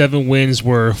those 7 wins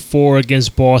were 4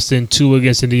 against Boston, 2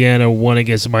 against Indiana, 1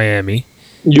 against Miami.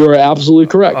 You're absolutely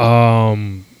correct.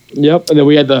 Yep, and then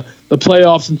we had the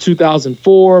playoffs in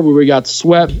 2004 where we got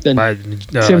swept, and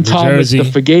Tim Thomas, the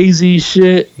Fugazi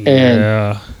shit, and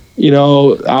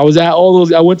I was at all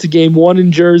those. I went to Game 1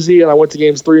 in Jersey, and I went to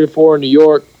Games 3 and 4 in New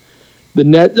York.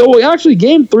 Actually,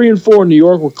 Game 3 and 4 in New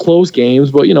York were close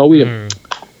games, but we didn't,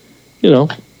 we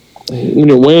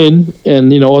didn't win,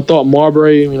 and I thought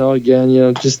Marbury,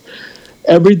 again, just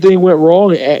everything went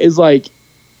wrong. It's like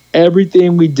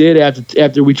everything we did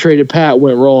after we traded Pat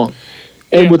went wrong.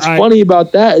 And what's funny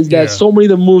about that is that so many of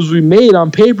the moves we made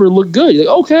on paper look good.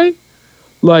 You're okay,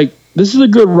 this is a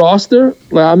good roster.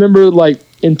 I remember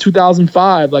in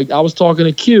 2005, I was talking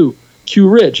to Q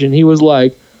Rich, and he was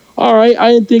like, all right,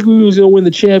 I didn't think we was going to win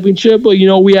the championship, but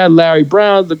we had Larry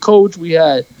Brown, the coach, we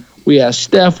had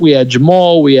Steph, we had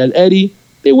Jamal, we had Eddie.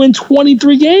 They win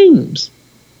 23 games.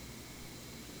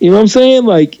 You know what I'm saying?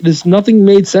 Nothing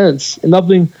made sense, and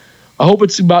nothing. I hope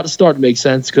it's about to start to make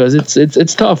sense because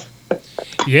it's tough.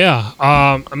 Yeah,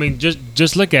 I mean,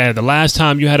 just look at it. The last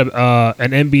time you had an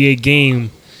NBA game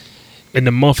in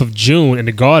the month of June in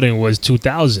the Garden was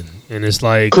 2000, and it's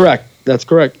correct. That's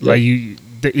correct.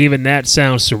 Even that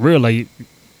sounds surreal.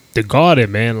 The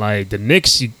Garden, man. The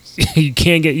Knicks, you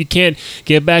can't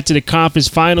get back to the conference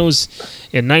finals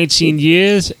in 19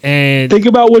 years. And think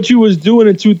about what you was doing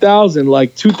in 2000.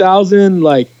 2000,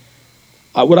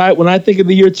 when I think of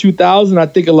the year 2000, I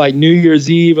think of New Year's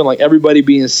Eve and everybody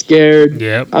being scared.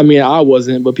 Yep. I mean, I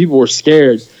wasn't, but people were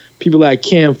scared. People like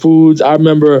canned foods. I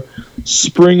remember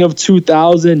spring of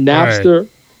 2000, Napster.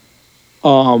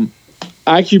 Right.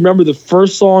 I actually remember the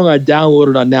first song I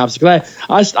downloaded on Napster.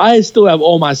 I still have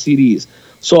all my CDs,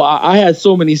 so I had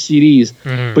so many CDs.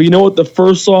 Mm-hmm. But you know what? The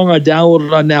first song I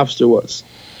downloaded on Napster was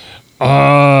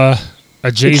a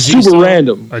Jay-Z song. It's super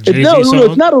random. A Jay-Z song?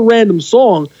 It's not a random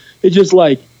song. It's just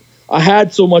I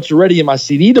had so much already in my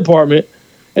CD department,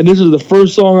 and this is the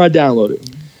first song I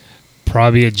downloaded.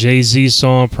 Probably a Jay-Z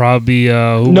song. Probably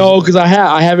no, because I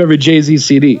have every Jay-Z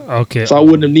CD. Okay, so I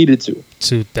wouldn't have needed to.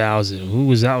 2000. Who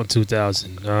was out in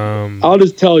 2000? I'll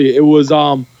just tell you, it was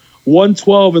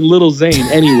 112 and Lil Zane.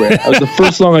 Anywhere. That was the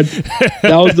first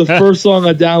song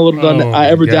I downloaded I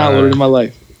ever downloaded in my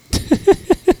life.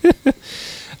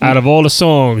 Out of all the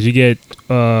songs, you get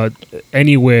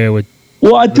Anywhere with.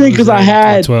 Well, I think because I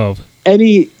had 12.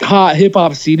 Any hot hip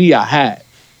hop CD I had.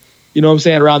 You know what I'm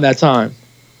saying? Around that time.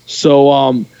 So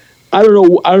I don't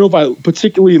know if I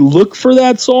particularly looked for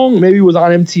that song. Maybe it was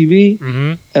on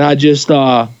MTV, and I just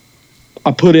I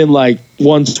put in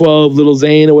 112 Lil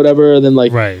Zane or whatever, and then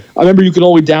right. I remember you could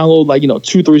only download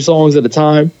 2-3 songs at a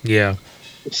time. Yeah.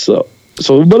 So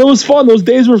but it was fun. Those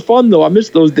days were fun though. I miss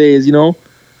those days.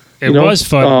 It was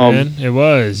fun, man. It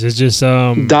was. It's just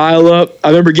dial up. I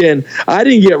remember I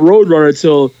didn't get Roadrunner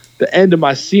till the end of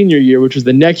my senior year, which was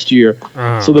the next year.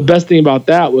 So the best thing about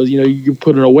that was, you could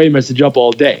put an away message up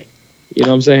all day. You know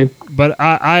what I'm saying? But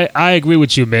I agree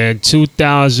with you, man.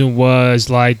 2000 was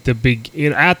the big.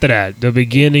 After that, the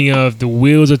beginning of the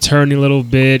wheels are turning a little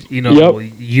bit.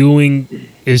 Yep. Ewing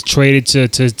is traded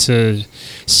to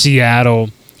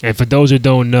Seattle, and for those who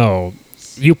don't know,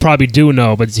 you probably do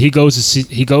know, but he goes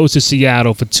to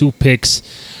Seattle for 2 picks.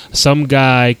 Some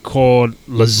guy called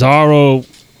Lazaro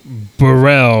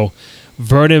Burrell,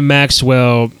 Vernon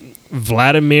Maxwell,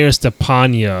 Vladimir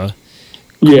Stepania.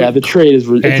 Yeah, the trade is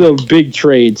it's a big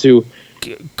trade too.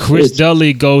 Chris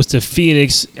Dudley goes to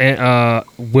Phoenix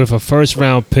with a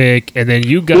first-round pick, and then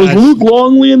you guys. Was Luke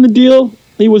Longley in the deal?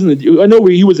 He wasn't the deal. I know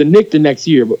he was a Knick the next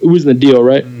year, but it wasn't the deal,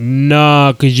 right?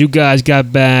 Nah, because you guys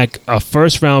got back a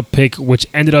first-round pick, which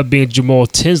ended up being Jamal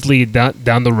Tinsley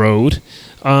down the road.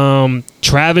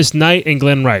 Travis Knight and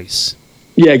Glenn Rice.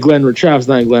 Yeah, Travis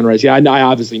Knight and Glenn Rice. Yeah, I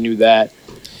obviously knew that.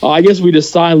 I guess we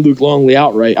just signed Luke Longley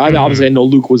outright. Obviously I know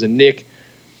Luke was a Knick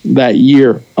that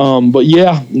year. But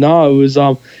yeah, no, it was.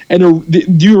 Do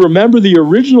you remember the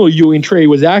original Ewing trade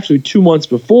was actually 2 months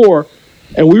before,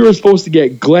 and we were supposed to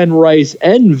get Glenn Rice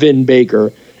and Vin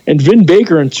Baker, and Vin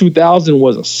Baker in 2000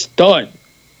 was a stud.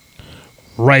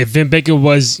 Right. Vin Baker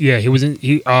was he was in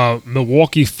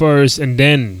Milwaukee first and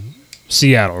then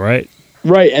Seattle, right?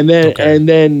 Right, and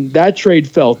then that trade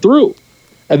fell through,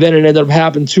 and then it ended up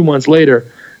happening 2 months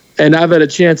later. And I've had a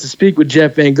chance to speak with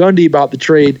Jeff Van Gundy about the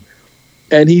trade,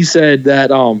 and he said that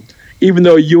even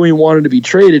though Ewing wanted to be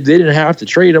traded, they didn't have to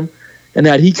trade him, and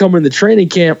that he come in the training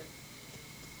camp,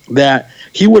 that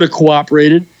he would have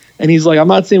cooperated. And he's like, I'm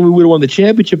not saying we would have won the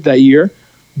championship that year,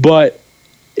 but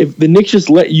if the Knicks just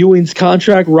let Ewing's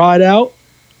contract ride out,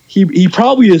 he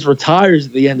probably just retires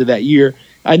at the end of that year.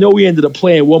 I know we ended up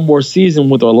playing one more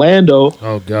season with Orlando.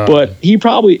 Oh God! But he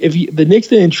probably, the Knicks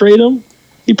didn't trade him,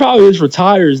 he probably just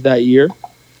retires that year.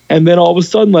 And then all of a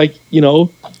sudden, like, you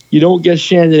don't get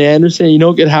Shandon Anderson, you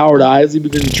don't get Howard Isley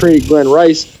because you traded Glenn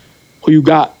Rice, who you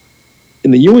got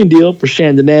in the Ewing deal for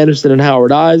Shandon Anderson and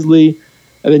Howard Isley.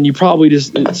 And then you probably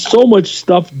just, so much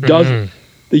stuff doesn't.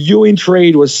 The Ewing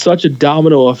trade was such a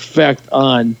domino effect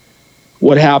on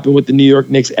what happened with the New York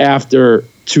Knicks after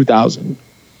 2000.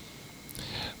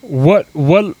 What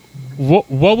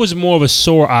was more of a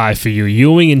sore eye for you,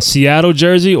 Ewing in Seattle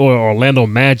jersey or Orlando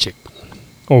Magic,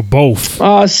 or both?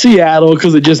 Seattle,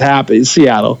 because it just happened.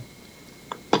 Seattle.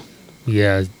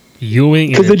 Yeah,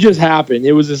 Ewing. Because it just happened.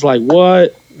 It was just like,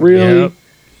 what? Really? Yep.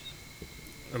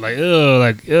 Ugh.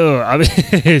 I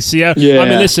mean, Seattle. Yeah. I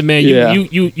mean, listen, man.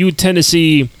 You tend to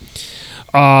see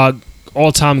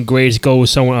all-time greats go with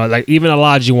someone like even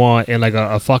Olajuwon in like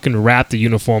a fucking Raptor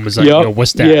uniform is like,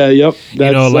 what's that? Yeah, yep.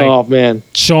 That's, oh man.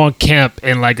 Sean Kemp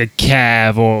in like a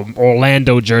Cav or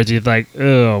Orlando jersey, it's like,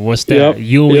 what's that? Yep.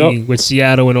 Ewing with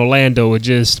Seattle and Orlando, it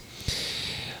just,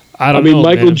 I don't know. I mean,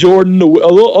 Michael man. Jordan,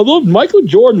 although Michael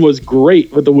Jordan was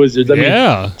great with the Wizards. I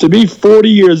mean, to be 40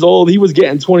 years old, he was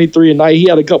getting 23 a night. He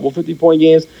had a couple 50-point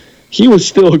games. He was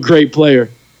still a great player.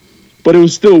 But it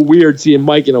was still weird seeing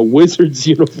Mike in a Wizards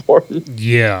uniform.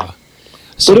 Yeah.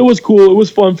 But it was cool. It was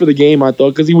fun for the game, I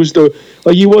thought, because he was still,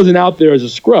 like, he wasn't out there as a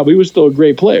scrub. He was still a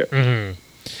great player. Mm-hmm.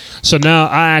 So now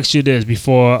I ask you this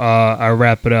before I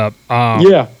wrap it up.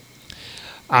 Yeah.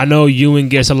 I know Ewing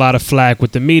gets a lot of flack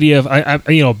with the media. I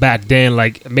back then,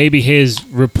 like maybe his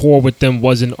rapport with them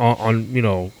wasn't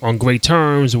on great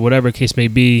terms or whatever the case may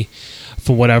be,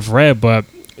 from what I've read. But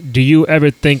do you ever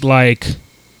think, like,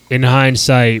 in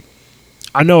hindsight,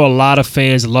 I know a lot of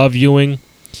fans love Ewing,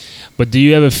 but do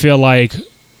you ever feel like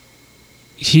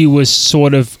he was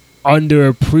sort of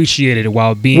underappreciated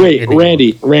while being? Wait,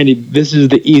 Randy, this is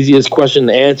the easiest question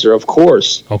to answer. Of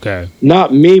course. Okay.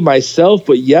 Not me myself,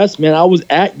 but yes, man. I was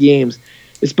at games,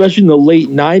 especially in the late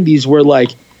 '90s, where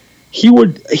like he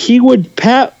would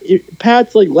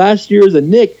Pat's like last year as a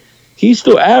Knick, he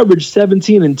still averaged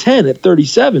 17 and 10 at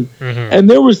 37, and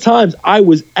there was times I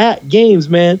was at games,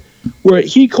 man, where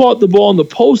he caught the ball in the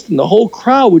post and the whole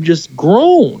crowd would just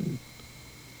groan.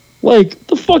 Like,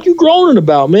 the fuck you groaning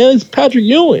about, man? It's Patrick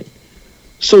Ewing.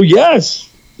 So, yes,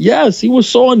 he was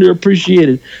so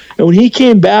underappreciated. And when he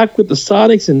came back with the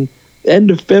Sonics in the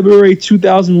end of February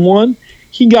 2001,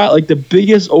 he got, like, the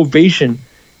biggest ovation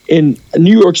in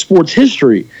New York sports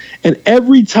history. And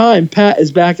every time Pat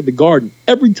is back at the Garden,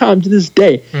 every time to this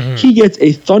day, he gets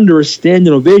a thunderous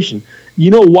standing ovation. You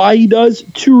know why he does?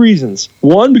 2 reasons.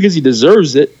 1, because he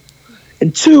deserves it.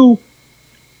 And 2,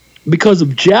 because of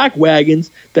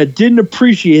jackwagons that didn't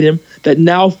appreciate him that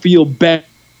now feel bad,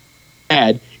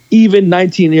 even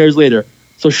 19 years later.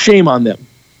 So shame on them.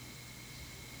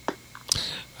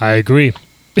 I agree.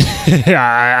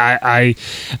 I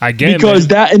get it. Because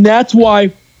that's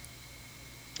why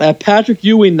at Patrick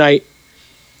Ewing night,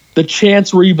 the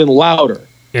chants were even louder.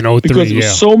 In 03, because there were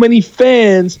so many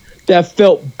fans that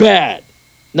felt bad.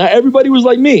 Not everybody was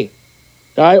like me.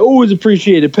 I always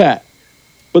appreciated Pat.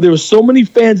 But there were so many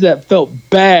fans that felt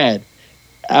bad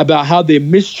about how they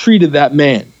mistreated that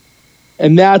man.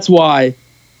 And that's why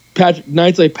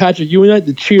nights like Patrick Ewing night,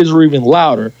 the cheers were even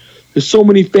louder. There's so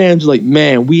many fans like,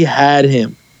 man, we had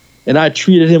him. And I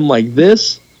treated him like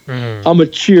this. I'm going to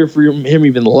cheer for him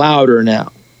even louder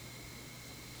now.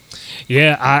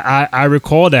 Yeah, I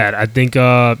recall that. I think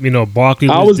Barkley was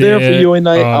there. I was there for Ewing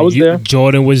night. I was there.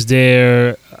 Jordan was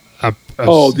there.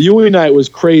 The Ewing night was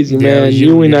crazy, man.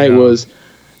 Ewing night was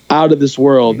out of this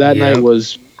world. That night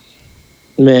was,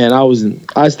 man.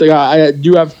 I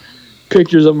do have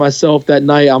pictures of myself that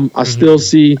night. I still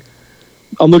see.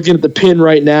 I'm looking at the pin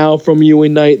right now from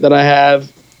Ewing night that I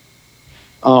have.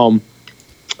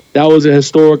 That was a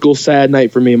historical, sad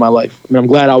night for me in my life. I mean, I'm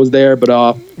glad I was there, but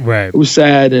it was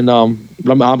sad, and I'm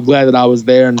glad that I was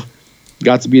there and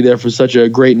got to be there for such a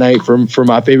great night for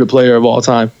my favorite player of all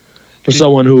time. For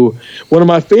someone who, one of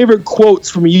my favorite quotes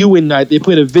from Ewing night, they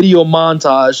played a video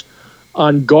montage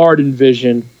on Garden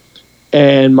Vision,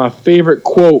 And my favorite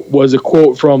quote was a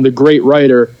quote from the great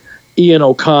writer Ian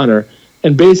O'Connor.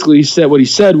 And basically what he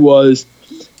said was,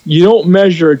 you don't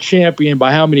measure a champion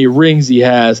by how many rings he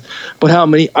has, but how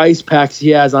many ice packs he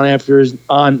has on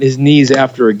his knees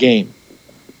after a game.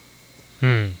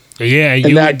 Yeah,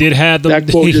 Ewan did have them.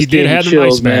 He did have them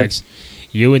ice packs.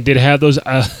 Ewan did have those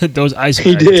ice packs.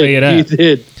 He did. I'll tell you that. He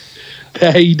did.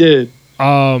 Yeah, he did.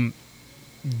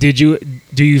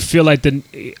 Do you feel like in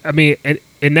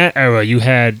that era you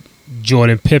had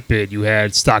Jordan Pippen, you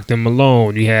had Stockton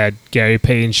Malone, you had Gary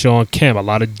Payton, Sean Kemp, a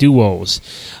lot of duos.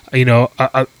 You know,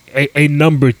 a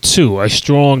number two, a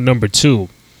strong number two.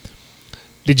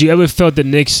 Did you ever felt the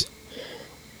Knicks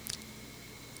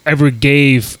ever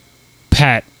gave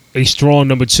Pat a strong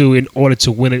number two in order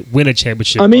to win a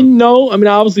championship? I mean, no. I mean,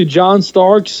 obviously, John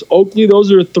Starks, Oakley,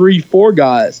 those are 3-4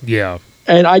 guys. Yeah.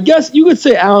 And I guess you could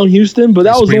say Allen Houston, but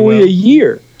that was only a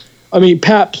year. I mean,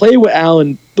 Pat played with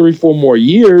Allen 3-4 more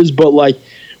years, but like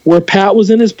where Pat was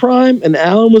in his prime and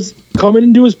Allen was coming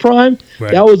into his prime,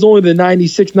 that was only the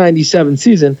 96-97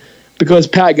 season because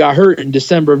Pat got hurt in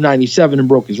December of 97 and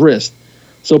broke his wrist.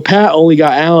 So Pat only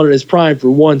got Allen in his prime for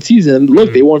one season. And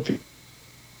look, they won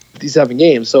 57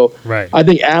 games. So I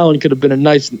think Allen could have been a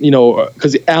nice,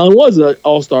 because Allen was an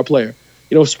all-star player.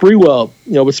 Sprewell,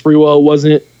 but Sprewell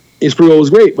wasn't. Sprewell was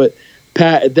great, but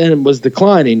Pat then was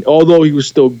declining, although he was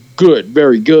still good,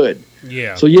 very good.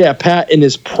 Yeah. So, yeah, Pat in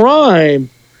his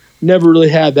prime never really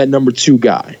had that number two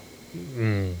guy.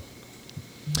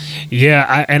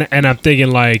 Yeah, and I'm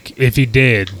thinking, like, if he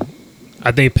did,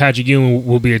 I think Patrick Ewing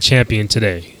will be a champion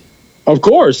today. Of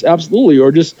course, absolutely.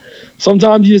 Or just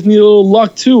sometimes you just need a little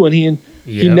luck, too, and he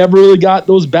never really got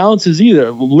those bounces either.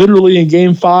 Literally in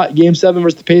Game 7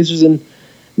 versus the Pacers in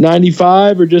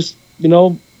 95 or just,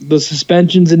 the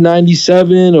suspensions in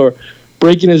 97 or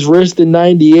breaking his wrist in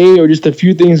 98 or just a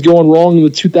few things going wrong in the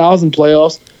 2000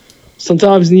 playoffs.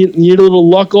 Sometimes you need a little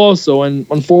luck also, and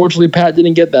unfortunately Pat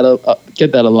didn't get that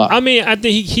a lot. I mean, I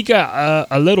think he got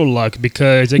a little luck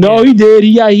because again, no, he did.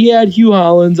 He had Hugh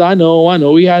Hollins. I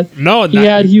know. He had Hugh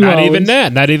Hollins.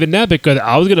 Not even that because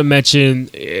I was gonna mention.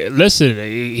 Listen,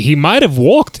 he might have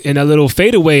walked in a little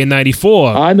fadeaway in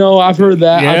 '94. I know. I've heard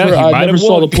that. Yeah, I never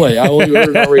saw the play. I only heard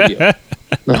it on radio.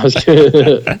 No, I was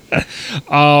kidding.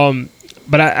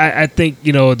 But I think,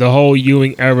 the whole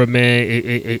Ewing era, man,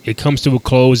 it comes to a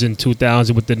close in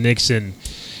 2000 with the Knicks. And,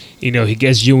 he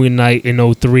gets Ewing night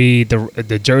in 03.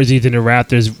 The jerseys and the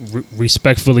Raptors,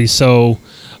 respectfully so.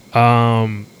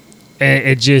 And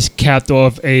it just capped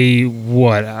off a,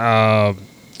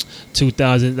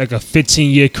 2000, like a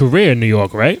 15-year career in New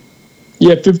York, right?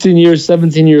 Yeah, 15 years,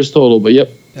 17 years total, but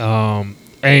yep.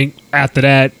 And after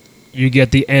that, you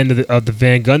get the end of the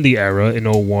Van Gundy era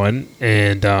in 01.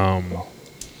 And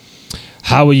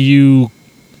how would you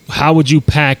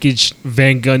package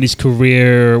Van Gundy's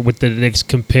career with the Knicks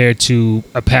compared to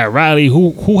a Pat Riley?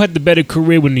 Who had the better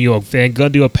career with New York, Van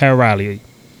Gundy or Pat Riley?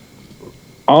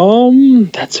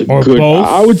 That's a good. Both?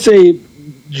 I would say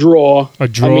draw. A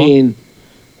draw. I mean,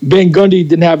 Van Gundy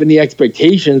didn't have any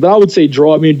expectations, but I would say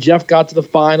draw. I mean, Jeff got to the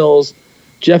finals.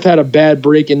 Jeff had a bad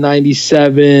break in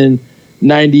 97.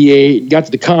 98, got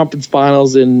to the conference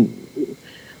finals, and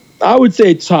I would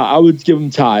say I would give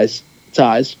them ties.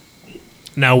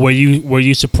 Now, were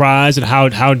you surprised, and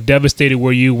how devastated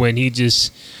were you when he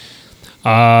just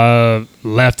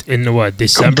left in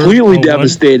December? Completely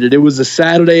devastated. It was a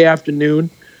Saturday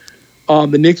afternoon.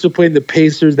 The Knicks were playing the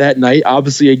Pacers that night.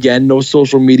 Obviously, again, no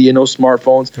social media, no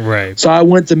smartphones. Right. So I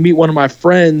went to meet one of my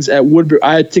friends at Woodbury.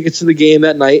 I had tickets to the game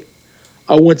that night.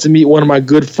 I went to meet one of my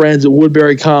good friends at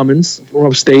Woodbury Commons from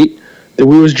upstate. That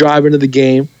we was driving to the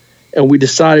game, and we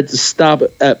decided to stop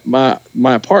at my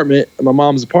apartment, my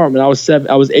mom's apartment. I was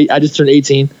 8. I just turned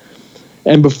 18,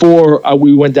 and before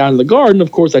we went down to the garden,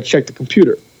 of course, I checked the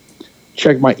computer,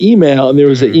 checked my email, and there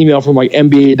was an email from like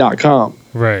NBA.com.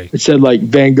 Right. It said like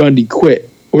Van Gundy quit,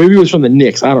 or maybe it was from the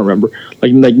Knicks. I don't remember,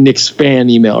 like Knicks fan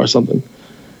email or something.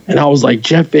 And I was like,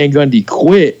 Jeff Van Gundy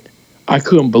quit. I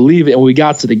couldn't believe it. And when we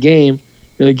got to the game.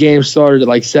 The game started at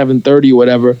like 7:30 or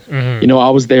whatever. Mm-hmm. I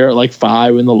was there at like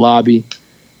 5 in the lobby,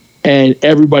 and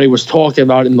everybody was talking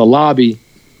about it in the lobby,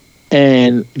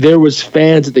 and there was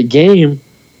fans at the game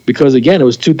because again it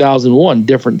was 2001,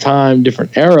 different time,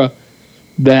 different era.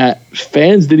 That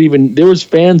fans there was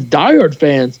fans, diehard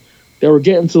fans, that were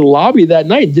getting to the lobby that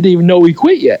night didn't even know he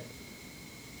quit yet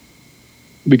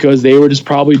because they were just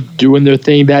probably doing their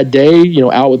thing that day.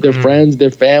 Out with their friends, their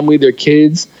family, their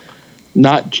kids.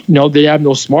 Not, they have no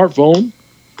smartphone,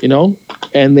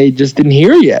 and they just didn't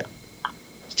hear yet.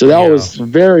 So that was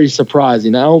very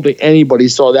surprising. I don't think anybody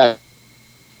saw that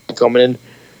coming in.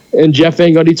 And Jeff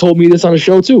Van Gundy told me this on a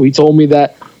show too. He told me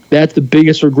that that's the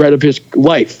biggest regret of his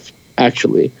life,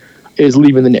 actually, is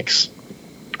leaving the Knicks.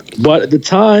 But at the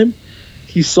time,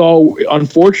 he saw,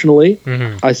 unfortunately,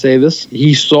 I say this,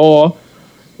 he saw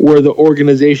where the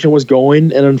organization was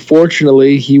going, and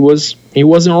unfortunately, he wasn't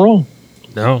wrong.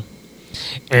 No.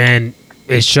 And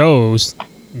it shows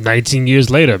 19 years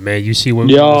later, man. You see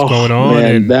what's going on.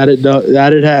 Man, and that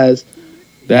it has.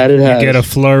 You get a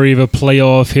flurry of a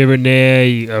playoff here and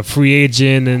there, a free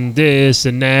agent and this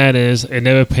and that, and it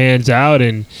never pans out.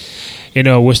 And,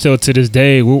 we're still to this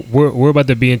day, we're about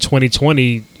to be in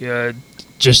 2020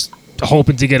 just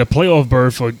hoping to get a playoff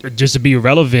berth or just to be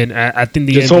relevant. I think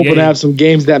the just NBA, hoping to have some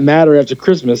games that matter after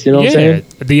Christmas. You know what I'm saying?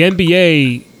 The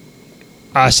NBA,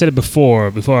 I said it before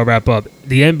I wrap up,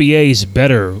 the NBA is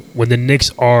better when the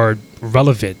Knicks are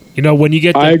relevant. When you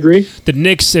get I agree. The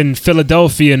Knicks in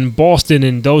Philadelphia and Boston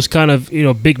and those kind of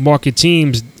big market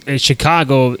teams in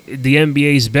Chicago, the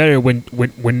NBA is better when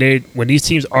these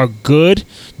teams are good,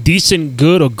 decent,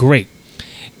 good, or great.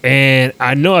 And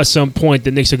I know at some point the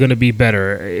Knicks are going to be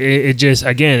better. It just,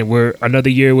 again, we're another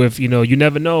year with, you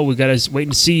never know. We got to wait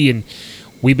and see. And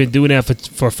we've been doing that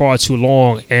for far too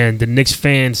long. And the Knicks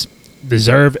fans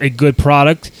deserve a good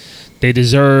product. They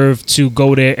deserve to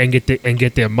go there and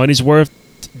get their money's worth.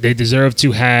 They deserve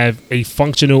to have a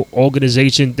functional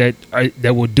organization that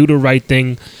will do the right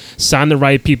thing, sign the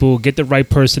right people, get the right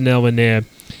personnel in there.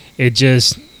 It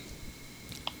just,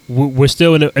 we're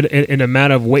still in a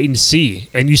matter of wait and see.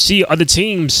 And you see other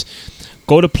teams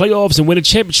go to playoffs and win a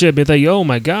championship. It's like, oh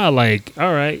my God, like,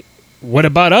 all right, what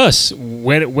about us?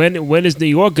 When is New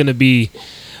York going to be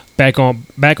back on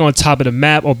top of the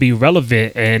map or be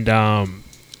relevant? And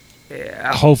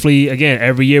hopefully, again,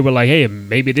 every year we're like, hey,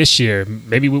 maybe this year,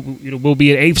 maybe we'll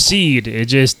be an 8th seed. It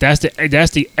just that's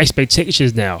the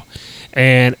expectations now,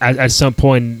 and at some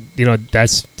point,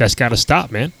 that's got to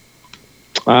stop, man.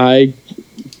 I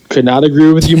could not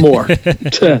agree with you more.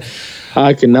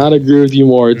 I could not agree with you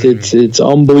more. It's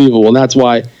unbelievable, and that's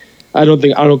why I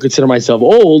don't consider myself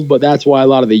old, but that's why a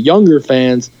lot of the younger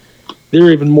fans,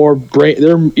 they're even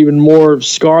more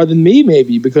scarred than me,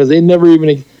 maybe, because they never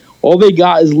even. All they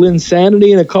got is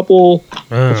Linsanity and a couple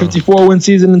 54-win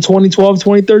season in 2012,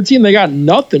 2013. They got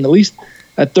nothing. At least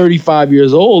at 35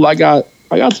 years old, I got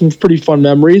some pretty fun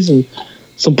memories and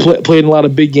played a lot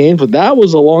of big games. But that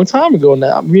was a long time ago.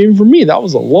 Now, even for me, that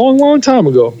was a long, long time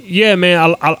ago. Yeah,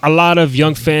 man. A lot of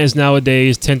young fans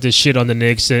nowadays tend to shit on the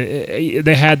Knicks.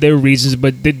 They had their reasons,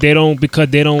 but they don't, because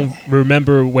they don't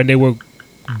remember when they were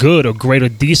good or great or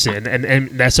decent, and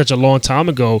that's such a long time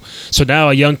ago. So now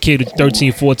a young kid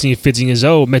 13, 14, 15 years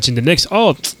old mentioned the Knicks.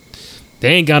 Oh,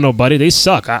 they ain't got nobody. They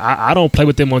suck. I don't play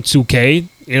with them on 2K.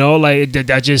 Like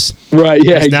that just right.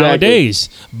 Yeah, exactly. Nowadays.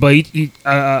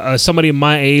 But somebody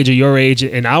my age or your age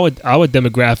and our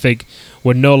demographic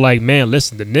would know, like, man,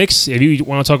 listen, the Knicks. If you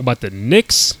want to talk about the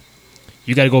Knicks,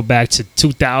 you got to go back to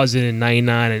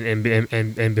 2099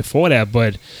 and before that.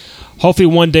 But hopefully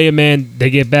one day, man, they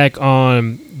get back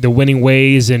on the winning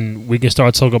ways and we can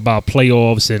start talking about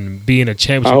playoffs and being a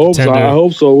championship contender. I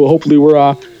hope so. Hopefully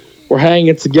we're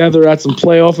hanging together at some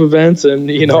playoff events, and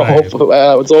Right. Hopefully,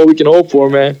 that's all we can hope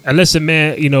for, man. And listen,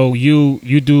 man,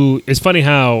 you do. It's funny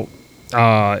how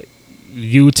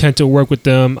you tend to work with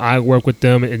them. I work with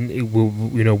them, and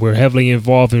we're heavily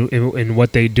involved in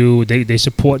what they do. They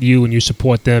support you, and you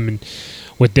support them, and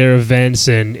with their events,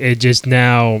 and it just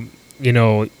now,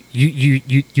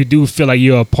 You do feel like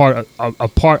you're a part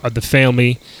of the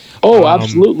family. Oh,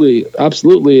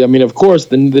 absolutely. I mean, of course,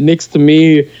 the Knicks to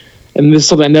me, and this is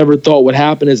something I never thought would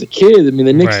happen as a kid. I mean,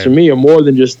 the Knicks Right. to me are more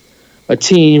than just a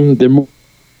team. They're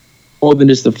more than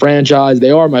just a franchise.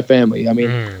 They are my family. I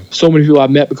mean, so many people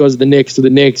I've met because of the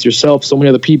Knicks, yourself, so many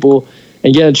other people,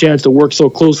 and get a chance to work so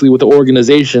closely with the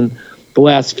organization the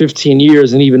last 15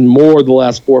 years and even more the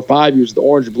last 4 or 5 years, the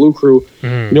Orange and Blue Crew.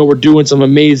 We're doing some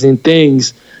amazing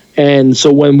things. And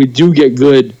so when we do get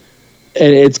good,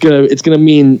 and it's gonna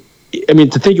mean, I mean,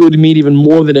 to think it would mean even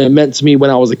more than it meant to me when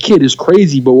I was a kid is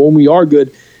crazy. But when we are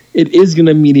good, it is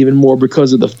gonna mean even more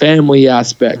because of the family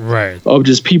aspect, right? Of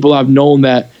just people I've known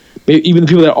that, even the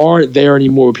people that aren't there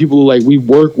anymore, people who like we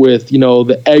work with, the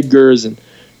Edgars and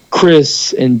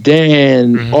Chris and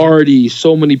Dan, Artie,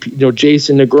 so many,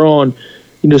 Jason Negron,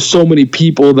 so many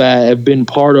people that have been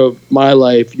part of my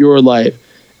life, your life.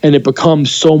 And it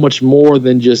becomes so much more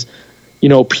than just,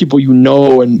 people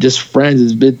and just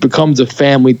friends. It becomes a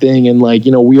family thing. And like,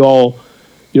 we all,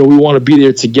 we want to be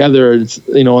there together. It's,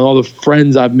 and all the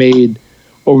friends I've made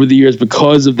over the years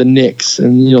because of the Knicks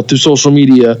and, through social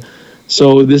media.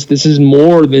 So this is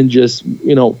more than just,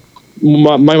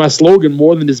 my slogan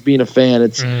more than just being a fan.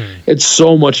 It's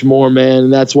so much more, man,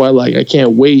 and that's why like I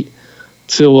can't wait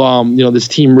till this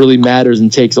team really matters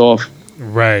and takes off.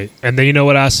 Right, and then you know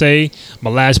what I say. My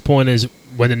last point is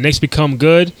when the Knicks become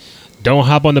good, don't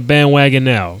hop on the bandwagon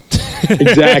now.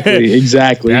 Exactly.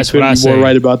 That's what I say. More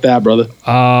right about that, brother.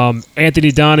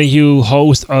 Anthony Donahue,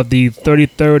 host of the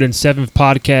 33rd and 7th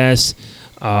podcast.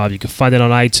 You can find it on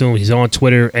iTunes. He's on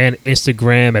Twitter and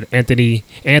Instagram at Anthony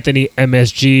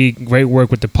MSG. Great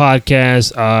work with the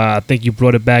podcast. I think you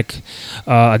brought it back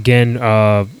again.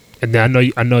 And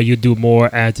I know you do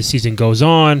more as the season goes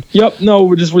on. Yep. No,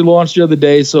 we just relaunched the other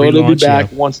day, so it'll be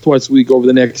back once, twice a week over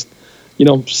the next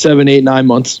 7, 8, 9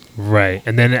 months. Right.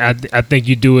 And then I think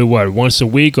you do it, once a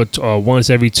week or once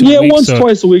every 2 weeks? Yeah, once,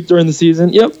 twice a week during the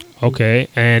season. Yep. Okay.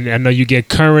 And I know you get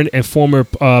current and former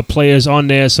players on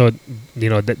there, so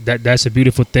that's a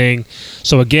beautiful thing.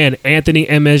 So again, Anthony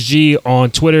MSG on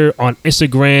Twitter, on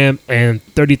Instagram, and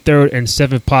 33rd and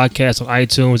 7th podcast on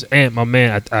iTunes. And my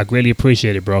man, I greatly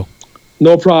appreciate it, bro.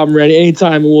 No problem, Randy.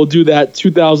 Anytime, and we'll do that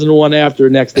 2001 after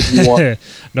next if you want.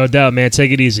 No doubt, man. Take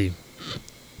it easy.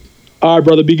 All right,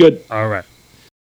 brother. Be good. All right.